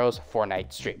tomorrow's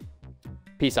Fortnite stream.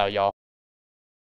 Peace out, y'all.